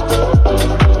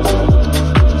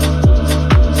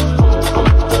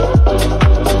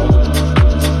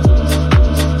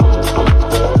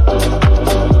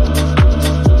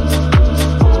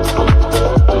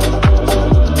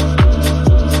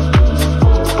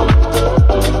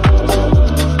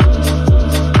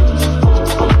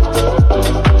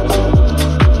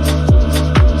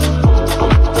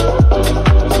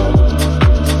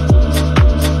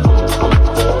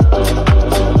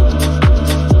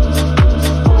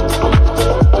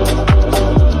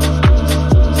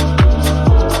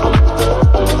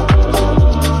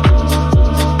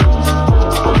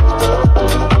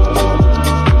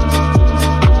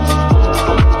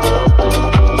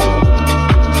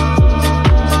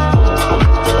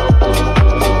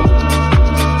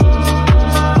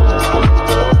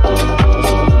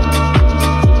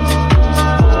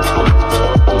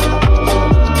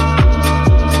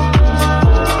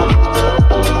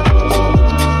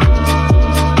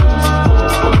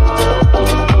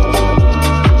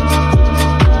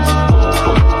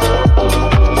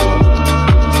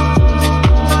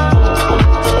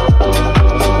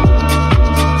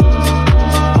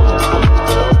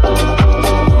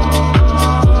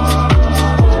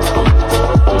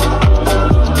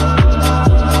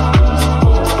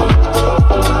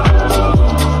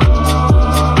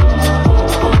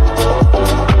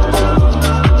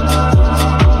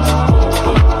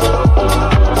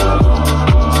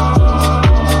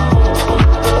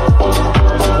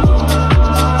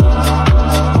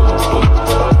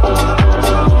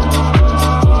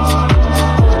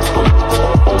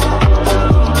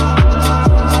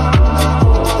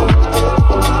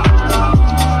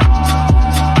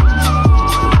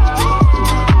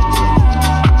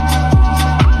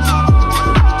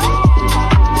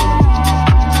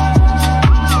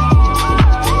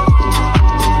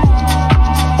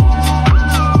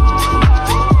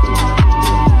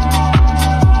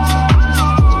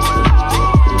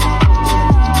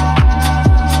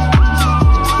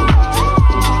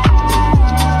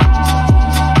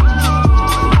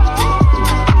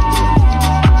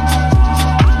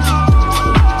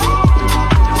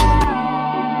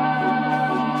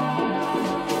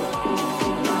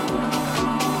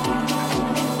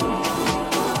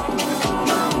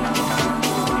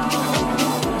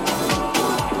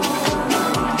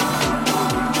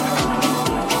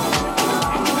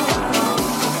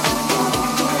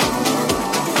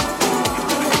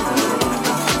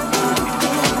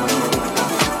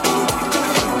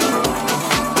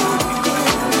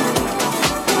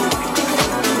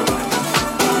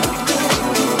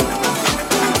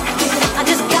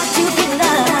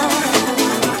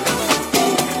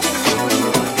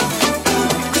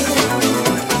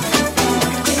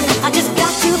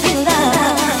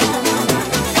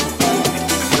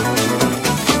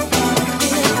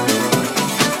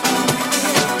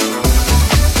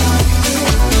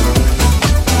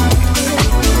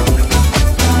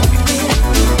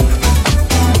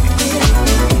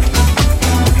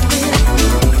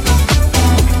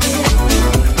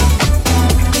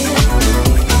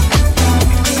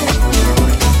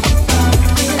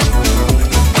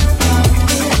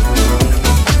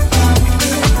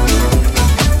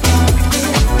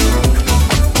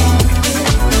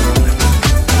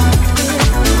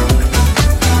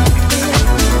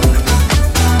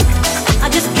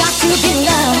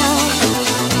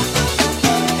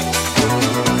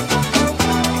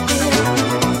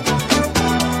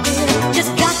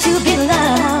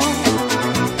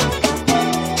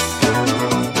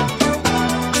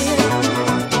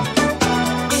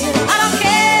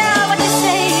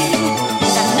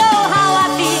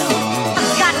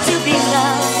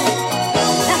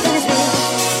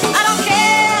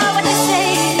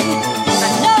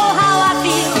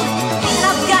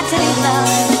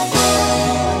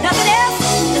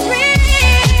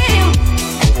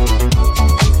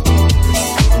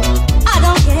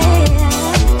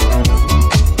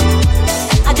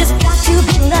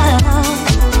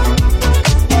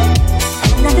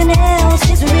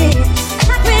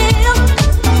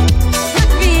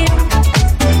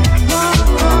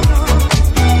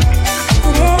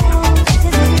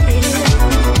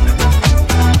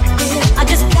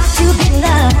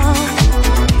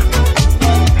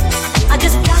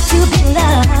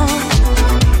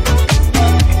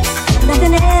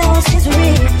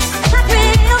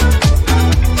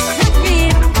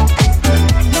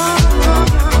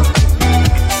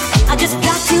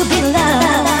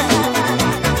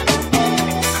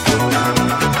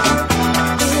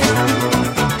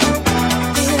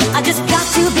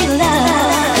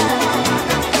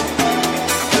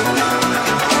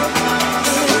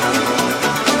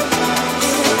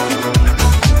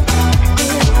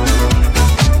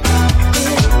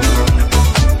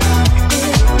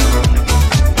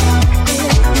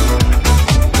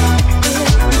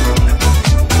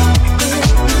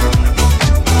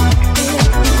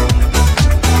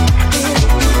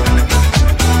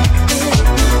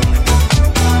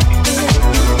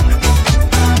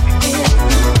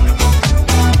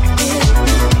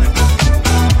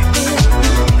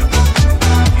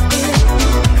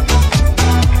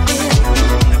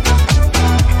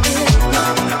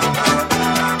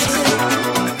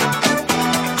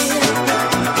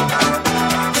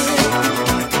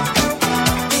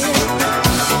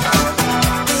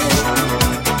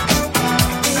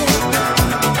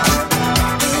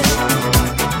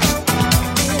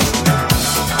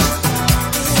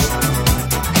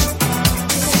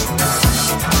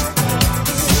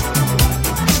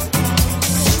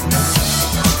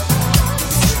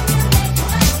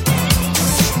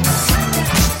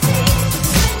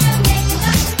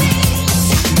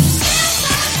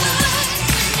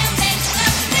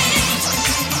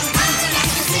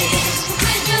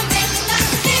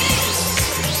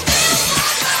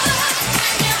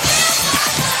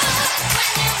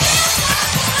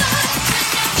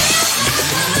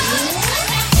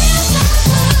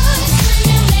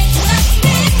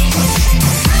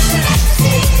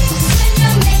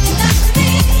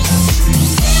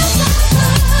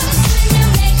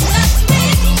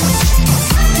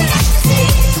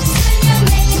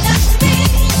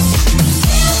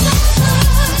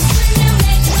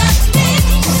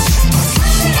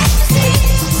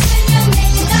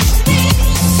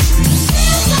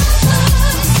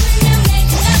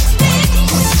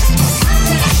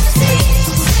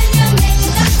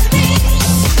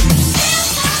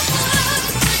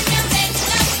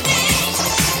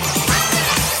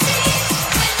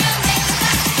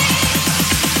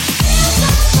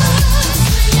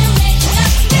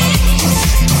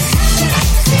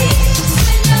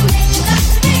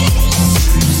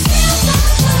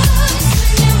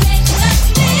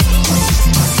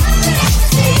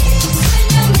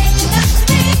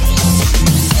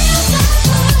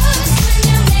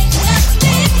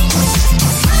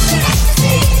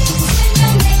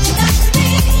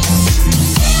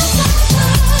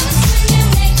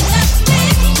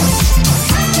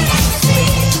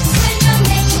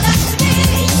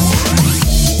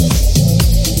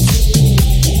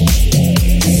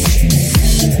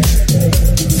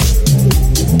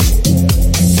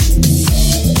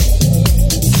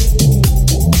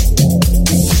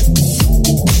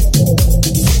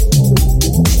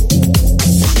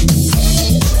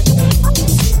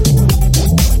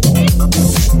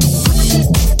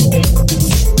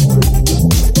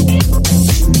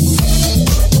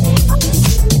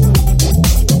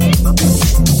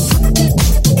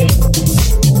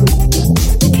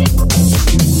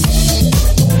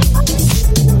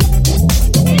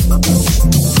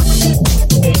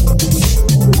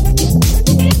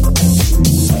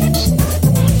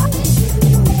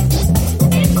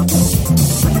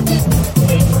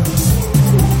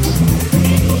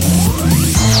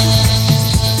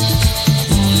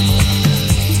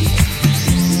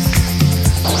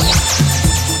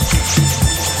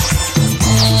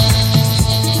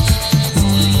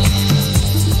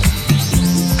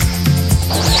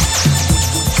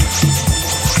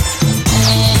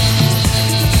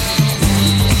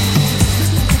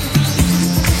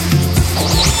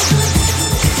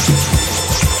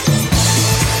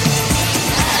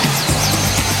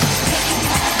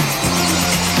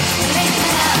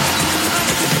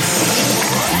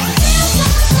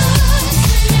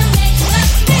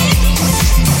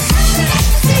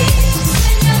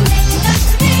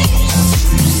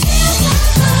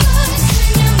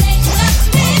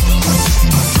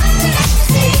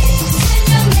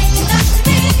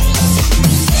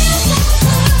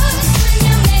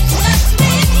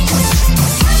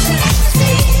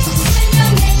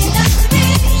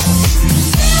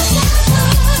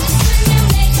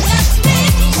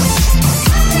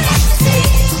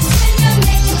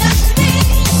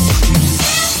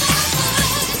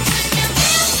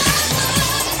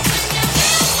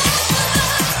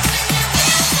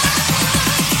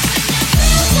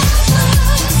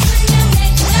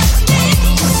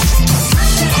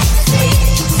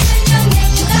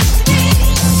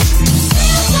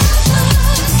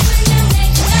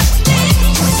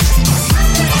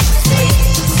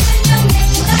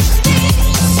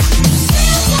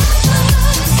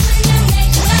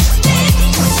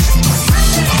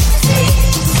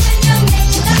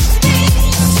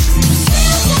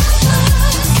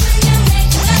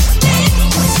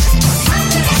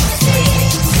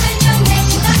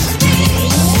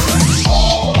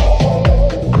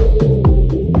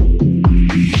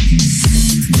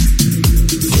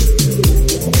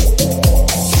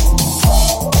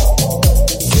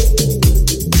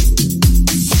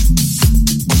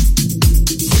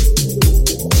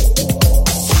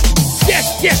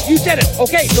 get it.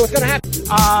 Okay, so it's gonna happen.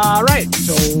 All right.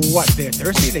 So what? They're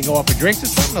thirsty. They go out for drinks or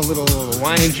something. A little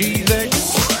wine and cheese action.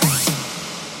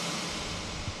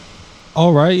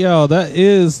 All right, y'all. That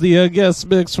is the guest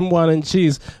mix from Wine and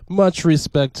Cheese. Much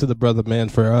respect to the brother man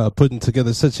for putting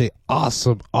together such a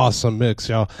awesome mix,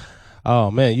 y'all.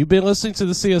 Oh man, you've been listening to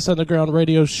the CS Underground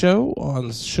Radio Show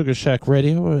on Sugar Shack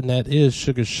Radio, and that is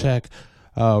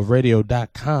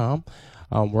sugarshack.radio.com.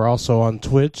 We're also on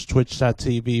Twitch,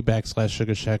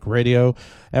 twitch.tv/Sugar Shack Radio,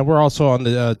 and we're also on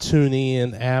the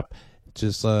TuneIn app.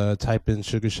 Just type in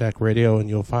Sugar Shack Radio and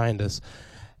you'll find us,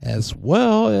 as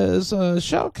well as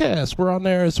Shoutcast. We're on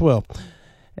there as well.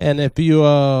 And if you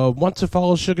want to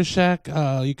follow Sugar Shack,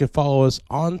 you can follow us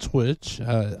on Twitch.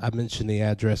 I mentioned the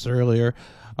address earlier.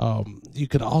 You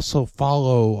can also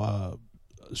follow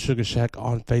Sugar Shack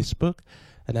on Facebook,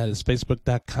 and that is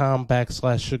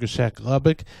facebook.com/Sugar Shack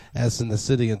Lubbock, as in the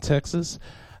city in Texas.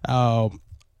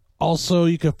 Also,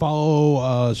 you can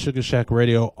follow Sugar Shack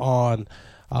Radio on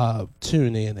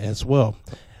TuneIn as well.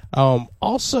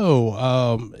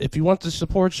 Also, if you want to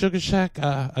support Sugar Shack,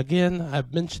 again, I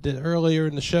mentioned it earlier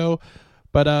in the show,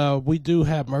 but we do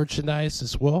have merchandise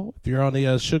as well. If you're on the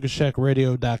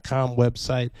sugarshackradio.com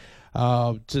website,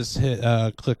 just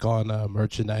click on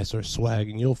merchandise or swag,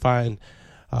 and you'll find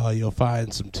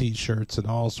some T-shirts and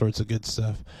all sorts of good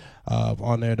stuff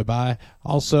on there to buy.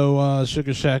 Also,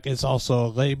 Sugar Shack is also a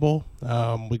label.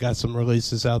 We got some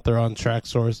releases out there on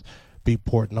Traxsource,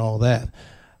 Beatport, and all that.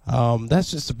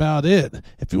 That's just about it.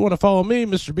 If you want to follow me,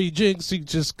 Mr. B.Jinx, you can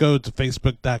just go to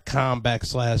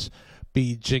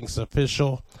facebook.com/B.Jinx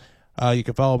official. You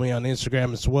can follow me on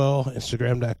Instagram as well,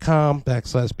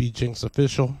 instagram.com/B.Jinx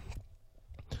official.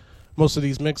 Most of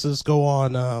these mixes go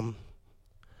on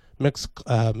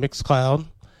Mixcloud,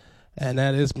 and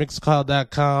that is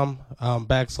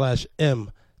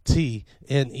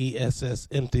mixcloud.com/MTNESS,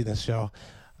 emptiness, y'all.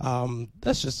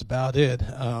 That's just about it.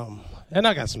 And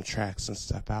I got some tracks and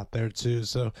stuff out there too,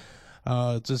 so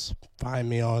just find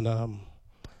me on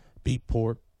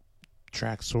Beatport,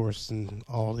 Traxsource, and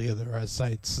all the other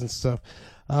sites and stuff.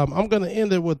 I'm going to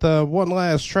end it with one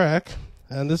last track,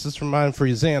 and this is from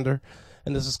Mindfree Xander,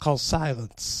 and this is called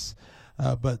Silence.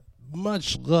 But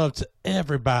much love to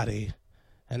everybody,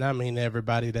 and I mean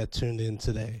everybody that tuned in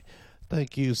today.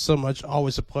 Thank you so much.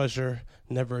 Always a pleasure.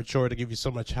 Never a chore to give you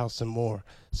so much house and more.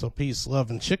 So peace, love,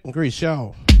 and chicken grease,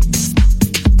 y'all.